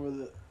meme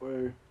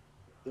where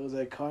there was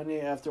like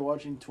Kanye after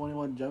watching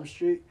 21 Jump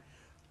Street,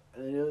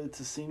 and it's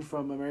a scene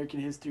from American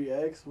History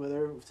X where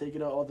they're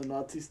taking out all the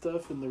Nazi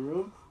stuff in the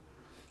room.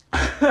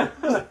 I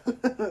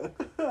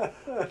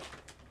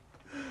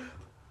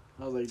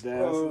was like,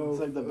 damn, it's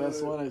like the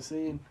best one I've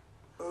seen.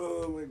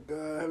 Oh my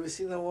god, have you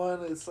seen the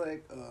one? It's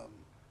like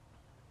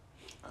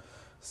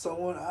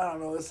someone, I don't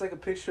know, it's like a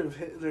picture of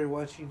Hitler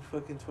watching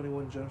fucking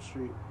 21 Jump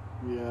Street.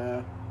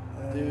 Yeah.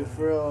 Dude,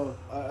 for real,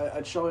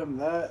 I'd show him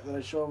that, then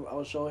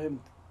I'll show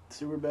him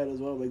Superbad as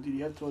well. Like, dude,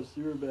 you have to watch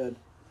Superbad.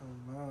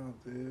 Oh no,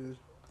 dude.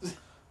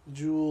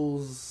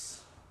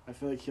 Jules. I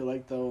feel like he'll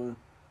like that one.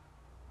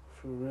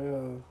 For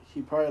real.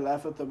 He probably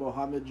laugh at the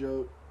Mohammed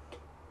joke.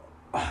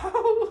 I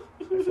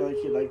feel like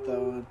he'd like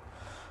that one.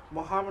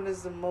 Muhammad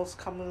is the most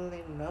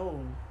commonly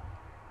known.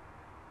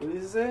 What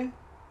did he say?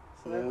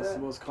 Yeah, it's the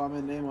most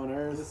common name on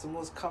earth. It's the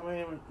most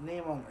common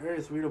name on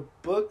earth. Read a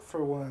book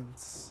for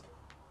once.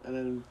 And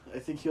then I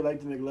think he'll like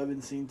the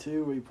McLovin scene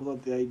too, where he pulled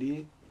out the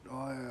ID.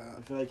 Oh yeah.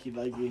 I feel like he'd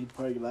like it. He'd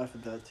probably laugh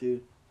at that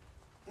too.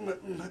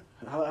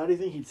 How do you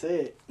think he'd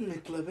say it?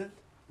 McLovin?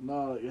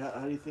 No, like,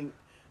 how do you think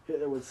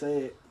Hitler would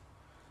say it?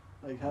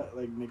 Like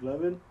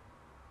McLovin?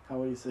 How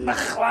would he say it?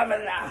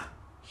 McLovin!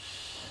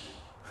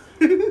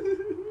 Yeah,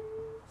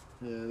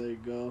 there you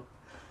go.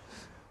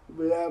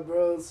 But yeah,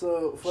 bro,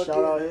 so fucking...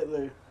 Shout out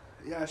Hitler.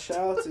 Yeah,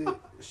 shout out to...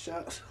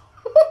 Shout...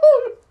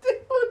 What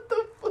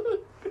the fuck?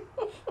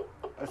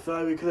 I feel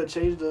like we could have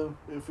changed them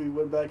if we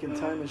went back in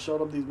time and showed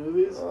them these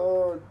movies.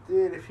 Oh,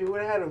 dude, if he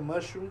would have had a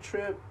mushroom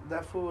trip,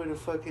 that fool would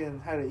have fucking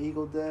had an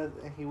eagle death,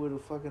 and he would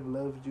have fucking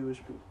loved Jewish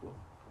people.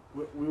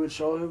 We would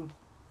show him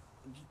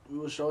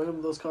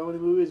those comedy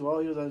movies while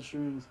he was on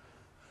shrooms.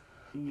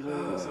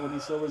 So when he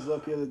sobers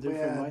up, he has a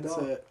different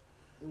mindset.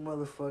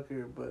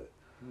 Motherfucker, but...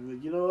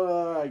 Like, you know what?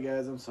 Alright,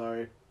 guys, I'm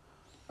sorry.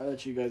 I'll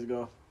let you guys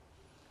go.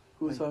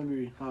 Who's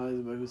hungry?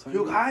 Who's hungry?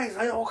 You guys,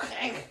 are you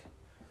okay?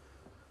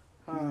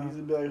 He's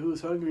gonna be like,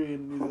 who's hungry?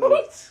 And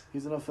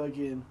he's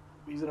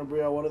gonna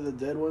bring out one of the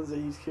dead ones that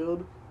he's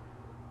killed.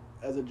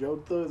 As a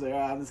joke, though. He's like,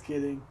 I'm just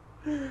kidding.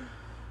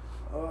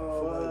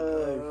 Oh, my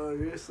God.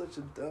 You're such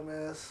a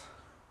dumbass.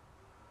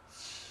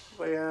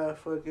 But yeah,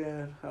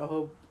 fucking, I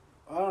hope...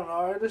 I don't know,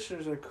 our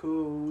listeners are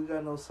cool. We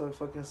got no some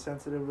fucking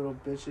sensitive little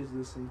bitches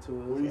listening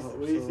to us.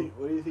 What do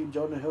you think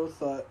Jonah Hill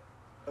thought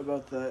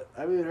about that?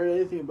 I haven't heard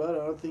anything about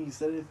it. I don't think he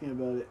said anything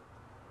about it.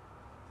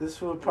 This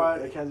would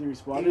probably... Like, has he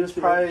responded? He was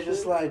probably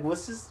just like,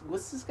 what's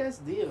this guy's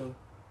deal?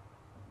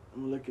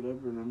 I'm gonna look it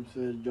up and I'm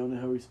saying Jonah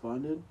Hill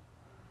responded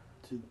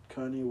to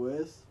Kanye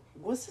West.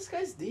 What's this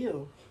guy's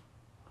deal?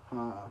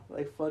 Huh.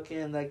 Like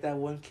fucking like that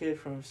one kid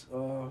from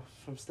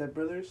Step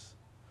Brothers.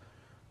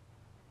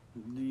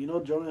 Do you know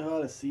Jonah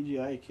Hill had a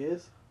CGI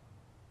kiss?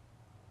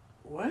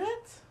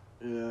 What?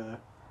 Yeah.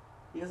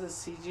 He has a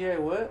CGI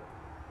what?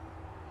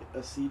 A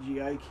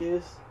CGI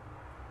kiss.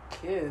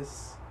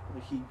 Kiss.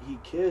 Like he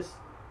kissed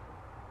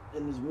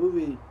in this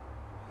movie.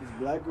 This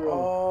black girl.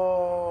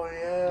 Oh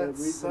yeah, it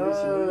sucks,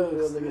 it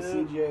was like a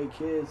CGI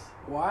kiss.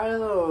 Why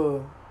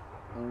though?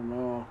 I don't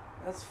know.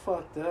 That's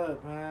fucked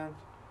up, man.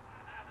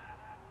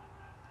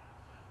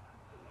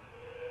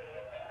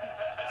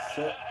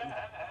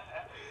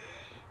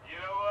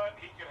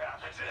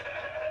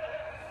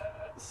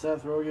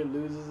 Seth Rogen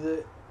loses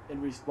it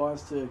in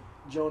response to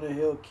Jonah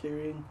Hill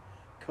carrying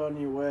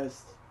Kanye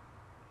West.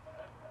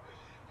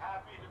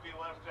 Happy to be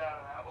left out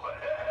of that one.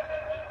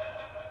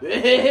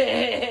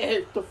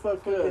 What the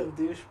fuck Fucking up?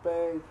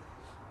 douchebag.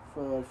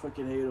 I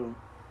fucking hate him.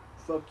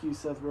 Fuck you,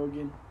 Seth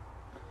Rogen.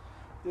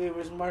 Dude,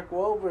 where's Mark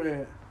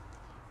Wahlberg at?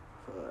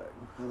 Fuck,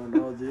 I don't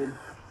know, dude.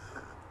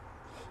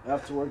 I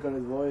have to work on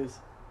his voice.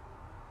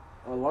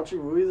 I was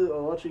watching movies, I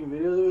was watching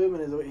videos of him,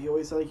 and he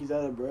always sounds like he's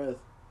out of breath.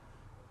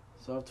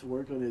 So I have to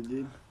work on it,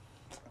 dude.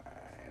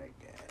 Alright, I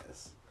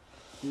guess.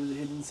 He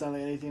didn't sound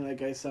like anything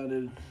like I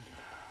sounded.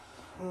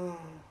 So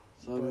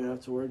I'm gonna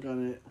have to work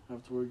on it. I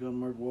have to work on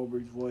Mark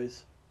Wahlberg's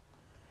voice.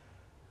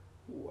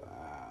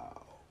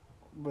 Wow.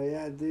 But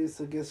yeah, dude,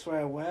 so guess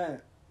where I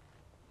went?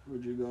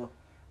 Where'd you go?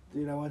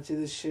 Dude, I went to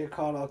this shit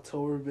called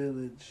October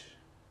Village.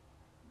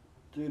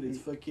 Dude, it's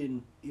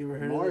fucking You ever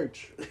heard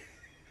March. of it?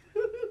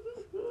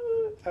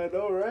 I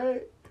know,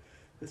 right?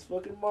 It's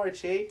fucking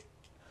March, eh?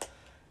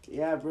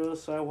 Yeah, bro,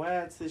 so I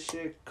went to this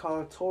shit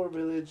called October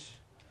Village.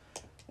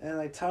 And,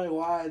 like, tell me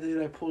why,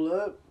 dude, I pull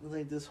up, and,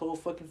 like, this whole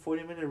fucking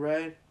 40-minute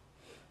ride,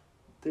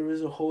 there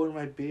was a hole in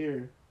my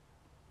beer.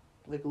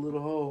 Like, a little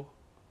hole.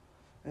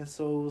 And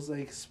so it was,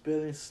 like,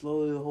 spilling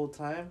slowly the whole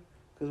time.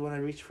 Because when I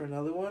reached for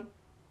another one,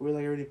 we were,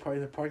 like, already parked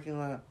in the parking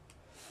lot.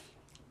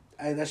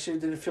 That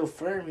shit didn't feel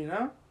firm, you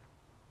know?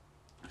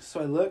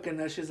 So I look, and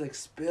that shit's, like,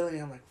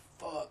 spilling. I'm like,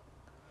 fuck.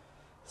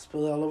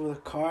 Spilled all over the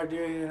car,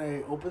 dude. And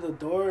I open the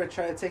door, I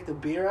try to take the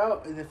beer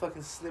out, and it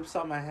fucking slips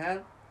out my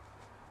hand.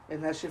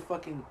 And that shit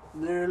fucking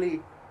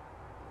literally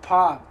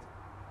popped.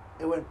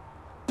 It went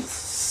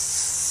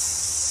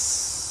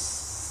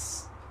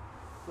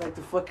like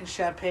the fucking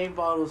champagne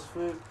bottles,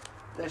 food.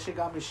 That shit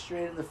got me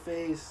straight in the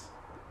face.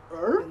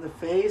 In the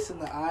face, in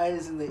the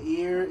eyes, in the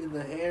ear, in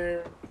the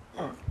hair.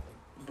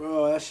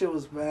 Bro, that shit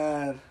was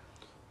bad.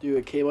 Dude,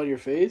 it came on your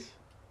face?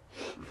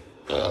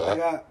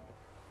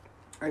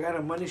 I got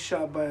a money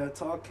shot by a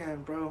tall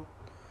can, bro.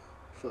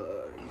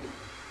 Fuck.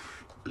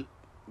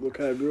 What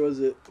kind of brew was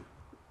it?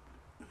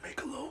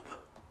 Michelob.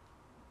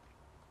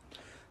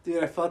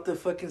 Dude, I felt the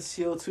fucking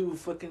CO2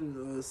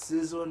 fucking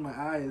sizzle in my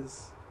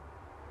eyes.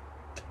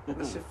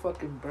 That shit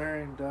fucking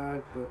burned,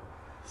 dog. But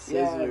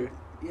Sizzler.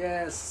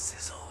 yeah,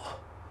 sizzle.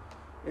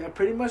 Yeah,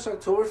 pretty much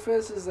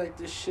Oktoberfest is like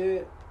this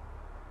shit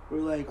where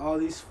like all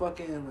these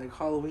fucking like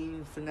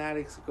Halloween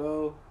fanatics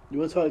go. You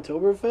went to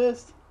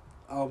Oktoberfest?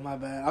 Oh, my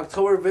bad.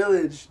 October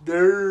Village.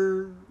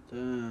 Durr.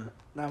 Damn.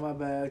 Not my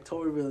bad.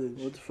 October Village.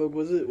 What the fuck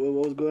was it? What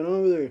was going on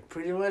over there?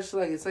 Pretty much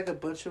like it's like a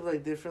bunch of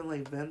like different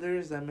like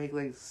vendors that make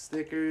like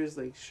stickers,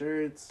 like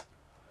shirts,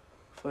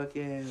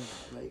 fucking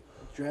like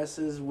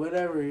dresses,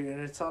 whatever,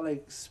 and it's all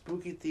like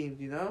spooky themed,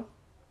 you know?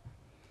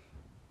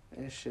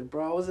 And shit,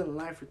 bro, I was in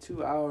line for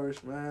 2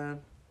 hours,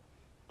 man.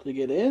 To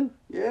get in?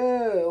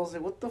 Yeah, I was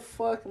like, what the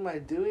fuck am I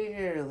doing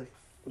here? Like,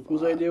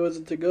 Whose idea was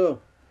it to go?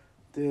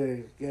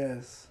 dude,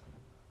 guess.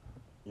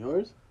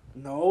 Yours?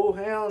 No,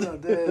 hell no,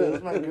 dude. It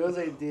was my girl's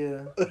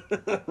idea.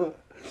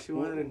 She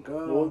wanted to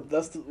go. Well,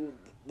 that's the,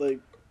 like,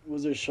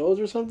 was there shows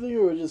or something,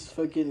 or just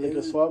fucking like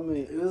a swap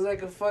meet? It was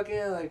like a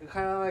fucking, like,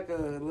 kind of like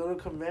a little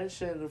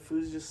convention of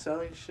who's just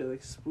selling shit,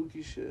 like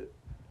spooky shit.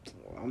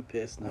 Oh, I'm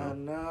pissed Oh, now.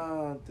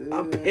 no, dude.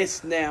 I'm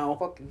pissed now. I'm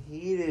fucking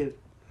heated.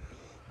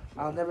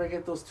 I'll never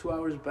get those 2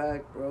 hours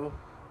back, bro.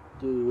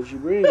 Dude, what you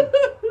bring?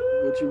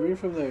 What you bring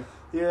from there?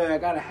 Yeah, I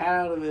got a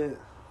hat out of it.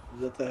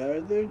 Is that the hat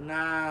right there?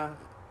 Nah,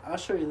 I'll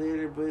show you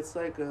later, but it's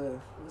like a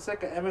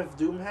MF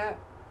Doom hat,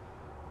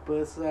 but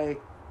it's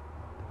like,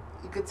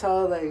 you could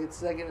tell, like,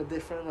 it's like in a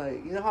different,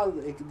 like, you know how,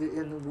 like,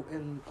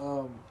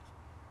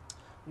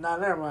 nah,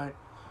 never mind.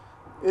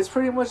 It's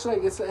pretty much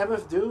like, it's an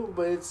MF Doom,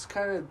 but it's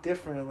kind of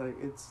different, like,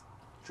 it's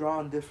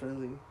drawn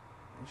differently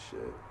and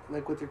shit.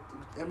 Like, with your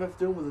MF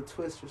Doom with a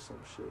twist or some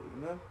shit,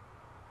 you know?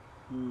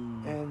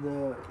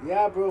 And,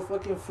 yeah, bro,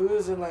 fucking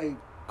foods and, like,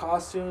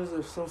 costumes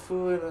of some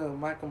food in a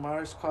Michael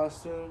Myers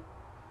costume.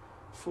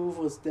 Food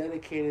was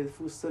dedicated.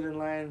 Food stood in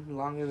line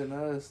longer than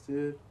us,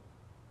 dude.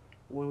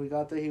 When we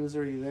got there, he was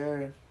already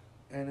there.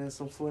 And then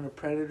some food in a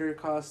Predator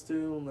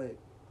costume, like,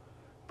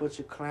 bunch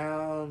of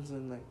clowns,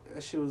 and, like,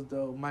 that shit was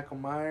dope. Michael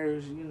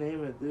Myers, you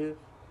name it, dude.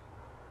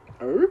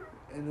 And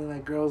then,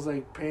 like, girls,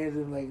 like,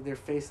 painted, like, their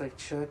face like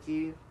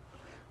Chucky.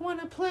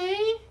 Wanna play?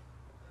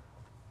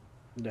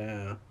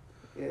 Nah.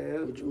 Yeah.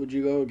 Would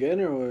you go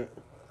again, or what?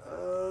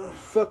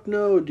 Fuck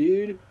no,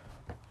 dude.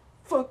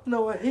 Fuck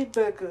no, I hate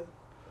Becca.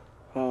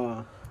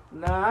 Huh.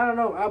 Nah, I don't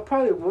know. I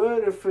probably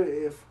would if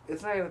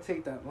it's not gonna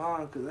take that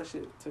long, cause that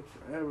shit took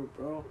forever,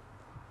 bro.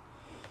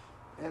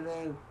 And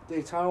then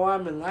they tell me while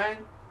I'm in line,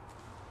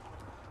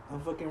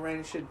 I'm fucking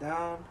writing shit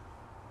down,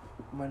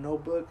 in my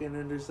notebook, and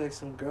then there's like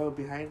some girl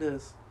behind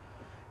us,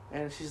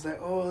 and she's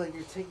like, "Oh, like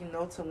you're taking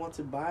notes on what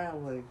to buy."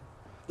 I'm like,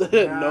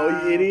 nah. No,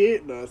 you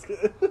idiot. No, it's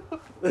good.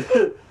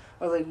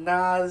 I was like,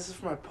 "Nah, this is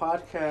for my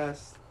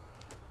podcast."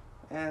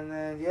 And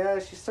then, yeah,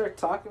 she started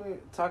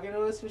talking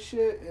to us and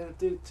shit. And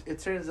dude, it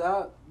turns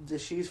out that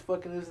she's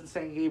fucking lives in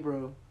San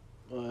Gabriel.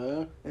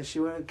 Yeah? And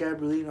she went to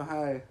Gabrielino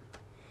High.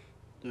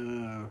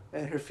 Yeah.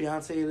 And her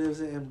fiance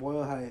lives in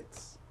Boyle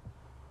Heights.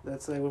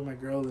 That's like where my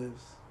girl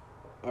lives.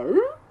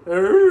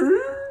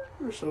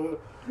 So,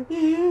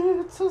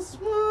 it's a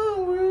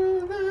small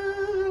world.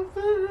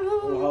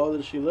 Well, how old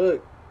does she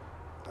look?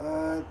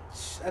 I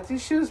think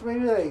she was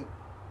maybe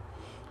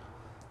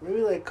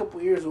like a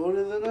couple years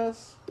older than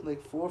us,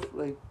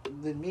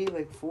 than me,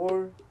 like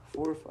four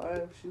or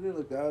five. She didn't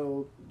look that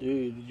old.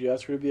 Dude, did you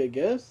ask her to be a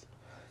guest?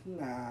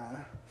 Nah.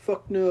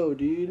 Fuck no,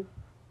 dude.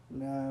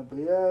 Nah, but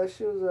yeah,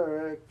 she was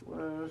alright. What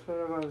am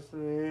I gonna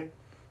say?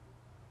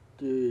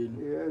 Dude.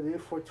 Yeah,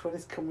 dude,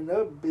 420's coming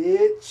up,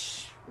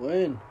 bitch.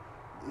 When?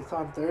 It's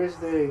on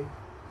Thursday.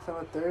 It's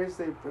on a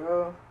Thursday,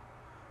 bro.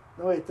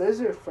 No, wait,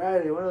 Thursday or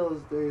Friday, one of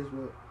those days,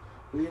 but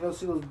you know,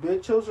 see those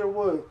bitch shows or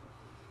what?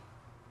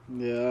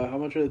 Yeah, how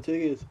much are the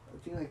tickets? I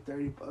think like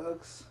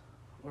 $30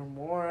 or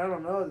more. I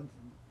don't know.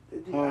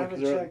 I Huh,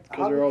 haven't checked.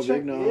 because they're all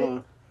big now, it.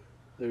 huh?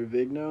 They're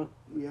big now?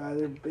 Yeah,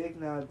 they're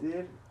big now,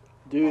 dude.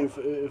 Dude,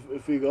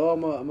 if we go,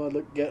 I'm gonna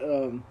look get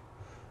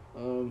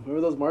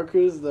remember those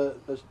markers that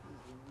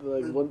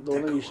like the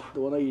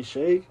one that you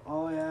shake?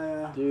 Oh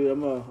yeah. Dude,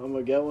 I'm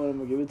gonna get one. I'm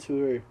gonna give it to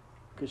her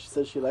because she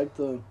said she liked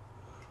them.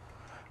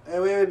 Hey,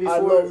 wait, before I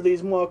love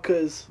these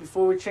markers.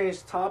 Before we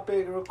change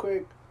topic, real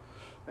quick,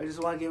 I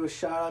just want to give a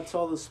shout out to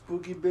all the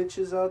spooky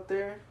bitches out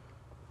there.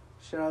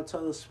 Shout out to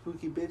all the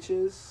spooky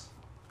bitches,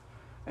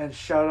 and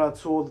shout out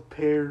to all the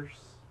pears.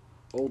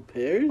 Old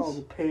pears? All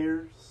the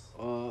pears.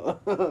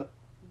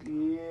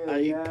 Yeah, I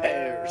eat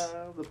pears.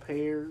 The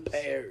pears.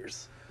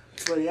 Pears.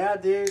 But yeah,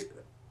 dude,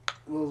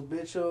 those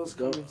bitchos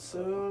coming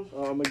soon.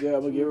 Oh, I'm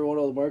gonna give her one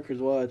of those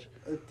markers. Watch.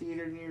 A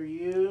theater near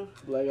you.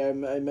 Like I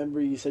remember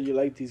you said you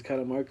liked these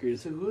kind of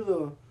markers. To who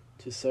though?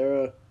 To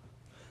Sarah.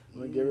 I'm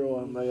gonna give her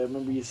one. Like I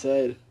remember you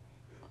said.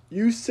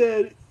 You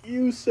said.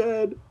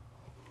 Yeah,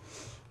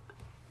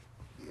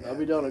 I'll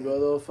be down to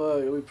go though. Fuck,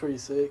 it'll be pretty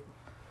sick.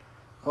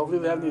 Hopefully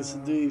they have new.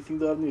 Do you think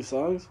they'll have new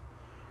songs?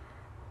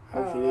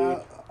 Hopefully.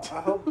 I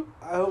hope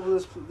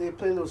they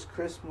play those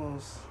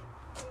Christmas.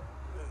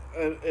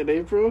 In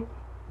April?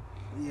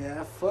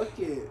 Yeah, fuck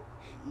it.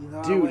 You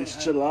know, dude, it's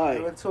July. I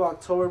went to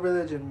October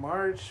Village in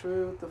March.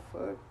 What the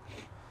fuck?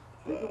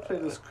 They can play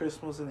those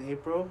Christmas in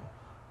April.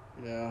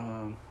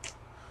 Yeah.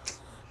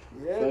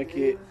 Yeah. Fuck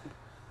dude.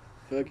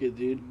 Fuck it,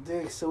 dude.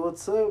 Dick, so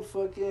what's up?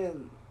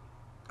 Fucking.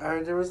 I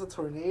heard there was a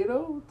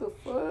tornado. What the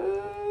fuck?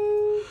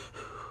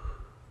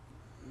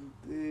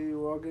 Dude,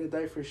 we're all gonna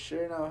die for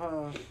sure now,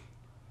 huh?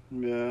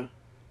 Yeah.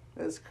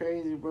 That's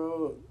crazy,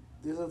 bro.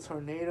 There's a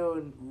tornado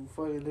and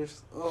fucking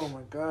there's. Oh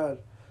my god.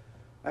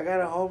 I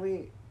got a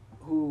homie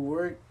who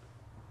worked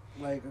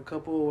like a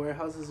couple of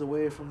warehouses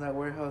away from that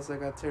warehouse that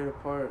got teared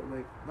apart.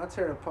 Like, not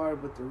teared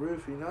apart, but the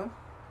roof, you know?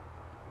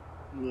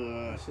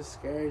 Yeah. It's just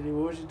scary, dude.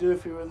 What would you do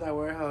if you were in that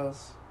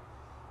warehouse?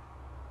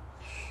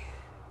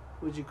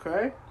 Would you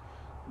cry?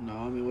 No,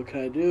 I mean, what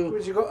can I do?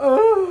 Would you go,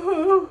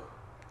 oh?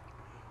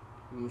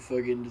 I'm gonna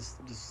fucking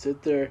just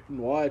sit there and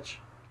watch.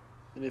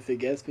 And if it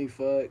gets me,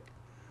 fuck.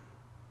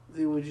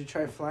 Dude, would you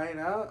try flying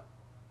out?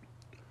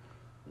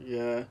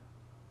 Yeah.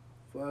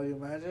 Fuck,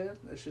 imagine.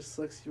 That just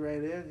sucks you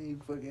right in and you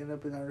fucking end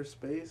up in outer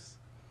space.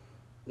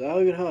 Is that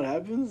even how it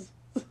happens?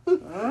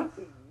 Huh?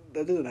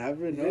 That doesn't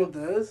happen, Yeah, no? it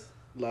does.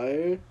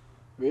 Liar.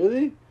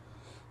 Really?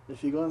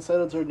 If you go inside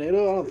a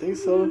tornado? I don't think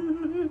so.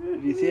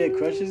 Do you think it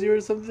crushes you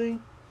or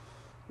something?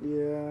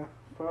 Yeah,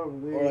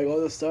 probably. Or like all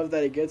the stuff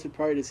that it gets, it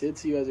probably just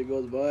hits you as it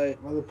goes by.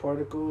 All the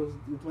particles.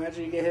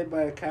 Imagine you get hit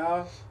by a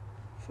cow.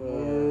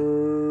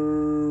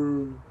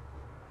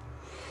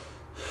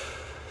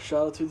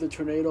 Shout out to the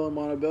tornado in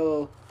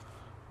Montebello.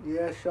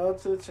 Yeah, shout out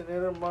to the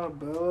tornado in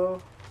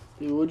Montebello.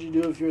 Dude, what'd you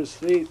do if you're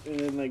asleep and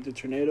then like the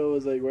tornado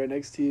was like right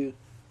next to you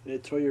and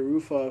it tore your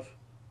roof off?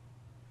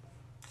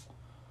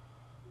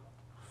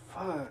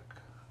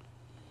 Fuck.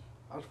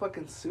 I'll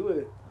fucking sue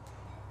it.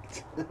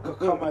 Go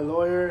call my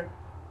lawyer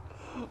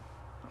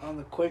on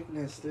the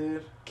quickness,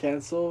 dude.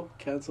 Cancel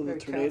the tornado.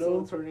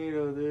 Cancel the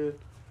tornado, dude.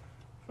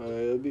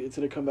 It's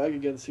gonna come back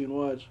again soon.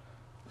 Watch.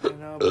 You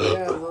know, but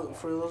yeah,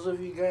 for those of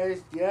you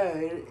guys,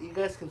 yeah, you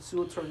guys can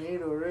sue a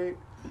tornado, right?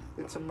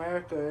 It's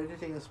America.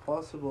 Anything is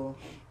possible.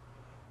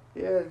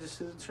 Yeah, just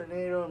sue the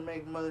tornado and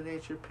make Mother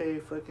Nature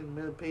pay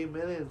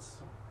millions.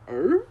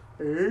 Dude,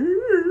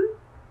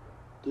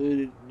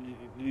 did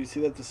you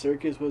see that the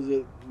circus was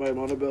by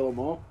Montebello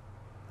Mall?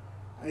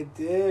 I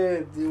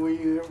did. Did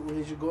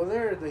you go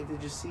there? Like,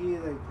 did you see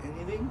like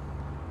anything?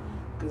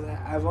 Because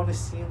I've only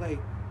seen like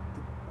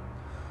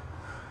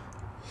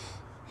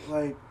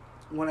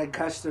when I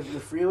catch the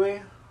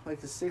freeway,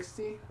 like the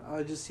 60,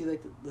 I'll just see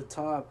like the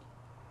top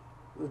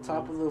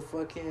of the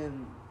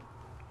fucking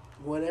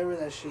whatever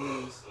that shit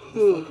is,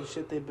 the fucking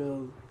shit they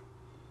build.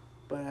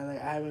 But I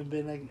haven't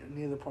been like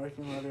near the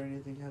parking lot or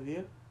anything. Have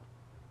you?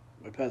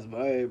 I passed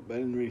by, but I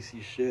didn't really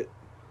see shit.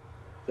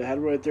 They had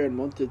one right there in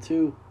Monte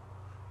too,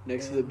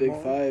 next to the Big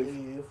Five.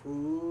 It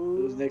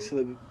was next to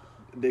the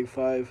Big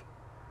Five,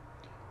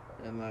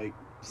 and like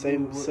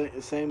same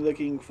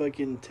looking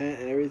fucking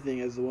tent and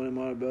everything as the one in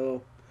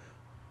Montebello.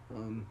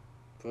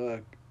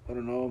 Fuck, I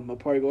don't know. I'll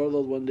probably go to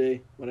those one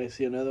day when I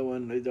see another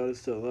one. I doubt it's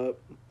still up,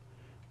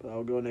 but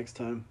I'll go next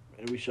time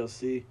and we shall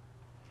see.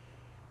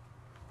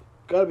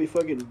 Gotta be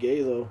fucking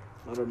gay though.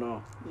 I don't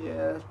know.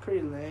 Yeah, it's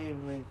pretty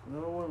lame. Like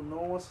no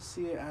one wants to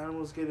see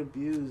animals get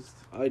abused.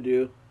 I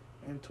do.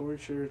 And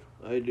tortured.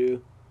 I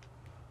do.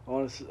 I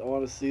want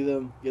to see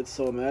them get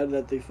so mad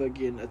that they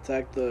fucking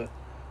attack the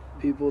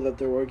people that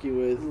they're working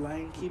with.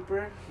 Lion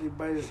keeper, they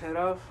bite his head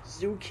off.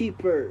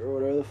 Zookeeper or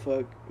whatever the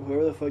fuck,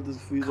 whoever the fuck those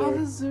fools Call are.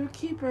 the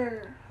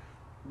zookeeper.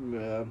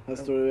 Yeah,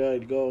 that's the way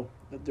I'd go.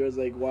 If there's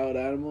like wild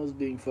animals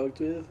being fucked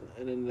with,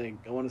 and then like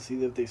I want to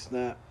see if they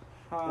snap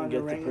and An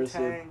get the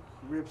person orangutan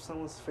rip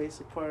someone's face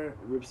apart.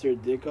 rips their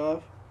dick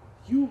off.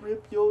 You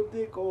rip your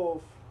dick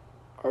off.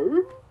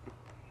 Arr?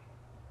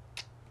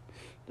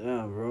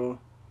 Damn, bro.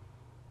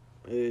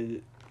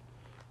 Hey,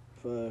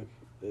 fuck.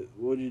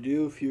 What'd you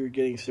do if you were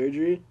getting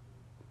surgery?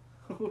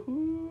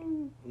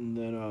 And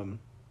then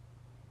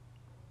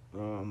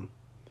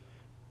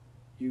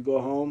you go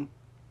home.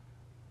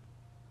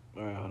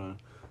 All right, hold on.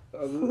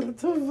 What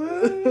the fuck?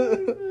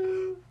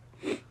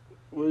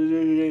 What do you do?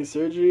 You're getting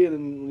surgery, and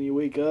then when you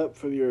wake up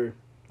from your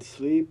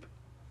sleep,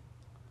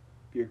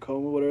 your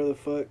coma, whatever the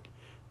fuck,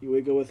 you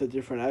wake up with a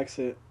different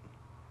accent.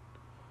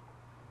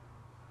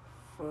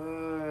 Fuck,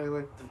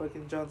 like the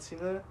fucking John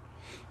Cena.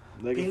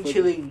 Like Being fucking-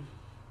 chilling.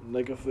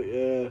 Like like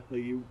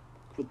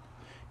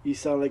you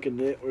sound like a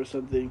nit or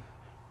something,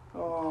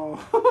 Oh.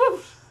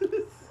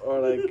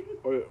 or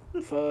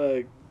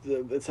fuck.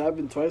 It's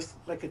happened twice.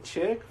 Like a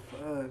chick?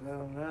 Fuck, I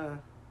don't know.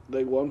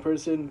 Like one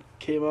person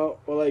came out,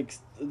 or like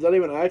it's not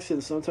even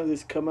accents. Sometimes they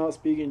come out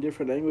speaking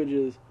different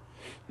languages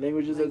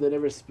that they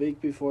never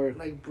speak before.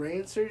 Like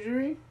brain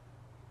surgery?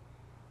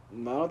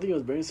 No, I don't think it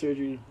was brain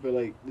surgery, but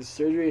like the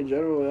surgery in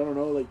general. I don't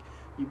know. Like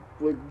you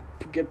would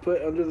get put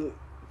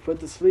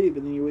to sleep,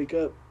 and then you wake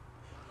up.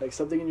 Like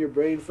something in your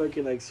brain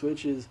fucking like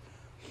switches,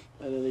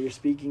 and then you're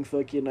speaking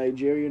fucking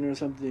Nigerian or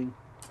something.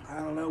 I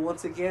don't know.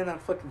 Once again,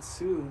 I'd fucking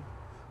sue.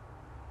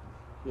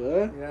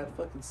 Yeah? Yeah, I'd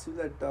fucking sue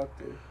that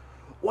doctor.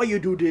 Why you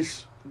do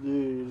this?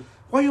 Dude.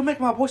 Why you make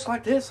my voice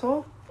like this,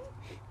 huh?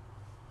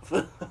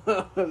 If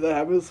that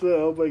happens to me, I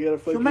hope I get a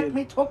fucking... You make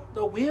me talk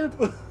the weird?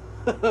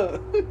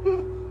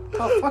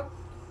 Oh, fuck.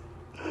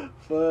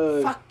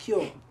 Fuck. Fuck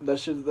you. That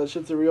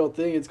shit's a real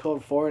thing. It's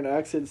called foreign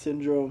accent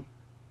syndrome.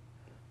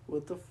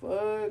 What the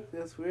fuck?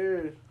 That's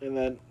weird. And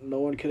that no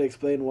one can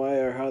explain why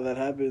or how that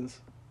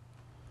happens.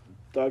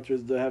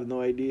 Doctors have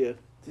no idea.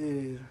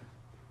 Dude.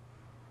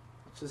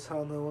 Just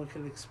how no one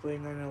can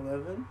explain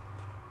 9/11?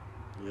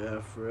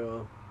 Yeah, for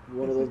real.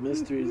 One of those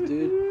mysteries,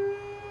 dude.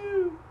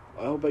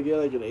 I hope I get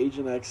like an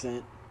Asian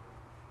accent.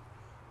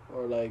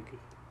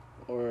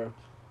 Or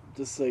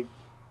just like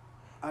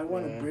I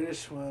want a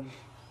British one.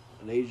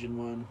 an Asian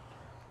one.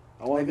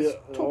 I want Like to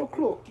it's 12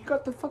 o'clock. You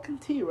got the fucking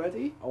tea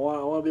ready? I want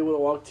to be able to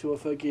walk to a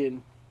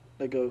fucking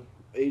like a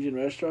Asian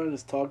restaurant and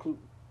just talk, and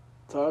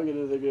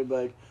then they're gonna be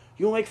like,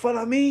 "You make fun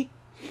of me?"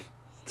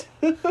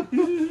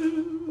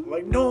 I'm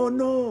like, no,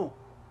 No,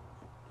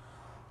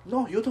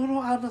 you don't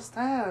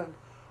understand.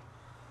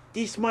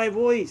 this my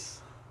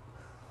voice.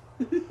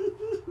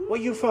 Where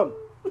you from?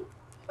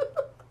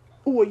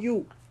 Who are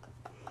you,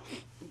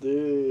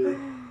 dude?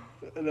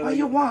 And then What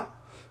you want?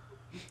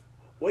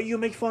 Why you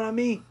make fun of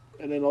me?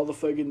 And then all the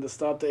fucking to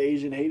stop the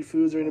Asian hate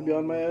foods are gonna be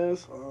on my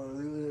ass. Oh,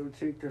 they would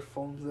take their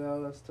phones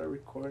out and start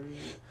recording.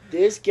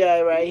 This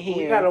guy right We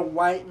here. got a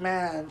white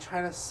man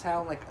trying to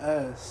sound like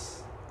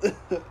us.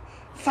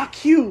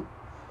 Fuck you.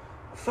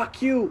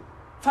 Fuck you.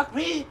 Fuck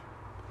me.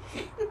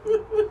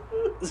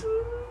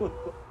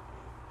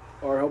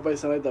 Or I hope I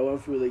sound like that one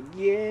food, like,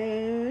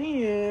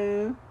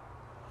 yeah.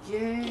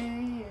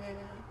 Yeah.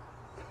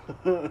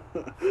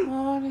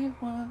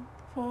 41,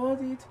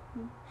 42.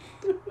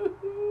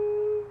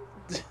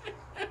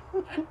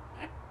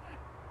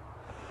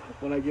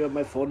 When I give up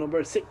my phone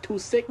number, sick, too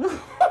sick.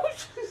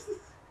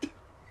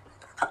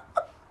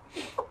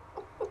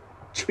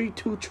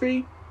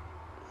 323.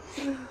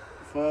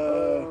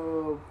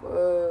 Oh,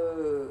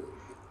 fuck.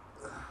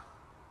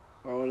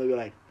 I want to be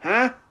like,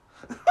 huh?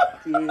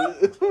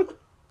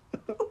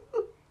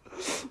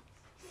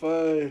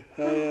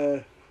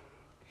 Fuck.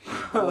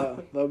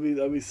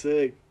 That'd be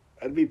sick.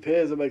 I'd be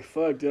pissed. I'm like,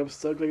 fuck, dude. I'm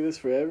stuck like this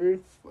forever.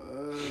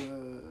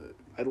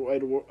 I'd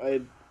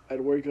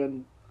work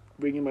on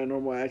bringing my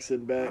normal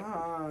accent back.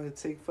 I'd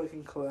take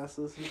fucking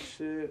classes and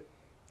shit.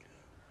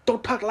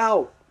 Don't talk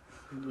loud.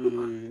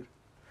 Dude.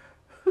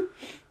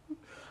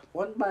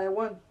 One by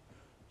one.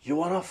 You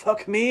wanna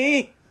fuck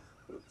me?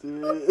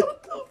 Dude.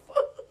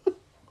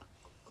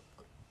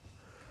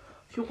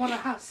 You wanna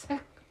have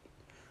sex?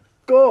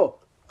 Go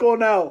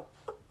now.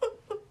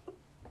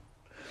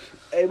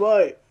 Hey,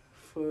 boy.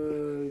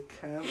 Fuck,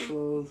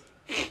 canceled.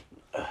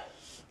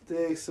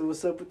 Dick, so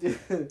what's up with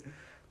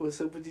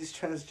these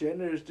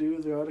transgenders,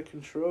 dude? They're out of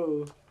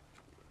control.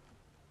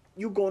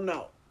 You go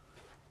now.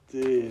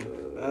 Dude,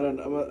 I don't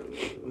know.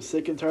 I'm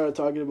sick and tired of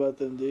talking about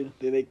them, dude.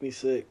 They make me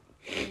sick.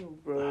 Oh,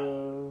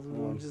 bro,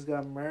 we just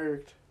got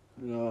murked.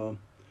 No,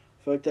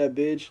 fuck that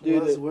bitch,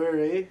 dude. What's where,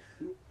 eh?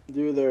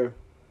 Dude, they're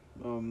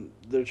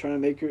trying to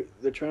make her.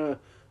 They're trying to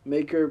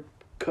make her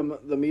come.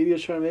 The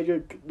media's trying to make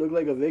her look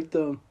like a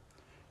victim.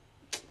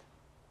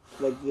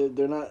 Like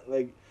they're not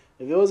like.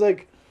 If it was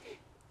like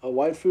a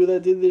white food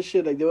that did this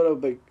shit, like they would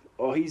have like,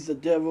 oh, he's the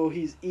devil,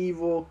 he's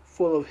evil,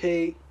 full of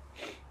hate,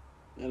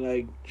 and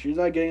like she's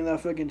not getting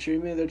that fucking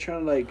treatment. They're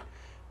trying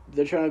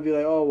to be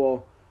like, oh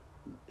well,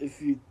 if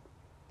you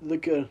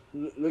look at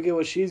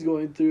what she's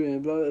going through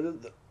and blah, blah,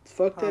 blah.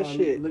 Fuck that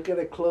shit. Look at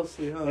it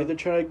closely, huh? Like they're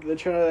trying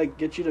to like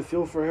get you to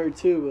feel for her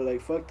too, but like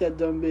fuck that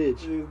dumb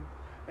bitch. Dude,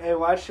 Hey,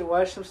 watch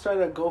them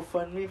start a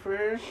GoFundMe for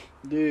her.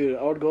 Dude,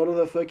 I would go to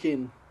the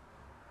fucking...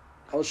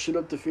 I'll shoot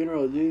up the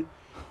funeral, dude.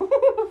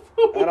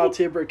 And I'll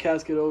tape her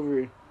casket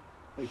over.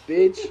 Like,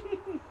 bitch.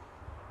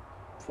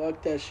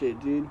 Fuck that shit,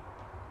 dude.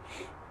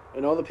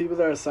 And all the people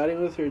that are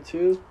siding with her,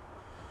 too.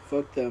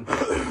 Fuck them.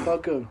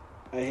 Fuck them.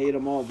 I hate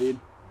them all, dude.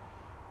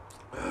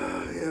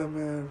 Yeah,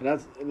 man. And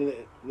that's,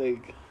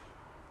 like...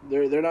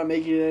 They're not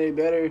making it any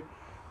better.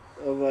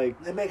 Of,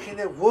 like... They're making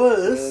it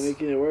worse. Yeah, they're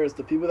making it worse.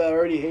 The people that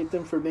already hate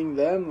them for being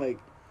them, like...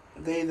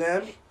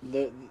 Them?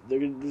 They're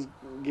gonna just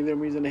give them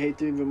reason to hate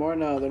them even more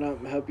now. They're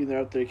not helping their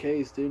out their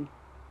case, dude.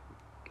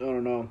 I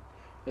don't know.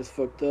 That's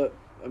fucked up.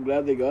 I'm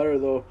glad they got her,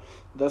 though.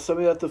 That's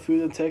something that the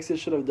food in Texas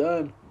should have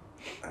done.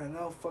 I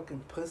know,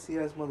 fucking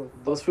pussy-ass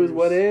motherfuckers. Those foods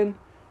went in.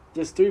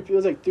 Just it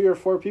was like 3 or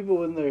 4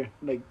 people in there.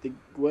 Like, they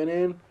went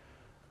in.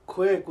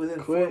 Quick,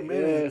 within 4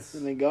 minutes. Yeah.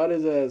 And they got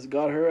his ass.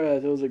 Got her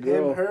ass. It was a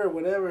girl. Him, her,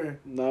 whatever.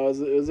 No,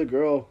 it was a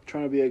girl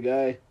trying to be a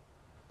guy.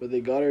 But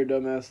they got her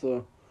dumbass,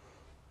 though.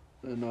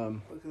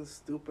 And, Fucking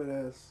stupid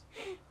ass.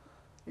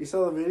 You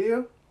saw the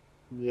video?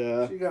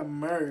 Yeah. She got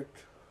murked.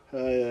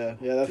 Hell yeah.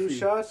 Yeah, that's 2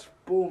 shots,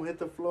 boom, hit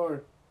the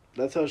floor.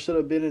 That's how it should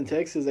have been in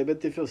Texas. I bet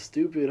they feel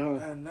stupid,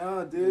 huh? I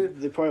know, dude.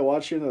 They probably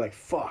watch it and they're like,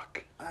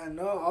 fuck. I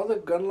know. All the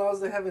gun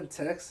laws they have in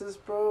Texas,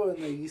 bro,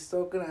 and you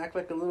still gonna act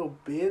like a little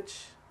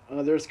bitch?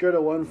 They're scared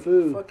of one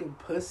food. Fucking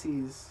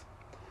pussies.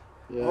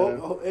 Yeah.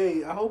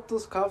 Hey, I hope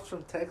those cops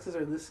from Texas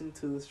are listening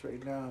to this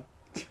right now.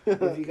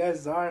 If you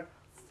guys are,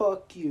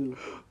 fuck you,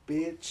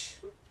 bitch.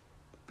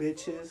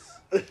 Bitches.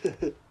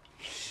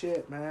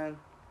 Shit, man.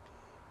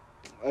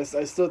 I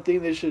still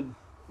think they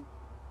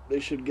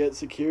should get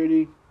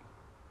security,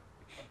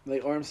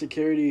 like armed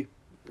security,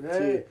 Right.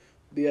 to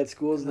be at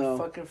schools in the now.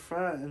 Fucking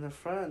front, in the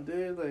front,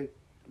 dude. Like,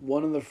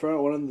 one in the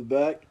front, one in the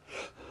back,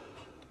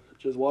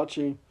 just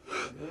watching.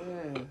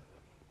 yeah.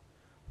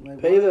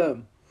 Like, Pay what?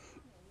 them.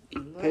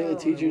 No, Pay the like,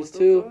 teachers what the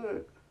too.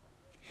 fuck?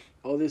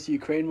 All this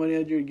Ukraine money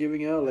that you're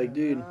giving out, like,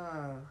 dude,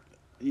 Nah.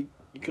 you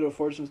could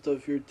afford some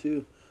stuff here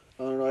too.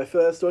 I don't know. I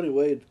feel that's the only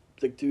way,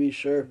 like, to be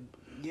sure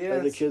Yeah,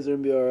 that the kids are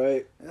gonna be all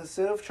right.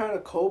 instead of trying to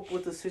cope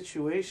with the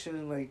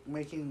situation, like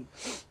making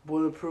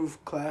bulletproof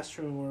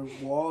classroom or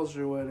walls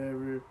or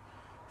whatever,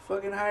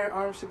 fucking hire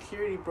armed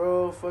security,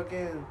 bro.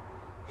 Fucking,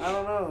 I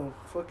don't know.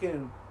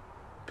 Fucking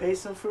pay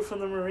some fruit from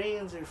the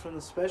Marines or from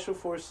the Special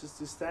Forces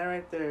to stand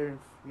right there.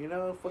 You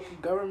know, fucking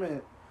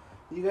government.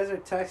 You guys are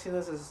taxing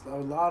us as a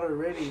lot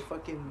already.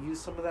 Fucking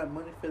use some of that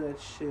money for that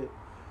shit.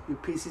 You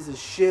pieces of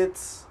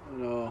shits.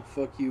 No,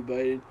 fuck you,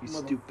 Biden. You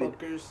stupid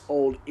Motherfuckers.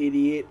 old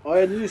idiot. Oh,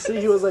 yeah, did you see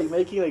he was like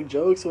making like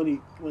jokes when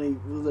he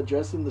was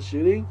addressing the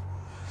shooting?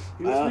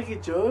 He was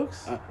making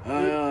jokes?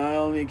 I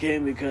only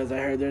came because I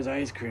heard there's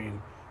ice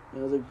cream.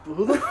 And I was like,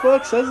 who the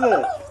fuck says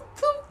that?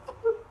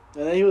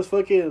 And then he was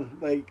fucking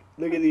like,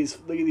 look at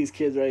these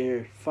kids right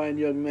here, fine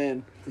young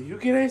men. Do you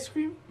get ice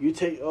cream? You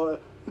take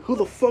who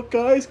the fuck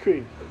got ice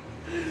cream?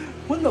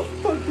 When the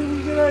fuck did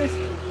we get ice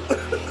cream?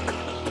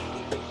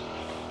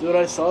 Dude,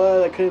 I saw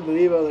that. I couldn't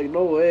believe it. I was like,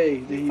 no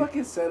way. He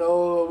fucking said,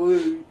 "Oh,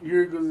 well,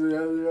 here goes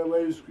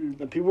the ice cream."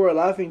 And people were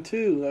laughing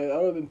too. Like, I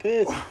would have been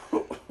pissed.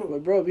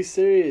 Like, bro, be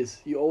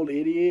serious, you old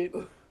idiot.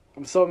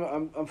 I'm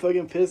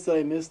fucking pissed that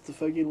I missed the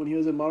fucking when he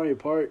was in Monterey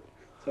Park,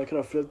 so I could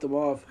have flipped him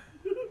off.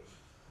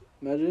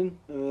 Imagine,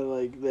 and then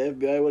like the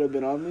FBI would have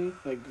been on me,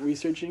 like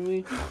researching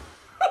me,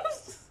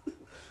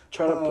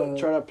 try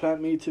to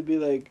plant me to be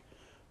like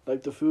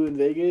the fool in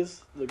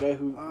Vegas, the guy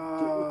who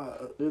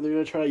they're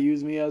gonna try to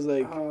use me as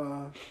like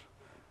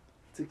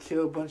to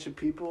kill a bunch of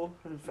people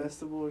in a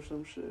festival or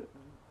some shit.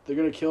 They're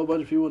gonna kill a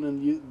bunch of people and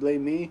then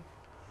blame me.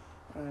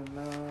 I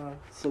know.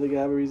 So they can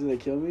have a reason to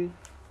kill me.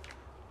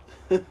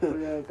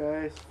 Yeah,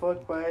 guys,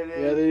 fuck Biden.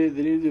 Yeah, they need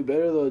to do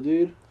better though,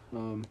 dude.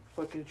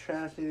 Fucking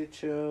trans need to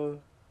chill.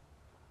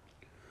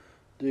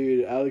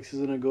 Dude, Alex is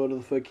gonna go to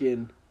the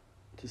fucking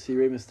to see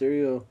Rey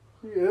Mysterio.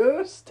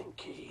 Yeah.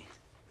 Stinky.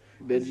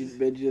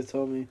 Benji just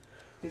told me.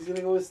 He's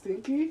gonna go with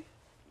Stinky?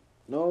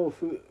 No,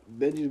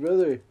 Benji's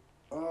brother.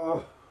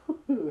 Oh,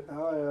 hell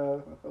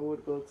yeah. I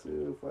would go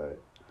too if I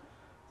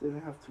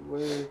didn't have to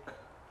work.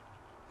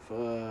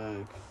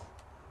 Fuck.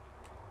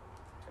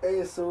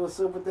 Hey, so what's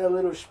up with that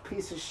little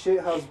piece of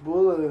shit House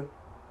Bula?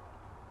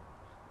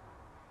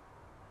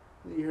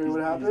 You heard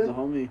what happened? He's the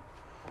homie.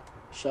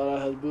 Shout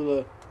out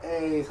Hasbullah.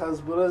 Hey,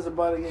 Hasbullah's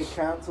about to get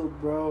canceled,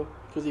 bro.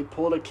 Because he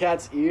pulled a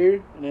cat's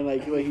ear and then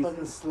like he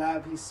fucking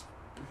slapped.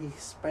 He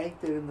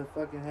spanked it in the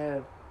fucking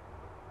head.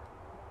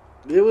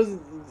 It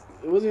wasn't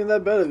even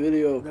that bad a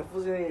video. That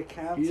was gonna get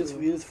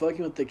canceled. He just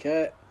fucking with the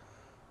cat.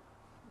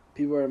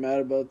 People are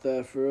mad about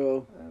that for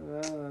real.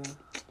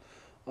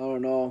 I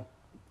don't know.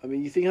 I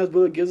mean, you think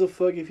Hasbullah gives a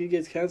fuck if he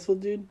gets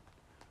canceled, dude?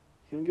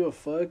 He don't give a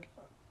fuck.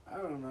 I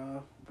don't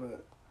know,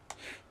 but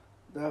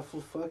that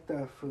fool, fuck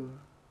that fool.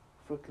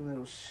 Fucking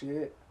little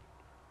shit.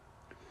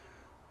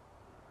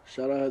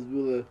 Shout out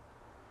Hasbullah.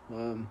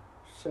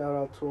 Shout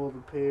out to all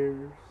the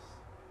pairs.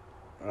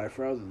 I forgot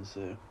what I was gonna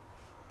say.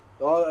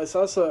 Oh, I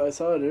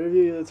saw an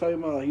interview. They're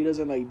talking about he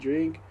doesn't like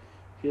drink.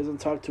 He doesn't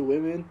talk to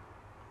women.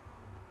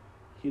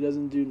 He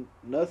doesn't do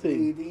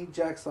nothing. He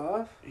jacks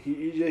off?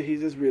 He's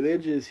just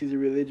religious. He's a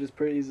religious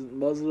person. He's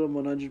Muslim,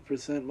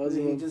 100%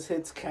 Muslim. He just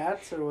hits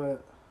cats or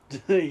what?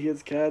 He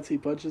hits cats. He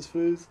punches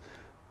fools.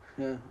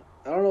 Yeah.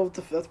 I don't know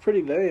if that's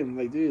pretty lame.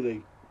 Like, dude,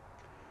 like,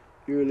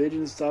 your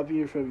religion is stopping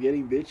you from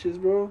getting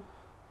bitches, bro?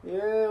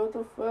 Yeah, what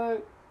the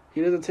fuck?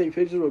 He doesn't take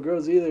pictures with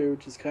girls either,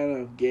 which is kind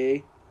of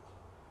gay.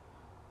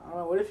 I don't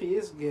know. What if he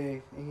is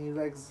gay and he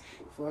likes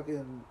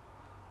fucking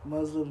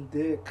Muslim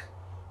dick?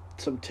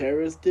 Some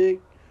terrorist dick?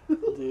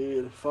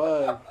 Dude,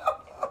 fuck.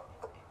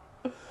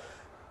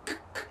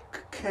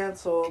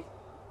 Canceled.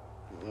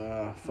 Fuck.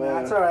 Nah,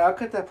 it's alright. I'll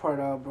cut that part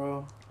out,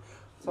 bro.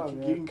 It's all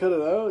good. You can cut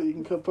it out? You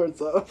can cut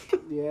parts off?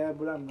 Yeah,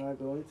 but I'm not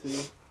going to.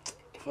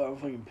 Fuck, I'm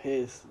fucking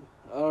pissed.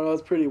 I don't know,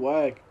 it's pretty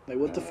whack. Like,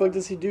 what the fuck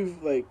does he do?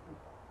 Like,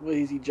 what,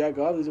 does he jack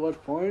off? Does he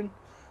watch porn?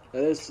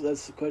 That's the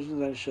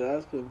questions I should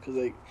ask him, because,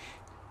 like,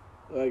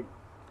 I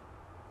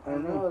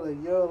don't know.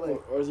 Like, yo,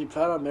 like... Or is he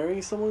planning on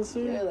marrying someone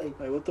soon? Yeah, like...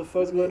 what the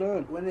fuck's going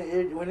on? When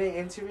they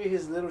interview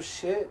his little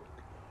shit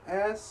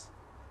ass,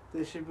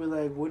 they should be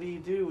like, what do you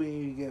do when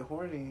you get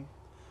horny?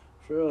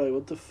 For real, like,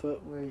 what the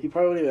fuck? Like, he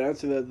probably won't even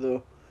answer that,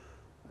 though.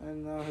 I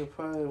know, he'll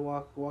probably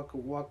walk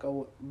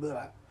out.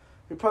 Blah.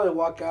 He'll probably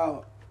walk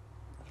out.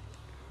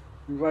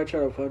 You probably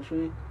try to punch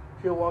me?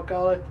 He'll walk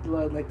out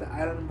like the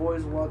Island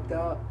Boys walked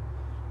out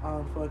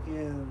on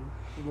fucking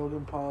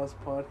Logan Paul's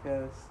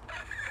podcast.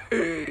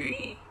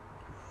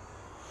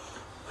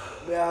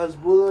 Yeah,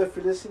 Bulo, if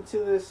you're listening to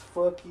this,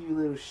 fuck you,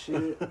 little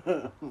shit.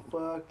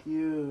 Fuck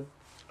you.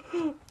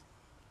 Fuck.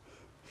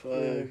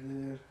 Yeah,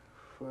 dude.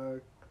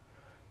 Fuck.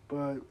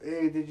 But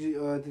hey, did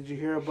you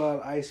hear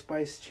about Ice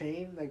Spice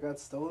chain that got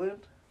stolen?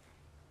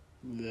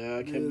 Yeah,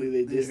 I can't believe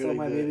they did stole like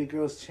my that. baby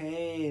girl's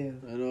chain.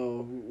 I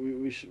know.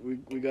 We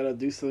gotta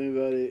do something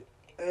about it.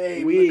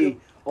 Hey,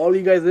 all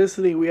you guys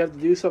listening, we have to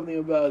do something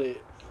about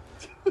it.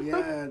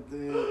 Yeah,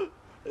 dude.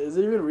 Is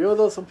it even real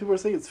though? Some people are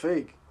saying it's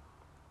fake.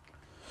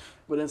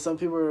 But then some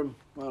people are,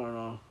 I don't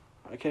know.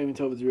 I can't even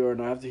tell if it's real or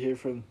not. I have to hear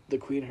from the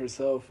queen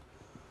herself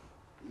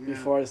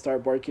before I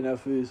start barking at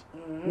fools.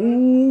 Mm-hmm.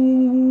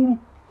 Ooh.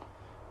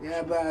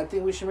 Yeah, but I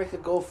think we should make a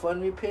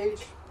GoFundMe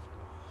page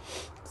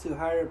to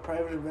hire a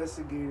private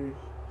investigator.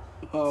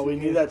 Oh, we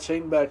need that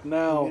chain back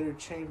now. Get her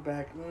chain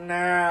back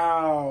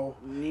now.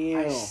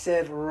 I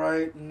said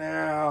right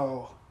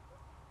now.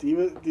 Do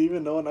you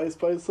even know an Ice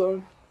Spice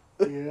song?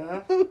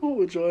 Yeah.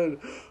 Which one?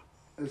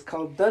 It's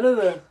called Da Da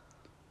Da.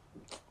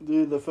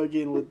 Dude, the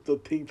fucking with the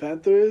Pink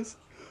Panther is?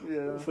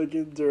 Yeah.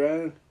 Fucking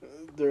Duran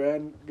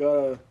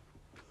got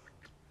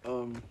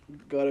a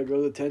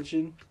girl's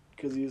attention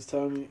because he was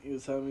telling me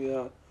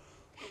that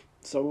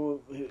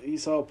he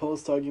saw a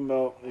post talking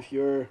about if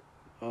you're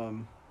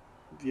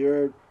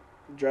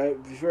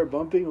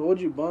bumping, what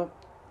would you bump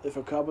if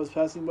a cop was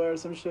passing by or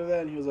some shit like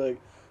that? And he was like,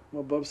 I'm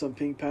gonna bump some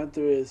Pink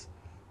Panther is,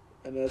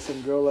 and then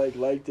some girl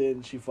liked it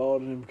and she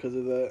followed him because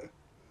of that.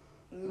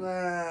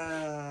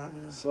 Nah.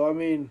 So I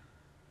mean,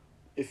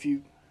 if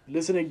you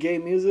listen to gay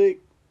music,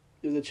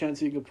 there's a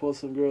chance you can pull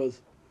some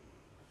girls.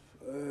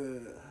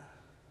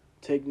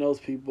 Take notes,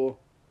 people.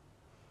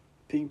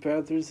 Pink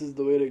Panthers is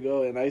the way to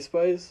go. And Ice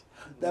Spice?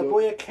 That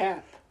boy a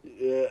cat.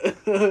 Yeah.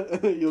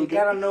 You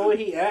gotta know where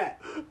he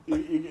at.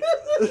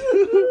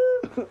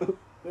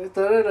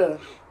 There's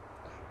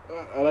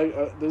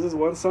this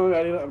one song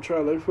I'm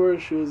trying to look for.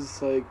 She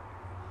was like,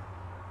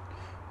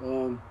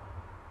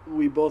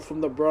 we both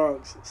from the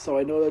Bronx, so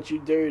I know that you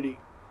dirty.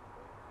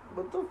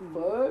 What the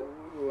fuck?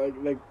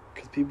 Like,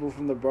 cause people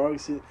from the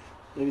Bronx, have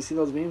you seen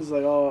those memes?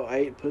 Like, oh, I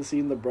ate pussy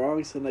in the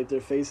Bronx, and like their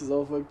face is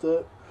all fucked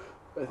up.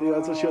 I think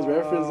that's what she was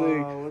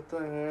referencing. What the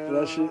hell?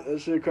 That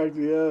shit cracked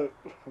me up.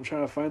 I'm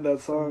trying to find that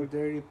song.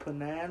 Dirty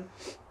Panan.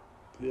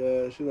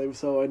 Yeah, she's like,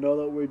 so I know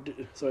that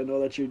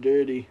you're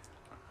dirty,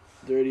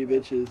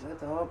 bitches.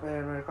 That's all,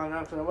 man.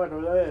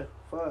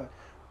 Fuck.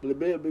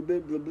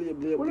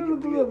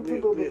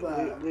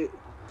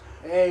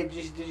 Hey,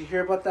 did you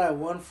hear about that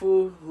one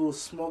fool who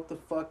smoked the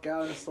fuck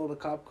out and stole the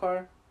cop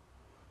car?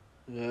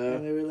 Yeah.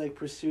 And they were like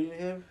pursuing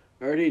him.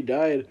 I already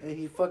died. And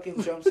he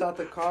fucking jumps out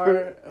the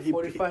car at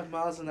 45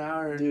 miles an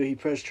hour. Dude, he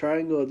pressed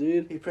triangle,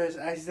 dude. He he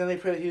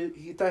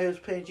thought he was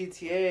playing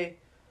GTA,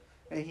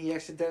 and he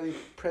accidentally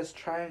pressed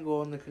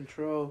triangle on the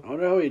control. I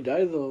wonder how he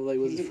died though. Like,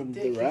 was it from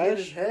the rash? He hit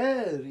his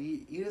head.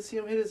 You didn't see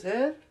him hit his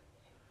head?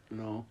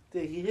 No.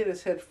 Dude, he hit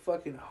his head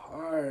fucking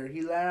hard.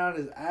 He landed on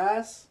his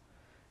ass,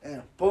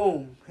 and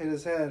boom, hit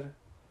his head.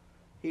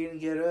 He didn't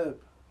get up.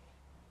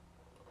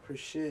 For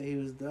shit, he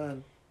was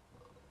done.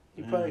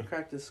 He probably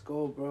cracked his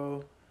skull,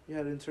 bro. He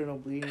had internal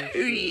bleeding.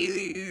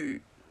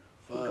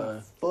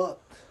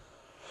 Fucked.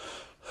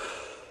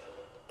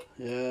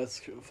 Yeah, that's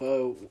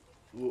fuck.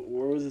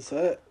 Where was this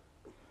at?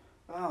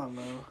 I don't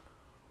know.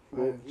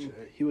 Well,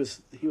 he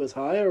was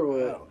high or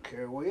what? I don't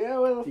care. Well, yeah,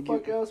 where the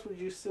fuck else would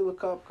you steal a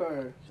cop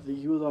car? You think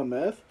he was on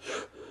meth?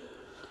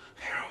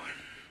 Heroin.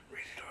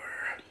 Rated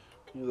order.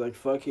 He was like,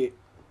 fuck it.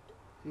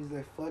 He's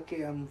like, fuck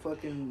it, I'm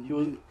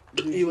fucking...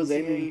 He was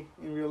aiming...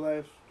 In real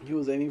life. He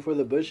was aiming for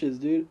the bushes,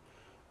 dude.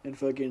 And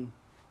fucking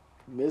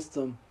missed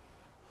him.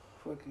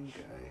 Fucking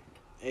guy.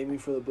 aiming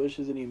for the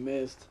bushes and he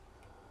missed.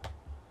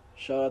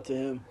 Shout out to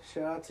him.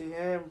 Shout out to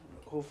him.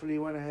 Hopefully he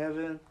went to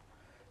heaven.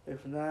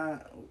 If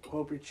not,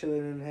 hope you're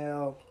chilling in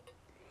hell.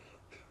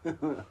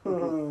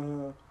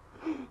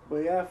 But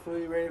yeah,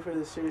 fully ready for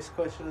the serious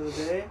question of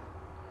the day?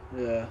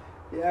 Yeah.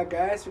 Yeah,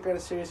 guys, we got a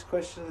serious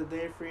question of the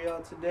day for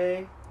y'all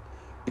today.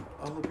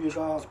 I hope you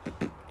got...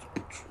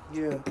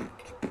 Yeah.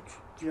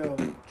 Yo,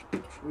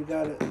 we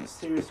got a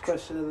serious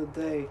question of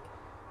the day.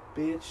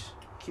 Bitch,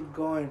 keep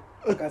going.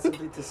 I got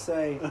something to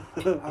say.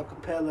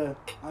 Acapella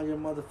on your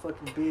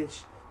motherfucking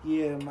bitch.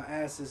 Yeah, my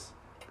ass is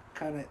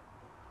kind of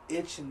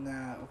itching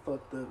now.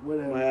 Fuck the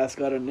whatever. My ass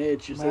got an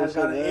itch. You my ass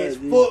got an itch.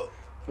 dude. Fuck.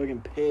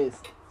 Fucking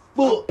pissed.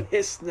 Full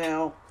pissed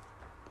now.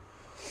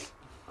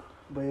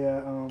 But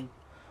yeah,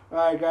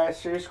 alright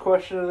guys, serious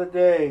question of the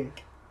day.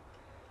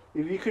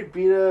 If you could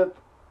beat up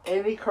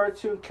any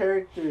cartoon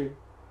character,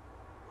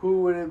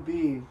 who would it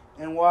be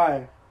and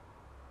why?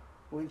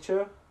 Wouldn't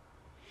you?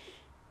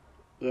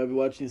 I've been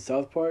watching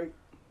South Park,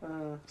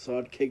 so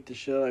I'd kick the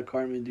shit out of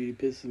Cartman, dude.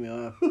 He pisses me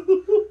off.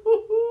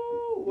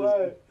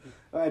 Why?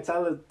 Alright,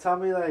 tell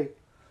me like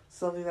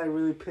something that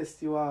really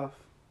pissed you off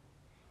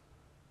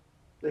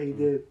that he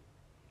did.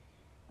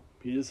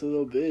 He's just a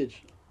little bitch.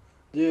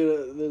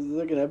 Dude, there's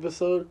like an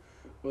episode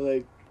where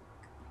like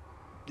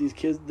these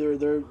kids they're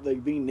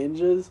like being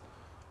ninjas,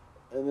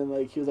 and then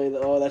like he was like,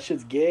 oh, that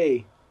shit's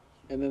gay,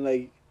 and then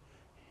like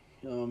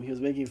he was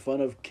making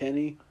fun of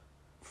Kenny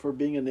for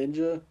being a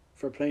ninja,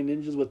 for playing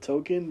ninjas with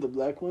Token, the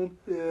black one.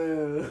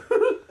 Yeah.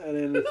 And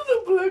then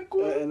the black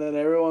one. And then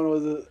everyone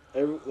was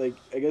like,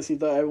 I guess he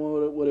thought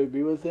everyone would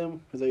agree with him.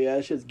 He was like, yeah,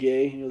 that shit's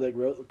gay. He was like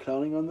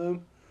clowning on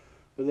them.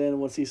 But then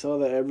once he saw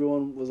that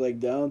everyone was like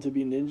down to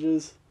be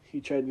ninjas, he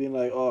tried being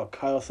like, oh,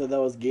 Kyle said that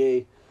was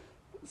gay.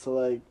 So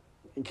like,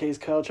 in case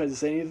Kyle tries to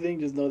say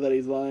anything, just know that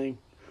he's lying.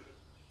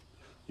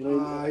 You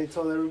know, he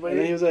told everybody. And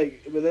then he was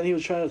like, but then he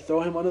was trying to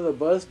throw him under the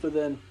bus. But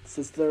then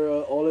since they're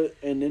all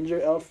in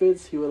ninja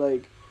outfits, he would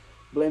like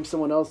blame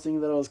someone else,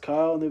 thinking that it was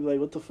Kyle, and they'd be like,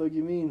 what the fuck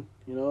you mean?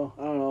 You know,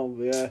 I don't know,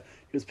 but yeah,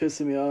 he was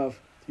pissing me off.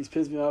 He's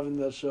pissed me off in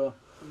that show.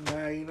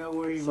 Nah, you know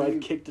where So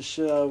I'd kick the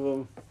shit out of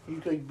him. You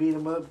could beat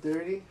him up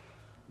dirty.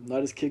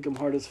 Not just kick him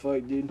hard as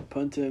fuck, dude.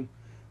 Punt him.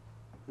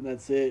 And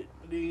that's it.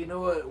 Dude, you know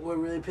what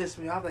really pissed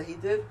me off that he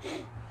did?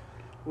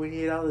 When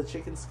he ate all the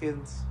chicken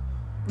skins.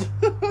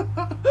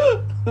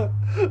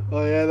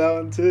 Oh yeah, that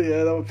one too.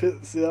 Yeah, that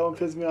one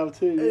pissed me off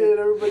too. And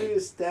everybody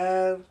was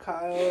Stan,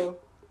 Kyle,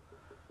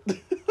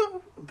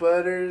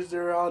 Butters, they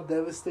were all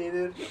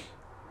devastated.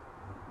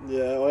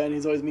 Yeah, oh, and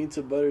he's always mean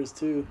to Butters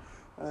too.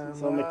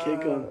 So I'm gonna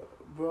kick him.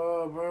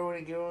 Bro, when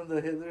he gave him the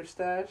Hitler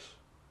stash?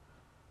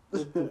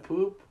 The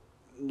poop?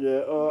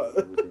 Yeah,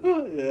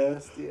 yeah.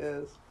 Nasty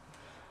ass.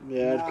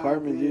 Yeah,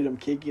 Cartman, dude, I'm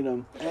kicking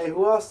him. Hey,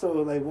 who else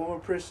though? Like one more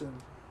person.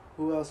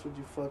 Who else would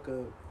you fuck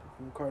up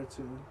from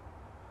cartoon?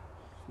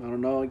 I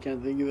don't know, I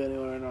can't think of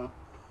anyone right now.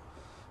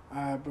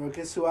 Alright, bro,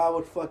 guess who I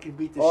would fucking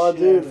beat the shit Oh,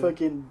 dude, out of?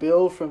 fucking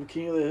Bill from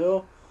King of the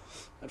Hill.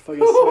 I'd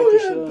fucking smack the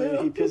shit out of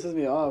him. He pisses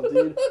me off,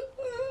 dude.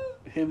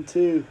 Him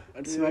too.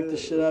 I'd smack the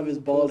shit out of his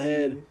bald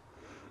head.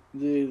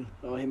 Dude,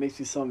 oh, he makes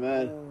me so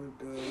mad. Oh,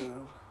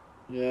 God.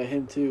 Yeah,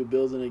 him too.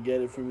 Bill's gonna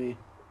get it from me.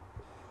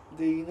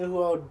 Dude, you know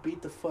who I would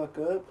beat the fuck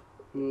up?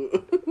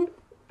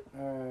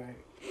 Alright.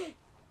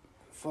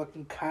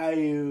 Fucking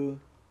Caillou.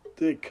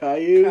 Dude,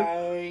 Caillou?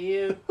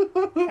 Caillou.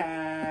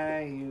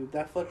 Caillou.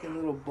 That fucking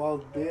little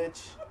bald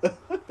bitch.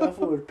 That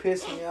fool would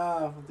piss me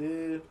off,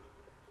 dude.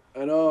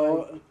 I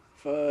know. Like,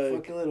 fuck.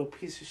 Fucking little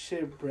piece of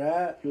shit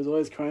brat. He was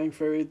always crying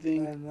for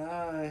everything.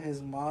 And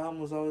his mom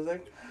was always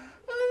like...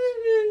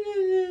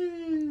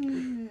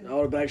 I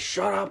would be like,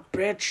 shut up,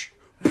 bitch.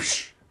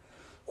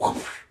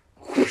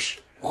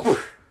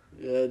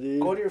 Yeah,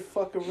 dude. Go to your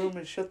fucking room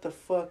and shut the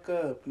fuck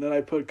up. And then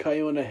I put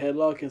Caillou in a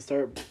headlock and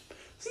start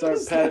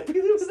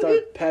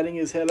patting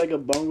his head like a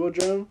bongo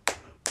drum.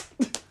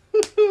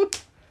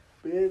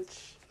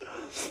 Bitch.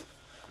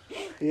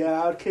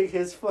 Yeah, I would kick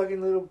his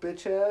fucking little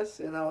bitch ass,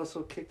 and I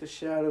also kick the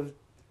shit out of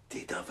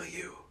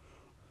DW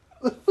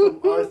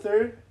from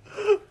Arthur.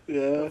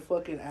 Yeah. The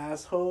fucking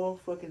asshole.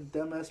 Fucking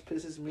dumbass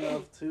pisses me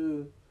off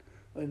too.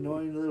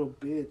 Annoying little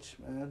bitch,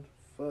 man.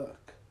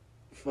 Fuck.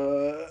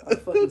 I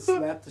fucking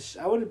slapped the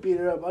shit. I wouldn't beat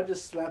her up. I'd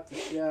just slap the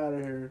shit out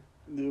of her.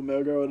 Dude,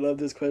 Melgar would love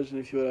this question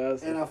if you would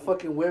ask. And I'll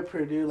fucking whip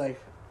her, dude, like...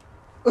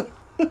 with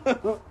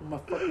my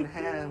fucking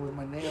hand, with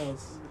my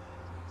nails.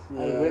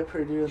 Yeah. I'd whip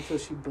her, dude, until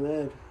she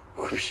bled.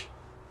 Whoosh.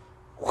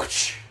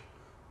 Whoosh.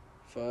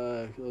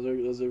 Fuck.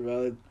 Those are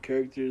valid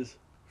characters.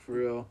 For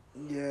real.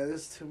 Yeah,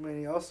 there's too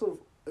many. Also,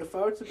 if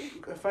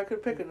I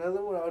could pick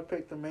another one, I would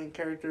pick the main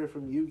character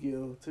from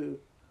Yu-Gi-Oh! Too.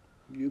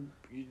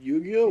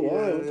 Yu-Gi-Oh? Wow,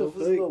 Yeah, what the was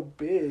a little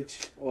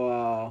bitch.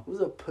 Wow. He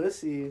was a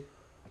pussy.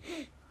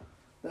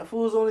 That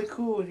fool was only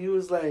cool when he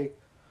was, like,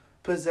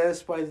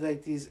 possessed by,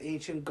 like, these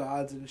ancient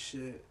gods and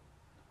shit.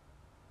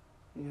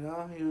 You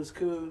know? He was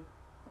cool.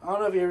 I don't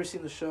know if you ever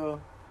seen the show.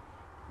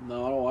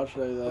 No, I don't watch it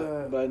like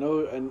that. But I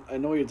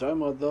know what you're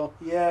talking about, though.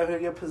 Yeah, if he'd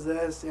get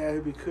possessed, yeah,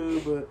 he'd be cool,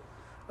 but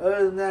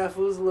other than that,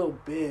 fool's a little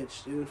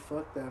bitch, dude.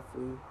 Fuck that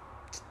fool.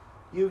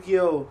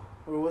 Yu-Gi-Oh!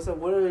 Or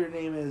whatever your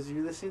name is.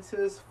 You listening to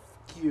this?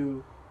 Fuck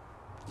you.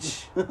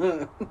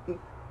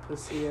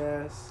 Pussy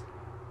ass.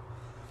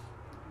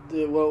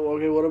 Dude,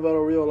 what about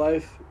a real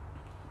life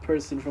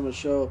person from a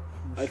show?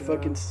 I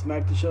fucking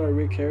smacked the shit out of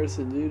Rick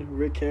Harrison, dude.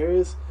 Rick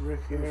Harris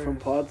from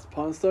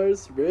Pawn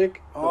Stars.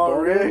 Rick. Oh,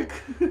 Rick.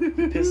 He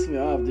pissed me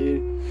off,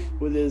 dude.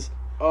 With his,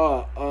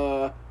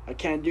 I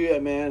can't do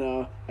that,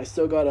 man. I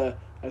still gotta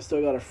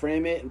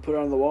frame it and put it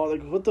on the wall.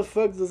 Like, what the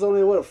fuck? There's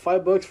only,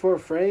 $5 for a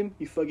frame?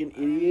 You fucking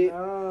idiot.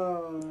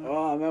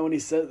 Oh, man, when he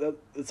said that,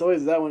 it's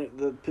always that one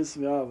that pisses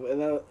me off.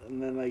 And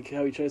then, like,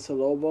 how he tries to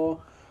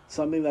lowball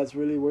something that's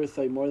really worth,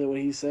 like, more than what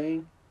he's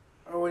saying.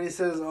 Or when he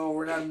says, "Oh,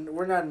 we're not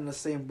in the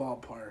same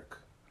ballpark."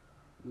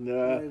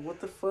 Nah. Like, what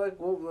the fuck?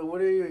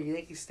 What are you, in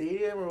Yankee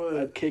Stadium or what?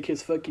 I'd kick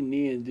his fucking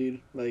knee in,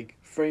 dude. Like,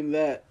 frame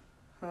that.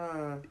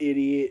 Huh.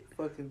 Idiot.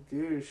 Fucking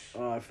douche.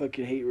 Oh, I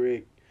fucking hate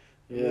Rick.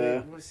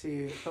 Yeah. Let me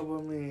see. How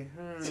about me?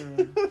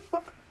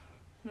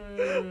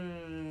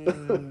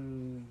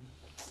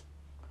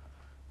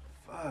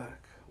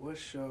 Fuck. What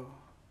show?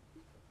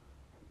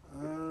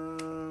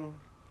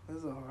 This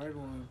is a hard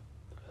one.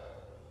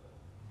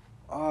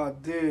 Oh,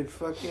 dude.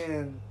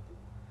 Fucking...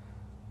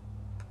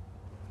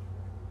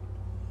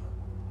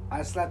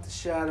 I slapped the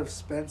shit out of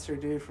Spencer,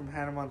 dude, from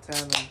Hannah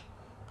Montana.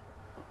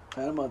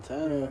 Hannah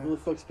Montana? Yeah. Who the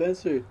fuck's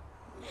Spencer?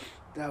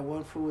 That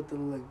one fool with the,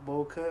 like,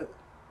 bowl cut.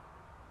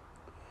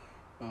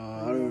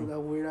 I don't know. That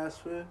weird ass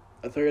fool.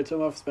 I thought you were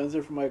talking about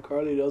Spencer from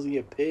iCarly. He doesn't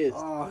get pissed.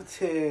 Oh,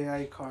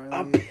 dang, iCarly.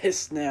 I'm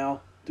pissed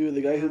now. Dude,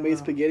 the guy who made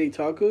spaghetti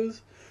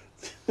tacos?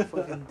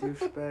 Fucking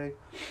douchebag.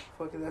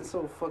 Fucking, that's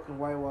so fucking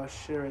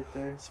whitewashed shit right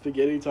there.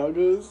 Spaghetti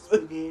tacos?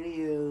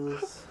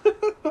 SpaghettiOs.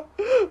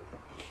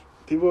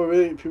 People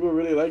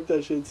really like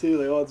that shit too.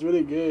 Like, oh, it's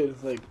really good.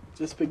 It's like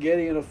just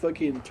spaghetti and a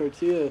fucking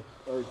tortilla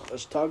or a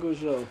taco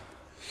shell.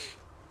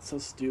 So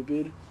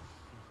stupid.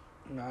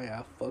 Nah,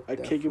 yeah, fuck I'd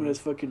that kick him in fool. his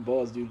fucking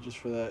balls, dude, just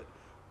for that.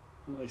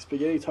 Like,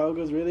 spaghetti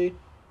tacos, really?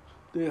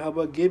 Dude, how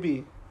about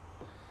Gibby?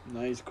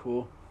 Nah, he's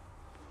cool.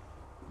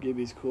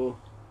 Gibby's cool.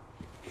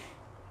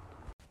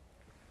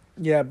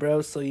 Yeah,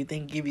 bro, so you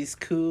think Gibby's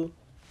cool?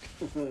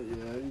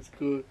 Yeah, he's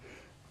cool.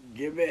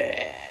 Gibby!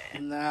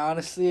 Nah,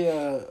 honestly,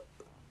 I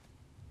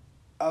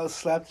would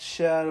slap the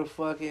shit out of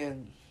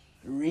fucking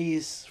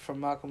Reese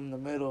from Malcolm in the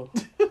Middle.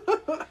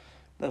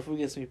 That fool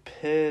gets me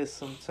pissed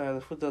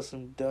sometimes. That fool does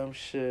some dumb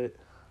shit.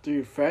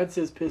 Dude,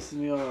 Francis pisses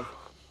me off.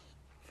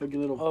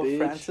 Fucking little bitch. Oh,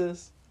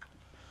 Francis?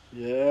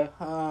 Yeah.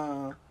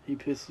 Huh. He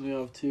pisses me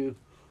off too.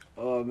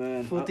 Oh,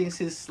 man. Fool thinks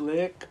he's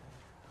slick.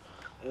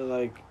 And,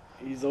 like,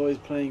 he's always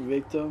playing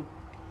victim.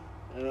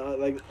 And,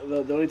 like,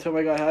 the only time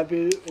I got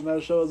happy in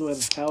that show was when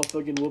Hal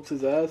fucking whoops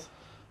his ass.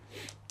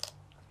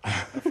 I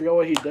forgot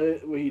what he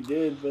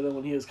did, but then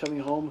when he was coming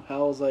home,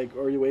 Hal was, like,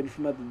 already waiting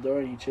for him at the door,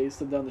 and he chased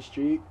him down the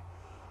street.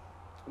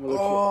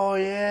 Oh,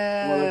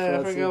 yeah.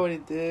 I forgot scene. what he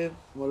did.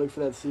 I'm gonna look for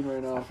that scene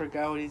right now. I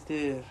forgot what he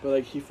did. But,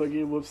 like, he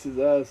fucking whoops his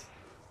ass.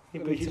 He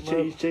Like, beats him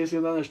up. he's chasing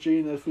him down the street,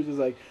 and that fool just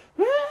like,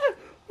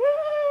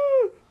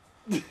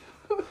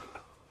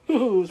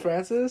 Who's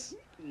Francis?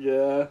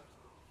 yeah.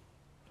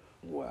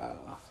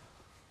 Wow.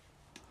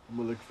 I'm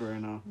gonna look for it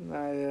right now.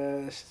 Nah, yeah,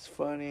 that shit's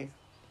funny.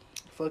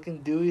 Fucking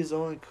Dewey's the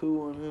only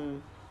cool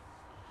one,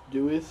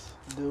 Dewis.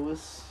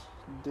 Dewis.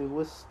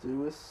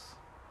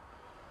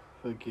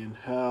 Fucking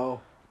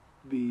Hal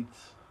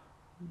beats.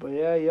 But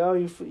yeah, yo,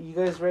 you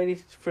guys ready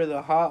for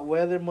the hot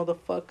weather,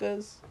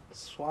 motherfuckers?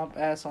 Swamp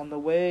ass on the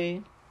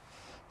way.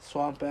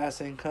 Swamp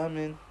ass ain't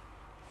coming.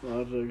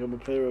 I'm gonna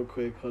play real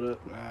quick. Hold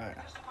up. Alright.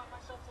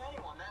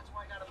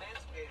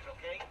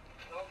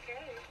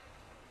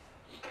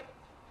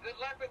 Good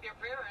luck with your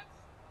parents.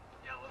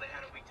 Yeah, well, they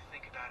had a week to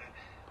think about it.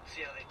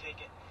 See how they take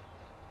it.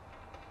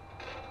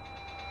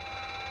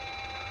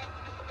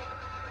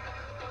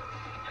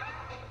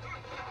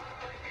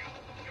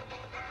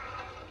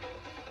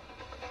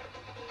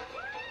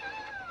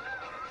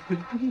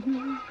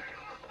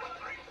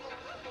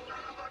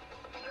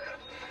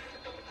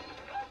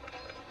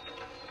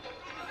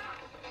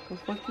 What the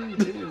fuck do you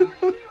do?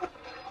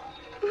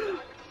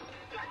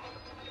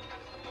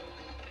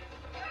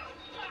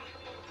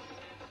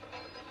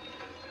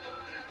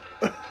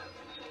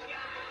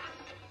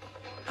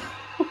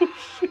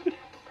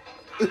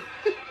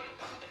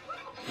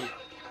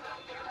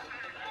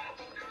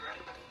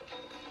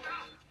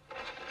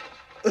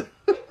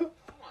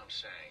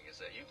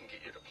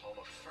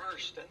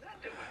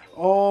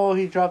 Oh,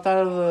 he dropped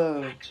out of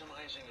the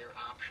Maximizing your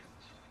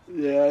options.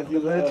 Yeah, I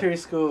think military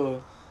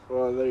school.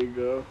 Oh, there you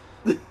go.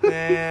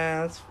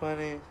 Man, that's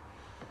funny.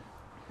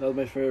 That was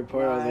my favorite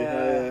part. I was like,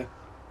 oh, yeah.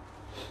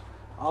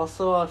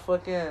 Also,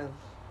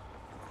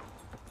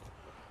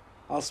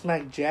 I'll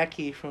smack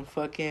Jackie from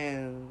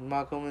fucking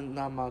fucking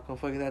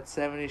that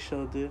 70s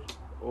show, dude.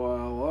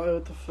 Wow, why?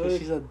 What the fuck?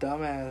 She's a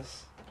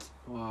dumbass.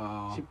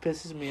 Wow. She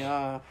pisses me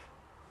off.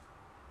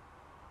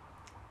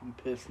 I'm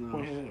pissed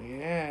now.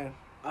 Yeah.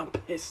 I'm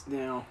pissed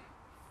now.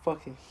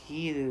 Fucking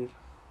heated.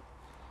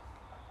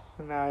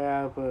 Nah,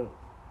 yeah, but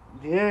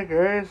yeah,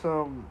 guys,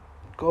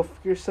 go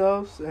fuck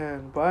yourselves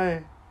and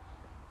bye.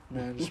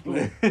 Man, just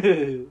play.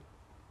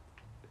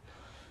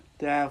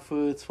 Damn,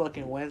 food. It's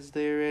fucking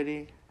Wednesday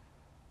already.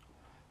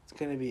 It's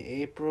gonna be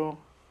April.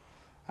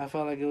 I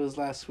felt like it was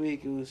last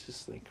week. It was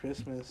just like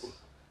Christmas.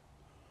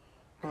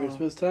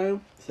 Christmas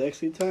time?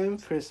 Sexy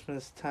times?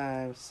 Christmas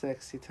time,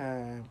 sexy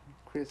time,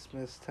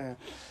 Christmas time.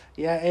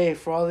 Yeah, hey,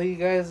 for all of you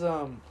guys,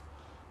 all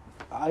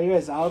you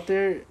guys out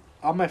there,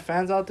 all my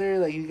fans out there,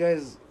 like you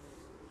guys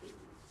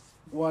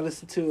want to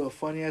listen to a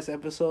funny ass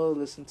episode,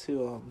 listen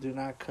to Do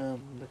Not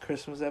Come, the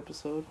Christmas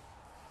episode.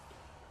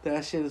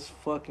 That shit is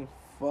fucking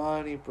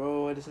funny,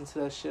 bro. I listened to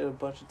that shit a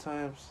bunch of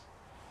times.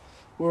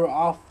 We were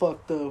all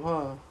fucked up,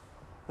 huh?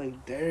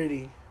 Like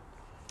dirty.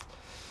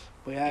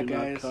 But yeah,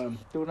 guys,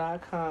 do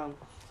not come.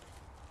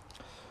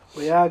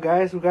 But yeah,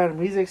 guys, we got a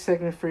music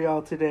segment for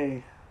y'all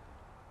today.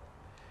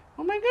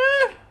 Oh my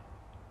god!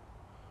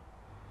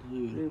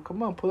 Dude,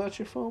 come on, pull out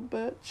your phone,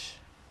 bitch.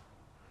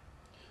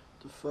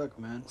 The fuck,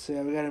 man? So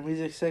yeah, we got a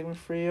music segment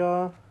for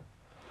y'all.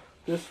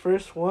 This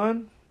first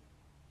one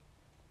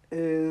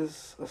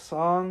is a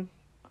song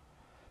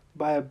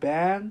by a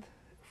band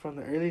from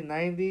the early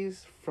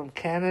 90s from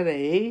Canada,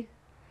 eh?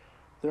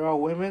 They're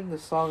all women. The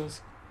song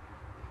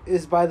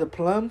is by The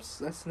Plums.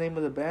 That's the name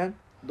of the band.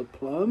 The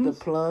Plums? The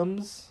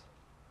Plums.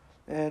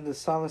 And the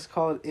song is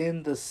called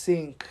In the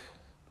Sink.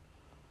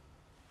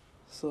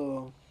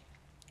 So,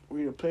 we're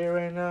going to play it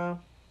right now.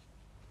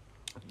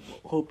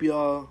 Hope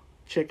y'all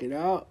check it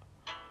out.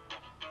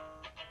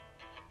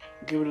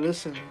 Give it a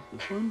listen.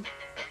 This one?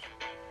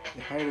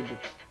 Yeah, hide a bit.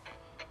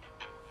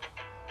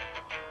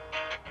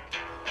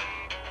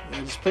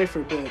 Yeah, just play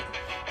for a bit.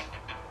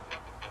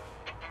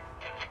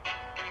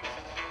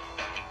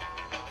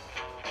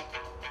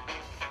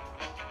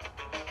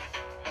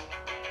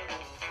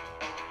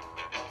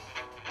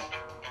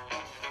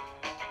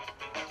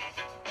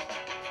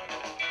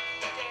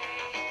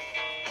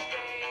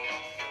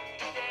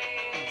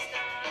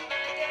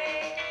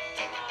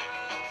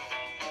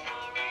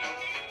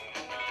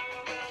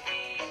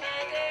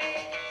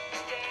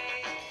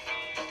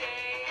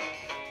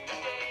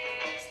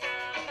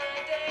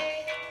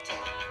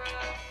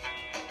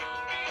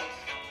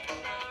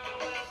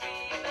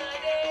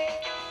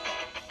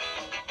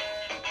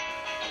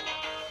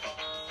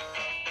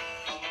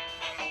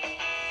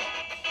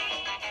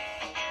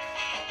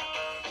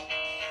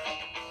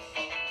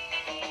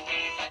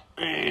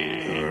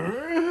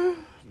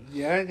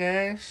 Yeah,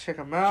 guys, check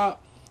them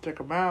out. Check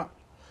them out.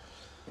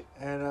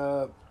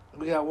 And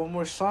we got one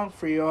more song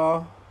for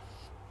y'all.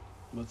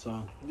 What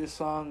song? This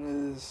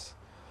song is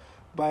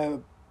by a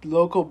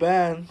local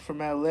band from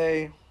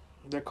LA.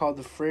 They're called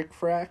the Frick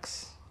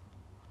Fracks.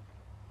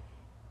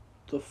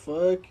 The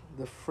fuck?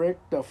 The Frick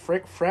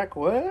Frack,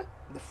 what?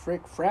 The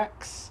Frick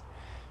Fracks.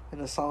 And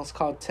the song's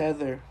called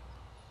Tether.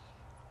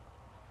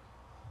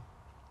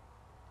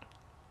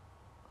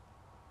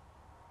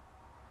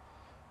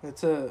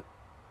 This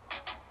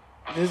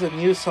is a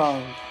new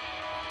song,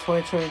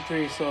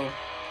 2023, so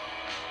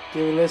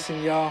give it a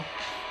listen, y'all.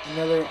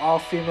 Another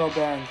all-female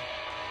band.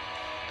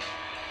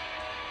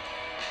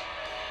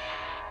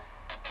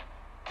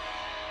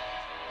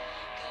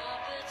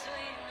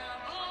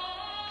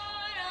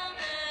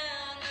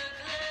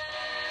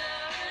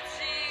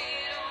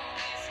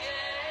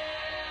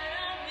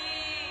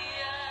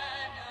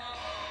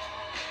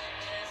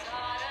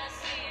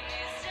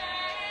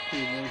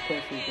 Dude, let me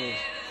play for you guys.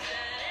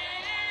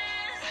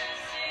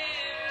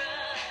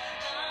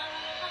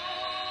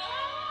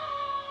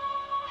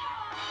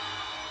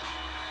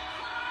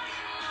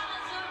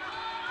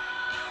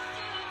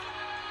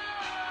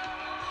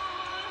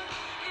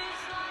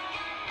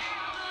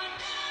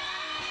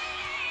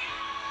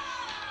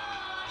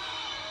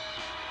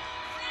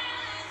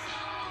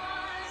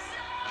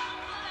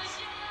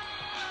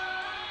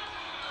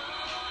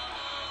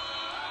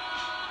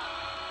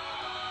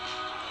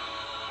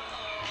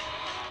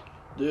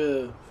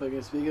 Dude,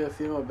 fucking speaking of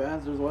female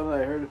bands, there's one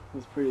that I heard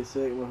was pretty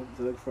sick. We'll have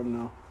to look from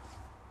now.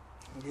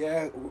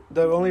 Yeah,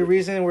 the only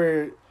reason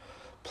we're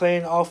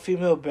playing all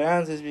female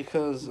bands is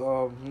because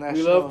national.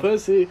 We love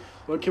pussy.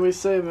 What can we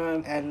say,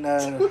 man? And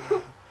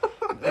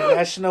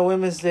National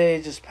Women's Day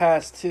just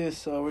passed too,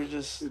 so we're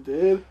just It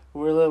did?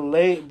 we're a little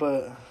late,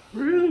 but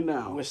Really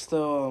now? we're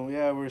still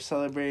we're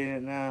celebrating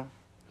it now.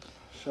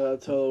 Shout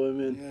out to all the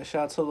women. Yeah,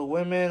 shout out to the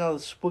women, all the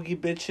spooky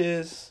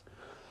bitches.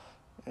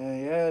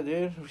 And yeah,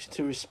 dude,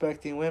 to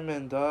respecting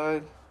women,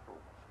 dog.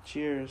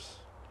 Cheers.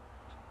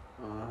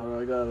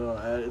 I got it all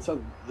added. It's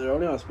on, they're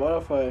only on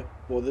Spotify.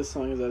 Well, this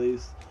song is at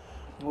least.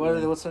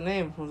 What's the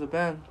name of the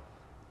band?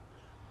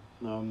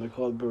 They're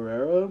called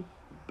Barrera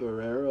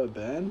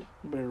Band.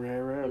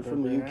 Barrera. They're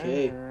from the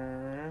UK.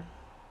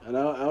 And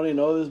I only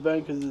know this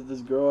band because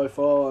this girl I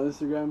follow on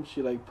Instagram,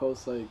 she like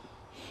posts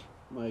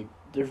like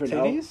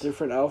different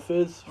different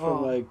outfits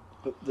from like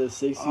the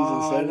 60s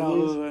and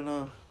 70s. I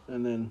know.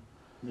 And then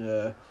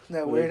yeah.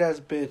 That weird ass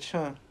bitch,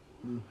 huh?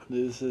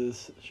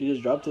 She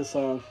just dropped this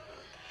song.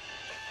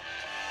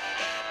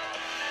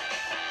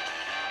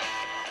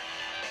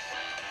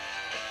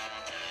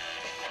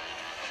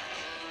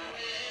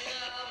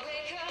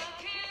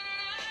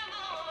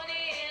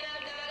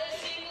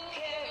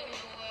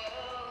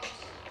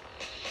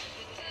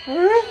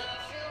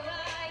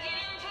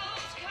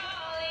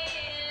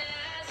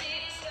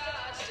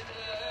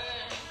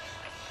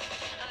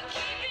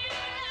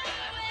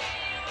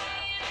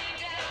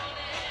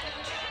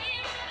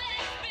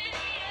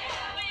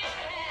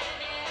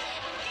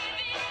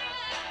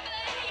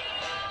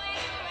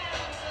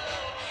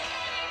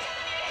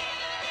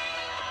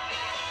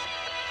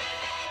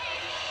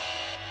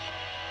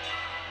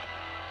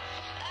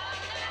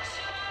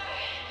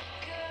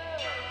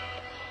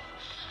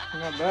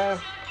 Not bad.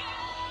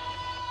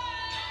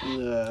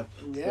 Yeah.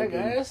 Yeah,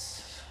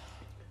 guys.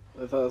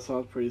 I thought that song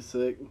was pretty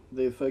sick.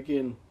 They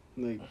fucking,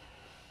 like,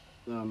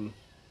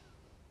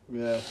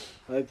 yeah.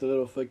 I like the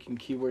little fucking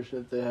keyboard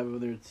shit they have over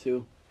there,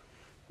 too.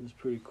 It's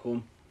pretty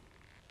cool.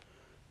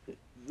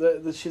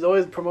 She's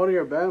always promoting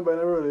her band, but I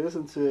never really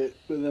listened to it.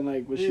 But then,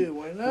 like,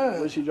 Why not?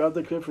 when she dropped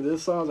the clip for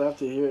this song, I have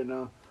to hear it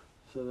now.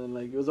 So then,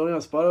 like, it was only on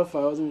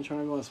Spotify. I wasn't even trying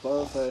to go on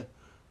Spotify.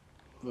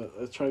 But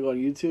I was trying to go on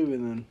YouTube,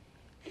 and then,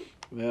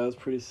 yeah, it was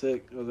pretty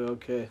sick. I was like,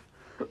 okay.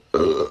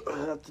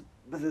 I have to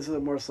listen to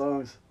more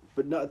songs.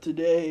 But not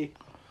today.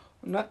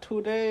 Not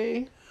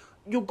today.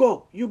 You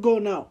go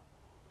now.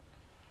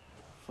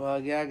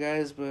 Fuck yeah,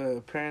 guys, but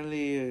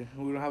apparently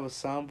we don't have a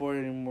soundboard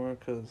anymore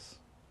because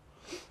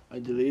I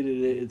deleted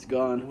it. It's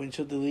gone.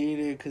 Winchell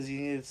deleted it because he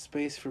needed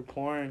space for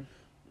porn.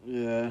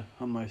 Yeah,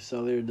 on my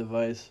cellular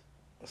device.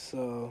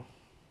 So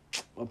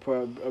I'll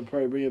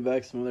probably bring it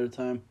back some other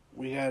time.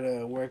 we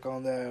gotta work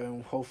on that,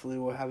 and hopefully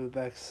we'll have it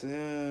back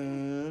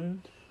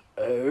soon.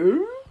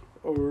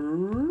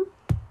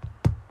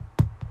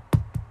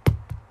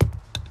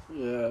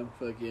 Yeah,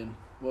 fucking.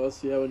 What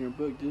else do you have on your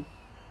book, dude?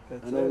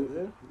 That's I know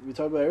it. we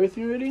talked about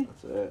everything already.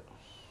 That's it.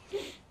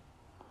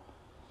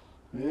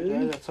 Yeah, Really?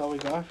 guys, that's all we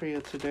got for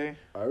you today.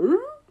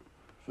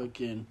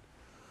 Fucking.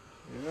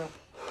 Yeah.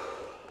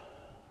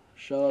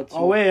 Shout out to.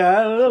 Oh wait,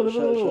 shout out to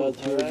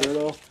Alright.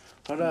 Roberto.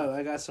 Hold up,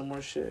 I got some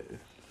more shit.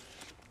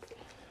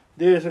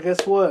 Dude, so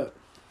guess what?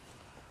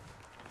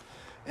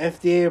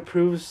 FDA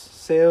approves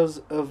sales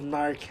of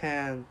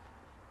Narcan.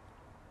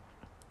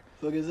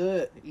 Fuck is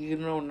that? You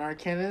know what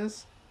Narcan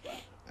is?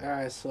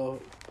 Alright,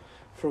 so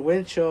for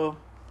Winchell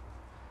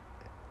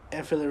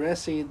and for the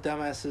rest of you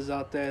dumbasses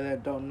out there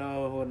that don't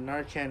know what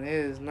Narcan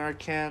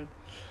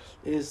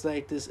is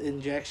like this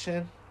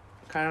injection.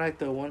 Kind of like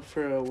the one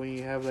for when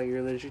you have like you're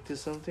allergic to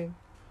something.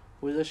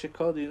 What is that shit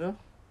called? Do you know?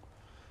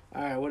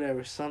 Alright,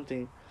 whatever,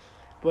 something.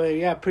 But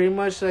yeah, pretty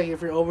much like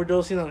if you're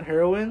overdosing on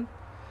heroin,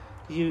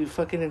 you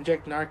fucking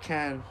inject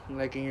Narcan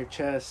like in your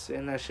chest,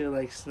 and that shit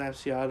like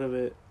snaps you out of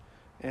it,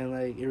 and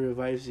like it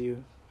revives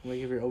you, like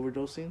if you're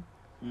overdosing.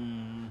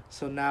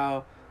 So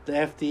now the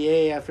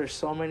FDA, after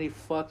so many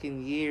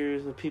fucking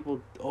years of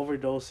people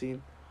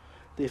overdosing,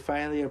 they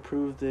finally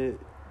approved it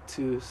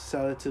to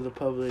sell it to the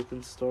public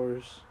in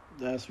stores.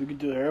 Yes, we could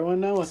do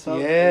heroin now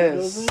without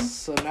Yes. overdosing?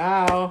 So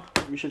now,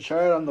 We should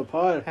try it on the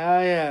pod.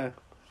 hell yeah,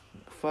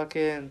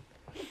 fucking.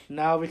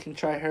 Now we can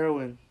try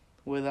heroin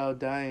without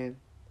dying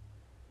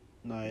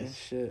and Nice.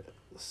 shit.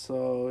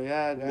 So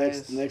yeah,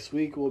 guys. Next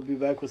week we'll be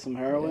back with some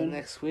heroin. Yeah,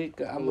 next week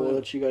We'll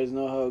let you guys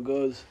know how it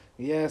goes.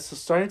 Yeah, so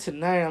starting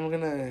tonight, I'm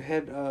gonna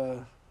head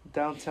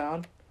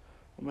downtown.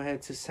 I'm gonna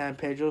head to San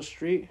Pedro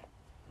Street.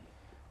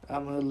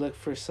 I'm gonna look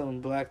for some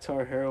black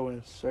tar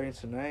heroin starting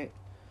tonight.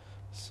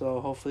 So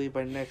hopefully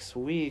by next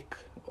week,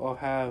 We'll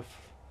have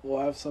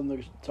something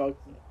to talk.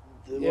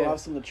 We'll Yeah. have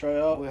something to try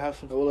out. we'll have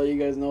some. We'll let you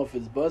guys know if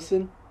it's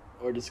bussin'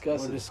 or We're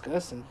discussing.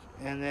 discussing,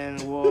 and then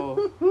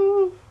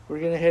we're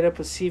gonna hit up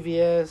a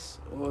CVS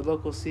or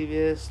local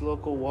CVS,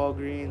 local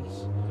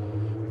Walgreens,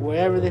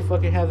 wherever they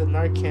fucking have the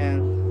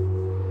Narcan.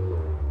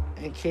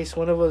 In case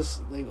one of us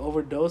like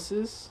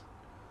overdoses,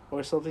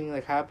 or something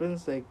like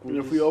happens, like And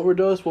if we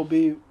overdose, we'll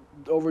be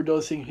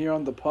overdosing here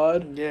on the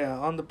pod. yeah,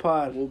 on the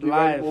pod, We'll be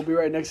live. we'll be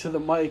right next to the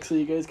mic so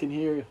you guys can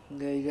hear.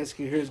 Yeah, you guys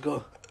can hear us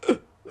go.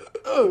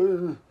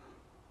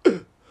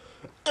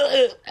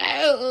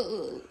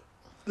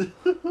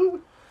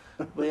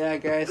 But yeah,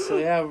 guys, so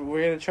yeah,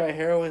 we're gonna try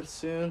heroin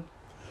soon.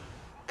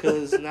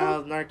 Because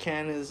now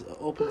Narcan is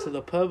open to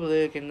the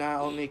public and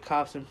not only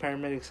cops and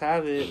paramedics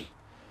have it.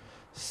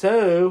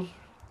 So,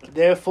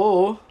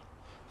 therefore,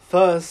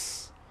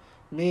 thus,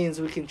 means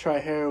we can try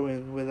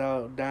heroin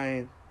without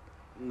dying.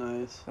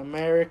 Nice.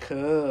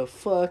 America,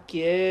 fuck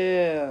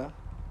yeah.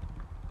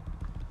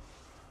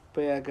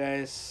 But yeah,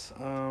 guys,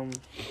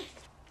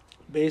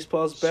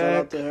 baseball's back. Shout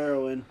out to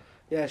heroin.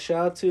 Yeah,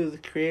 shout out to the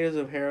creators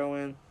of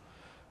heroin,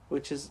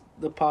 which is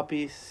the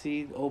poppy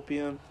seed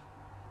opium.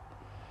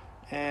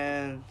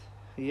 And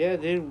yeah,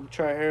 dude,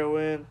 try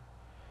heroin.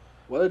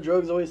 Why do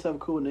drugs always have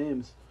cool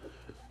names?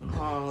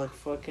 Like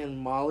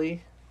fucking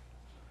Molly,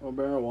 Or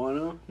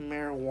marijuana?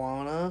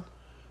 marijuana,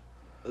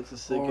 That's a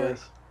sick Or-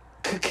 ass.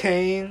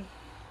 cocaine,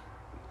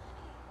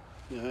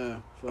 Yeah.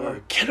 or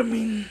Fuck.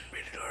 ketamine.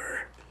 Rated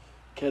R.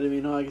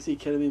 Ketamine. No, I can see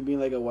ketamine being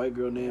like a white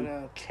girl You name.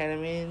 know,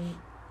 ketamine.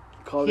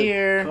 Call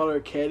Here. Call her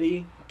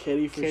Ketty.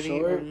 Ketty for Kitty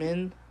or short.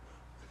 Min.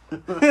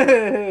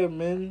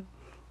 Min.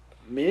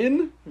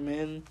 Min?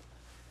 Min.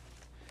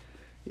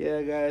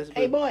 Yeah, guys.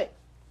 Hey but- boy.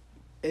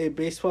 Hey,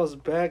 baseball's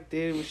back,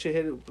 dude. We should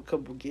hit a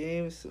couple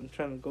games. I'm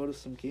trying to go to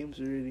some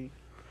games already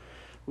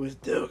with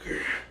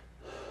Delker.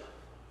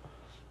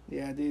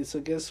 Yeah, dude. So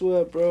guess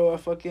what, bro?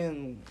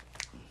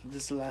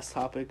 This is the last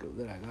topic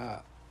that I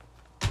got.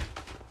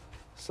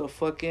 So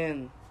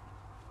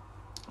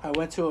I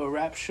went to a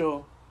rap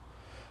show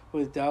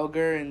with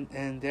Delger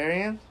and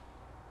Darian,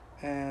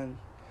 and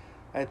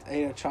I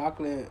ate a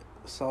chocolate,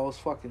 so I was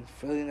fucking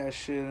feeling that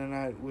shit.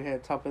 And we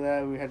had top of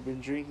that, we had been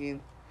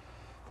drinking,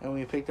 and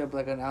we picked up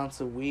like an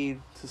ounce of weed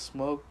to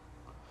smoke,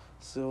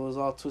 so it was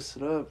all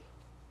twisted up.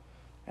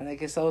 And I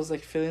guess I was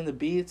like feeling the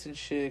beats and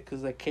shit,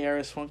 cause like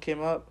KRS-One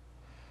came up,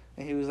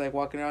 and he was like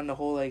walking around the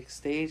whole like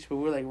stage, but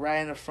we were like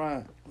right in the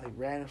front.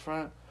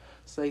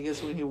 So I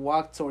guess when he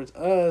walked towards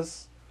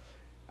us,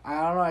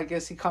 I don't know. I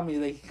guess he caught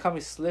me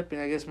slipping.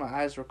 I guess my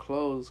eyes were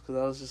closed because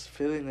I was just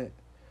feeling it.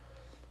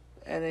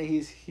 And then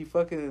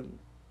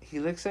he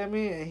looks at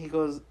me and he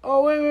goes,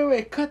 "Oh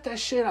wait, cut that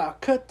shit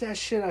out, cut that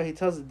shit out." He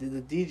tells the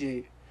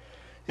DJ.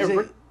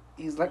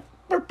 He's like,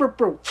 burr, burr,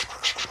 burr.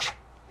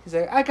 He's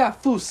like, "I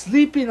got fool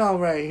sleeping on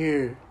right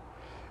here,"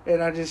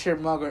 and I just hear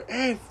Mal go,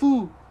 "Hey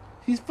fool,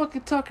 he's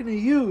fucking talking to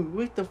you.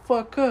 Wake the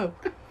fuck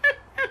up."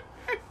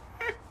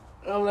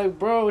 I'm like,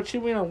 "Bro, what you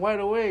mean I'm wide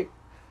awake?"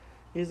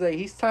 He's like,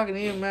 "He's talking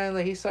to you, man.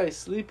 Like, he saw you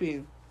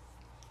sleeping."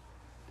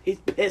 He's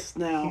pissed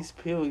now. He's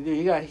peeled. Dude,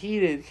 he got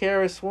heated.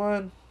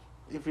 KRS-One,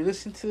 if you're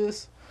listening to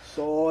this,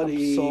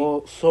 sorry.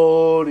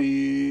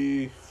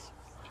 Sorry.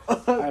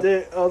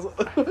 Dude,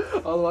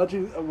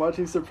 I'm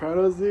watching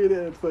Sopranos, dude,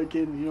 and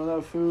fucking, you know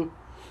that fool?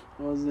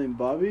 What was his name?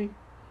 Bobby?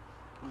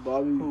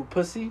 Who,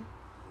 pussy?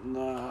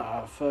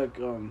 Nah, fuck.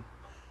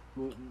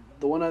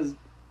 The one that's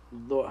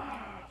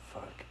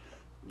fuck.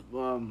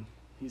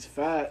 He's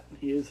fat.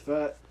 He is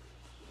fat.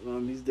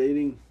 He's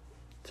dating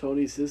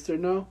Tony's sister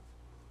now.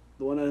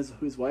 The one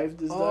whose wife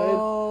just died.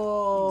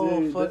 Oh,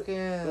 dude, fucking.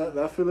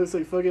 That fool looks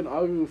like fucking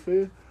Agu,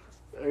 fool.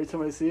 Every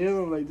time I see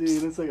him, I'm like, dude, he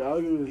looks like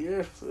Agu.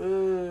 You're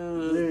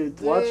fool. Dude,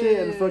 watch it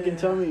and fucking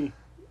tell me.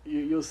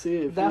 You'll see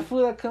it. That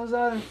fool that comes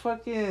out in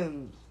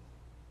fucking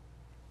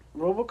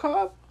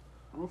RoboCop?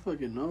 I don't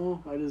fucking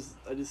know. I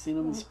just seen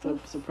him in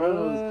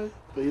Sopranos.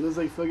 But he looks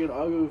like fucking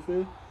Agu,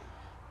 fool.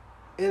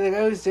 Yeah, the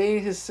guy was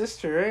dating his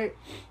sister, right?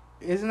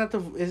 Isn't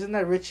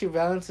that Richie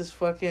Valence's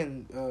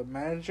fucking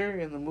manager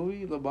in the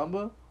movie La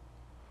Bamba?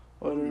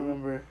 I don't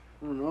remember.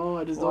 I don't know.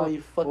 I just Wow, don't.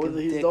 you fucking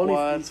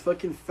He's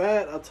fucking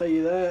fat. I'll tell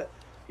you that.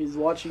 He's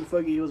watching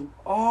fucking. He's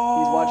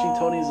watching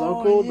Tony's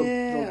uncle.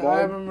 Yeah, the bald,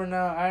 I remember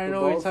now. I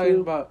know what you're talking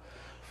about.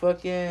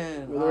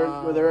 Fucking.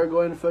 Where they were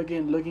going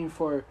fucking looking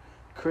for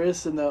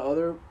Chris and the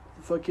other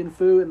fucking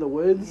food in the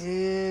woods. Yeah.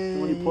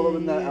 And when he pulled up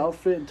in that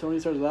outfit and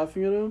Tony starts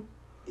laughing at him.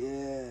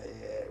 Yeah.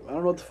 I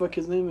don't know what the fuck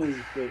his name is,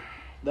 but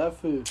that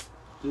food.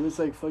 He looks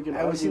like fucking.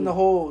 Have you seen the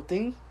whole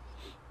thing?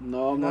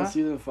 No, I'm not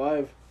season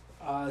 5.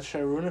 Should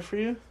I ruin it for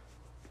you?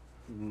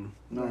 No,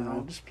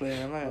 I'm just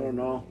playing. I don't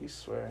know. You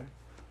swear.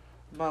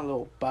 I'm not a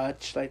little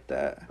botch like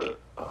that.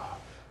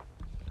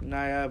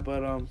 Nah, yeah,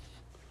 but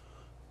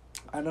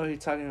I know who you're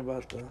talking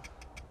about though.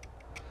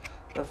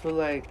 I feel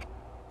like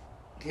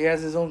he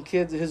has his own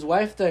kids. His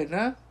wife died,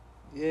 nah?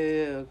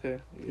 Yeah, okay.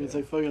 Yeah. It's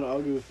like fucking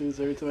Agu foods.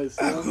 Every time I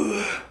see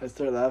him, I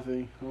start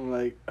laughing. I'm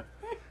like,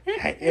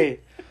 hey.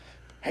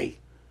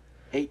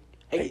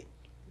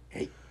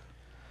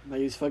 Like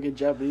he's fucking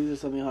Japanese or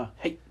something, huh?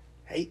 Hey.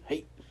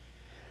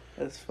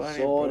 That's funny.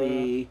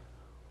 Sorry.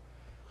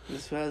 Bro.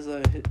 This has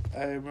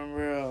I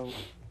remember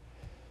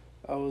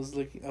I was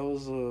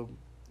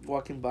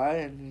walking by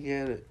and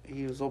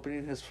he was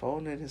opening his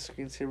phone and his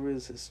screensaver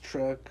is his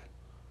truck.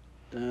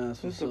 Damn, that's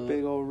There's what's the up.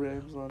 big old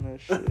rims on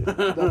that shit.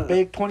 The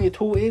big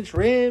 22-inch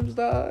rims,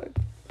 dog.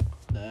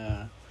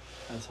 Nah,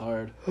 that's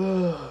hard.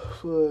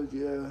 Fuck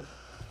yeah.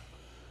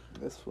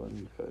 That's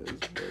funny, guys.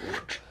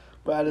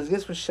 But let's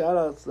get some shout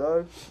outs,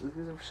 dog. Let's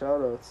get some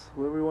shout outs.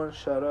 Whoever we want to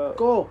shout out.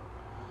 Go.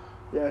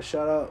 Yeah,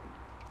 shout out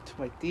to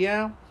my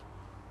tia.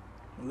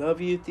 Love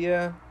you,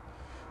 tia.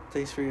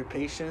 Thanks for your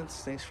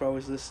patience. Thanks for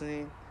always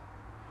listening.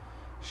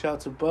 Shout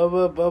out to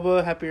Bubba.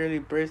 Bubba, happy early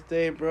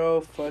birthday,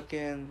 bro.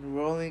 Fucking,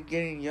 we're only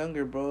getting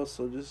younger, bro.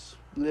 So just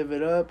live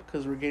it up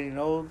because we're getting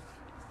old.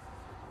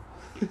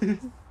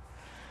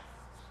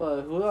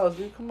 Fuck, who else,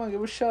 dude? Come on,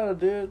 give a shout out,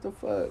 dude. What the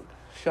fuck?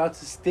 Shout out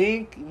to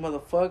Stink, you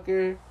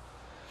motherfucker.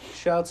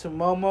 Shout out to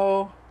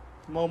Momo.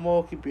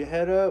 Momo, keep your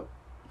head up.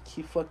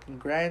 Keep fucking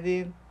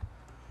grinding.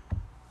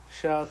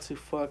 Shout out to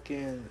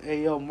fucking...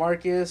 Hey, yo,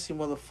 Marcus, you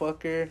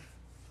motherfucker.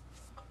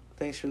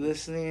 Thanks for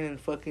listening and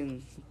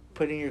fucking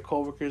putting your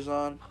coworkers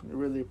on. I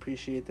really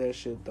appreciate that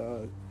shit,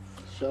 dog.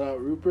 Shout out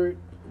Rupert.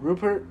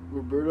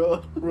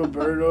 Roberto.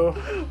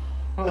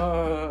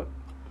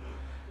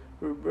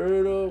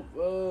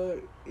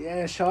 Roberto,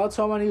 yeah, shout out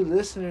to all my new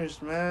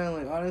listeners, man.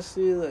 Like,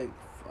 honestly, like,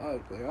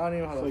 fuck. Like, I don't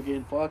even know how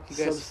the fuck you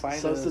guys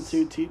find us.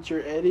 Substitute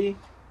teacher Eddie.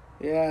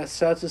 Yeah,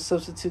 shout out to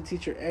substitute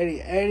teacher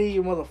Eddie. Eddie,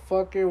 you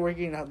motherfucker,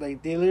 working out.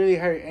 Like, they literally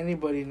hire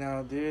anybody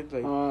now, dude.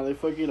 Like, they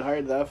fucking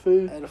hired that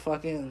fool. at a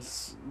fucking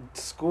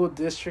school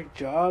district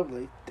job.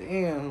 Like,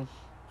 damn.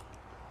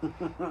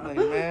 Like,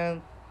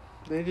 man,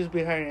 they just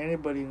be hiring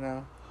anybody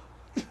now.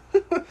 be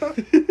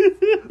pissed.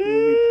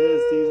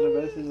 He's gonna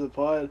message the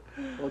pod.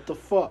 What the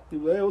fuck?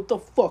 Dude, hey, what the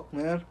fuck,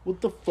 man?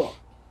 What the fuck?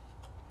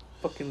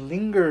 Fucking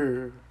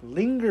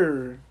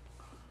linger.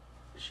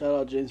 Shout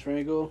out James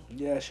Franco.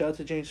 Yeah, shout out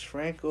to James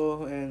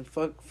Franco and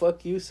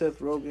fuck you, Seth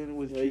Rogen,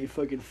 with Yeah, you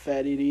fucking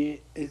fat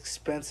idiot.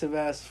 expensive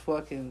ass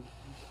fucking.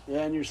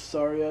 Yeah, and your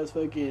sorry ass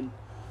fucking.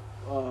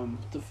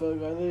 The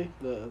fuck are they?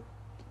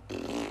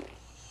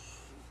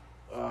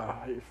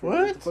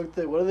 What?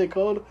 What are they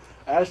called?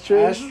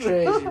 Ashtrays.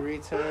 Ashtrays, you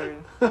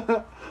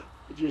retard.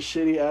 Just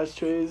shitty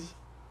ashtrays.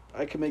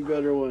 I can make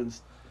better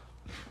ones.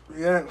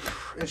 Yeah,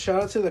 and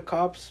shout out to the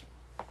cops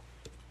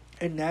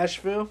in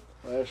Nashville.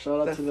 Shout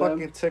out that to fucking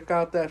them. took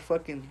out that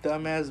fucking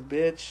dumbass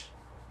bitch.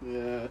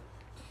 Yeah.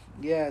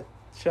 Yeah,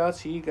 shout out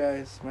to you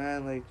guys,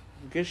 man. Like,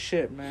 good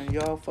shit, man.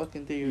 Y'all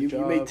fucking did your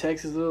job. You made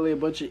Texas literally a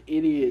bunch of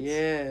idiots.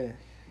 Yeah.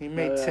 He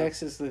made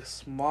Texas look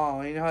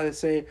small. You know how they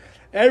say,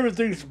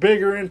 everything's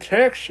bigger in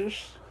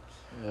Texas?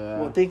 Yeah.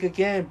 Well, think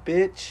again,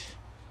 bitch.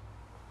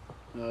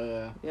 Oh,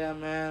 yeah. Yeah,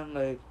 man.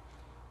 Like,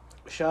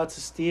 shout out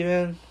to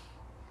Steven,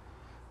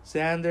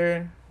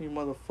 Xander, you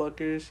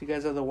motherfuckers. You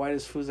guys are the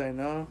whitest fools I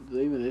know. Do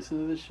they even listen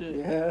to this shit?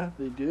 Yeah.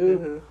 They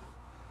do?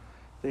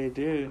 They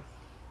do.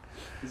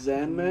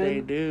 Zan Man?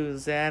 They do.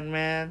 Zan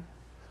Man.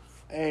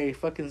 Hey,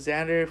 fucking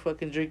Xander,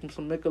 fucking drinking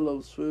some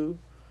Michelob's food.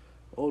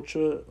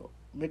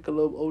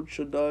 Michelob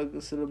Ultra, dog,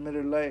 instead of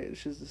Miller Lite.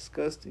 It's just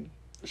disgusting.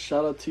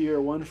 Shout out to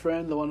your one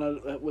friend, the one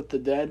with the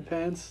dad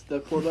pants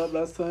that pulled up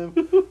last time.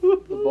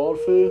 The bald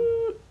fool.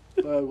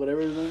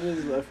 Whatever his name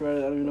is. I forgot.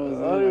 I don't even know his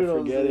name. I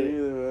forget it.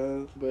 Either,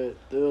 man. But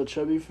the little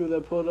chubby fool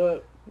that pulled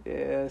up.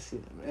 Yeah,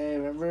 hey,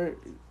 remember?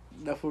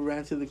 That fool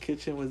ran to the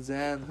kitchen with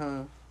Zan,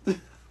 huh?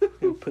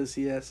 You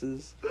pussy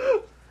asses.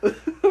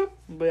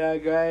 But yeah,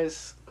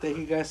 guys, thank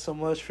you guys so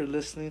much for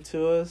listening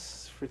to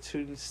us, for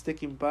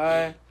sticking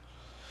by.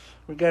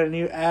 We got a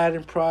new ad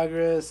in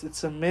progress.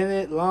 It's a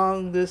minute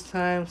long this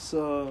time,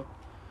 so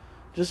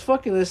just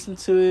fucking listen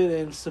to it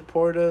and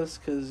support us,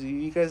 because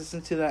you guys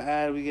listen to that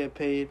ad, we get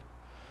paid.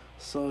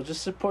 So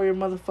just support your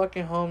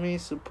motherfucking homies,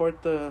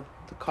 support the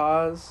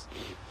cause.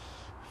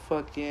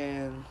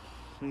 Fucking,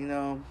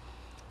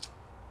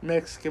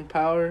 Mexican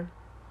power,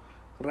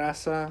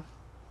 raza.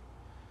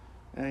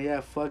 And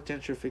yeah, fuck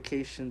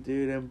gentrification,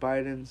 dude, and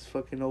Biden's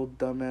fucking old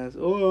dumbass.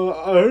 Oh,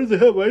 I heard they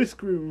have ice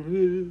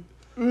cream.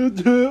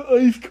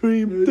 Ice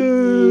cream.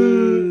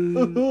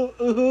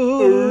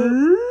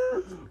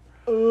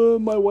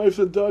 My wife's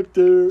a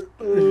doctor.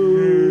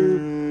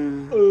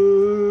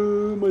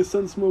 My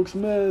son smokes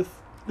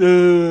meth.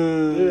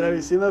 Dude, have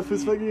you seen that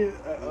fool's fucking?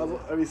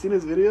 Have you seen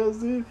his videos,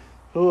 dude?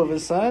 Who, of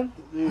his son?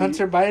 Dude,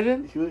 Hunter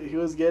Biden? He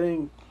was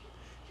getting.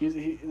 I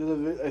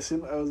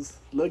was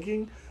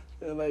looking,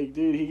 and like,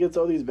 dude, he gets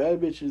all these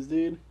bad bitches,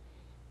 dude.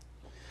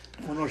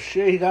 Oh no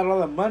shit, he got all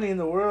the money in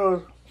the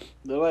world.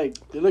 They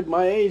look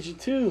my age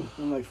too.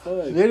 I'm like,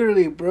 fuck.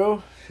 Literally,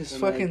 bro. His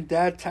and fucking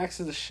dad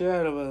taxes the shit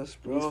out of us,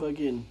 bro.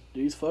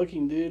 He's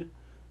fucking, dude.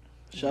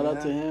 Shout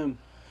out to him.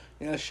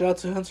 Yeah, shout out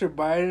to Hunter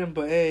Biden.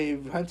 But hey,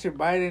 Hunter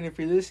Biden, if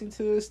you're listening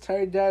to this, tell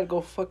your dad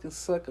go fucking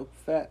suck a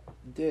fat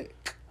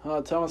dick. Tell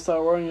him to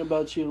stop worrying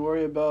about you and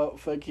worry about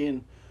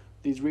fucking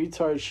these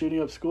retards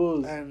shooting up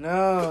schools. I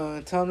know.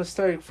 And tell him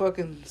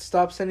to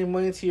stop sending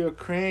money to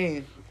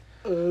Ukraine.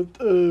 Ice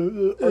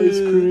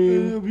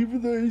cream. People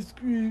the ice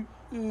cream.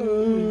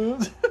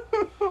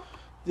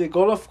 Yeah,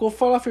 go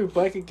fall off your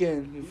bike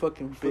again, you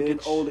fucking bitch. Fucking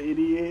old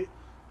idiot.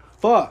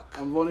 Fuck.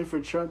 I'm voting for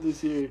Trump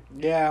this year.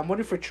 Yeah, I'm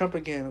voting for Trump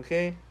again,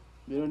 okay?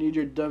 We don't need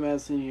your dumb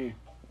ass in here.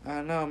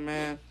 I know,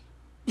 man.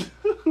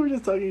 We're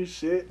just talking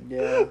shit.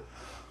 Yeah.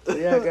 So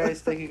yeah, guys,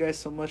 thank you guys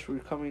so much for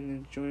coming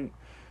and join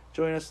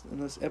us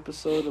in this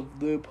episode of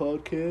the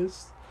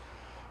podcast.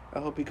 I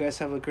hope you guys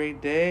have a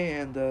great day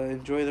and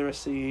enjoy the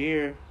rest of your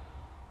year.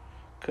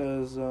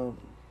 Because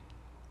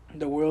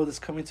the world is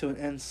coming to an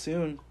end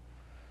soon.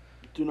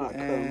 Do not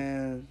come.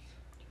 And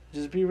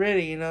just be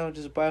ready,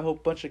 just buy a whole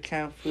bunch of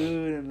canned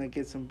food and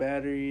get some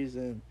batteries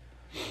and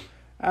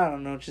I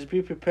don't know, just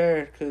be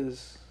prepared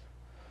because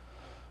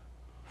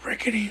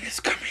reckoning is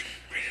coming.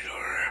 Rated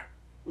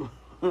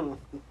R.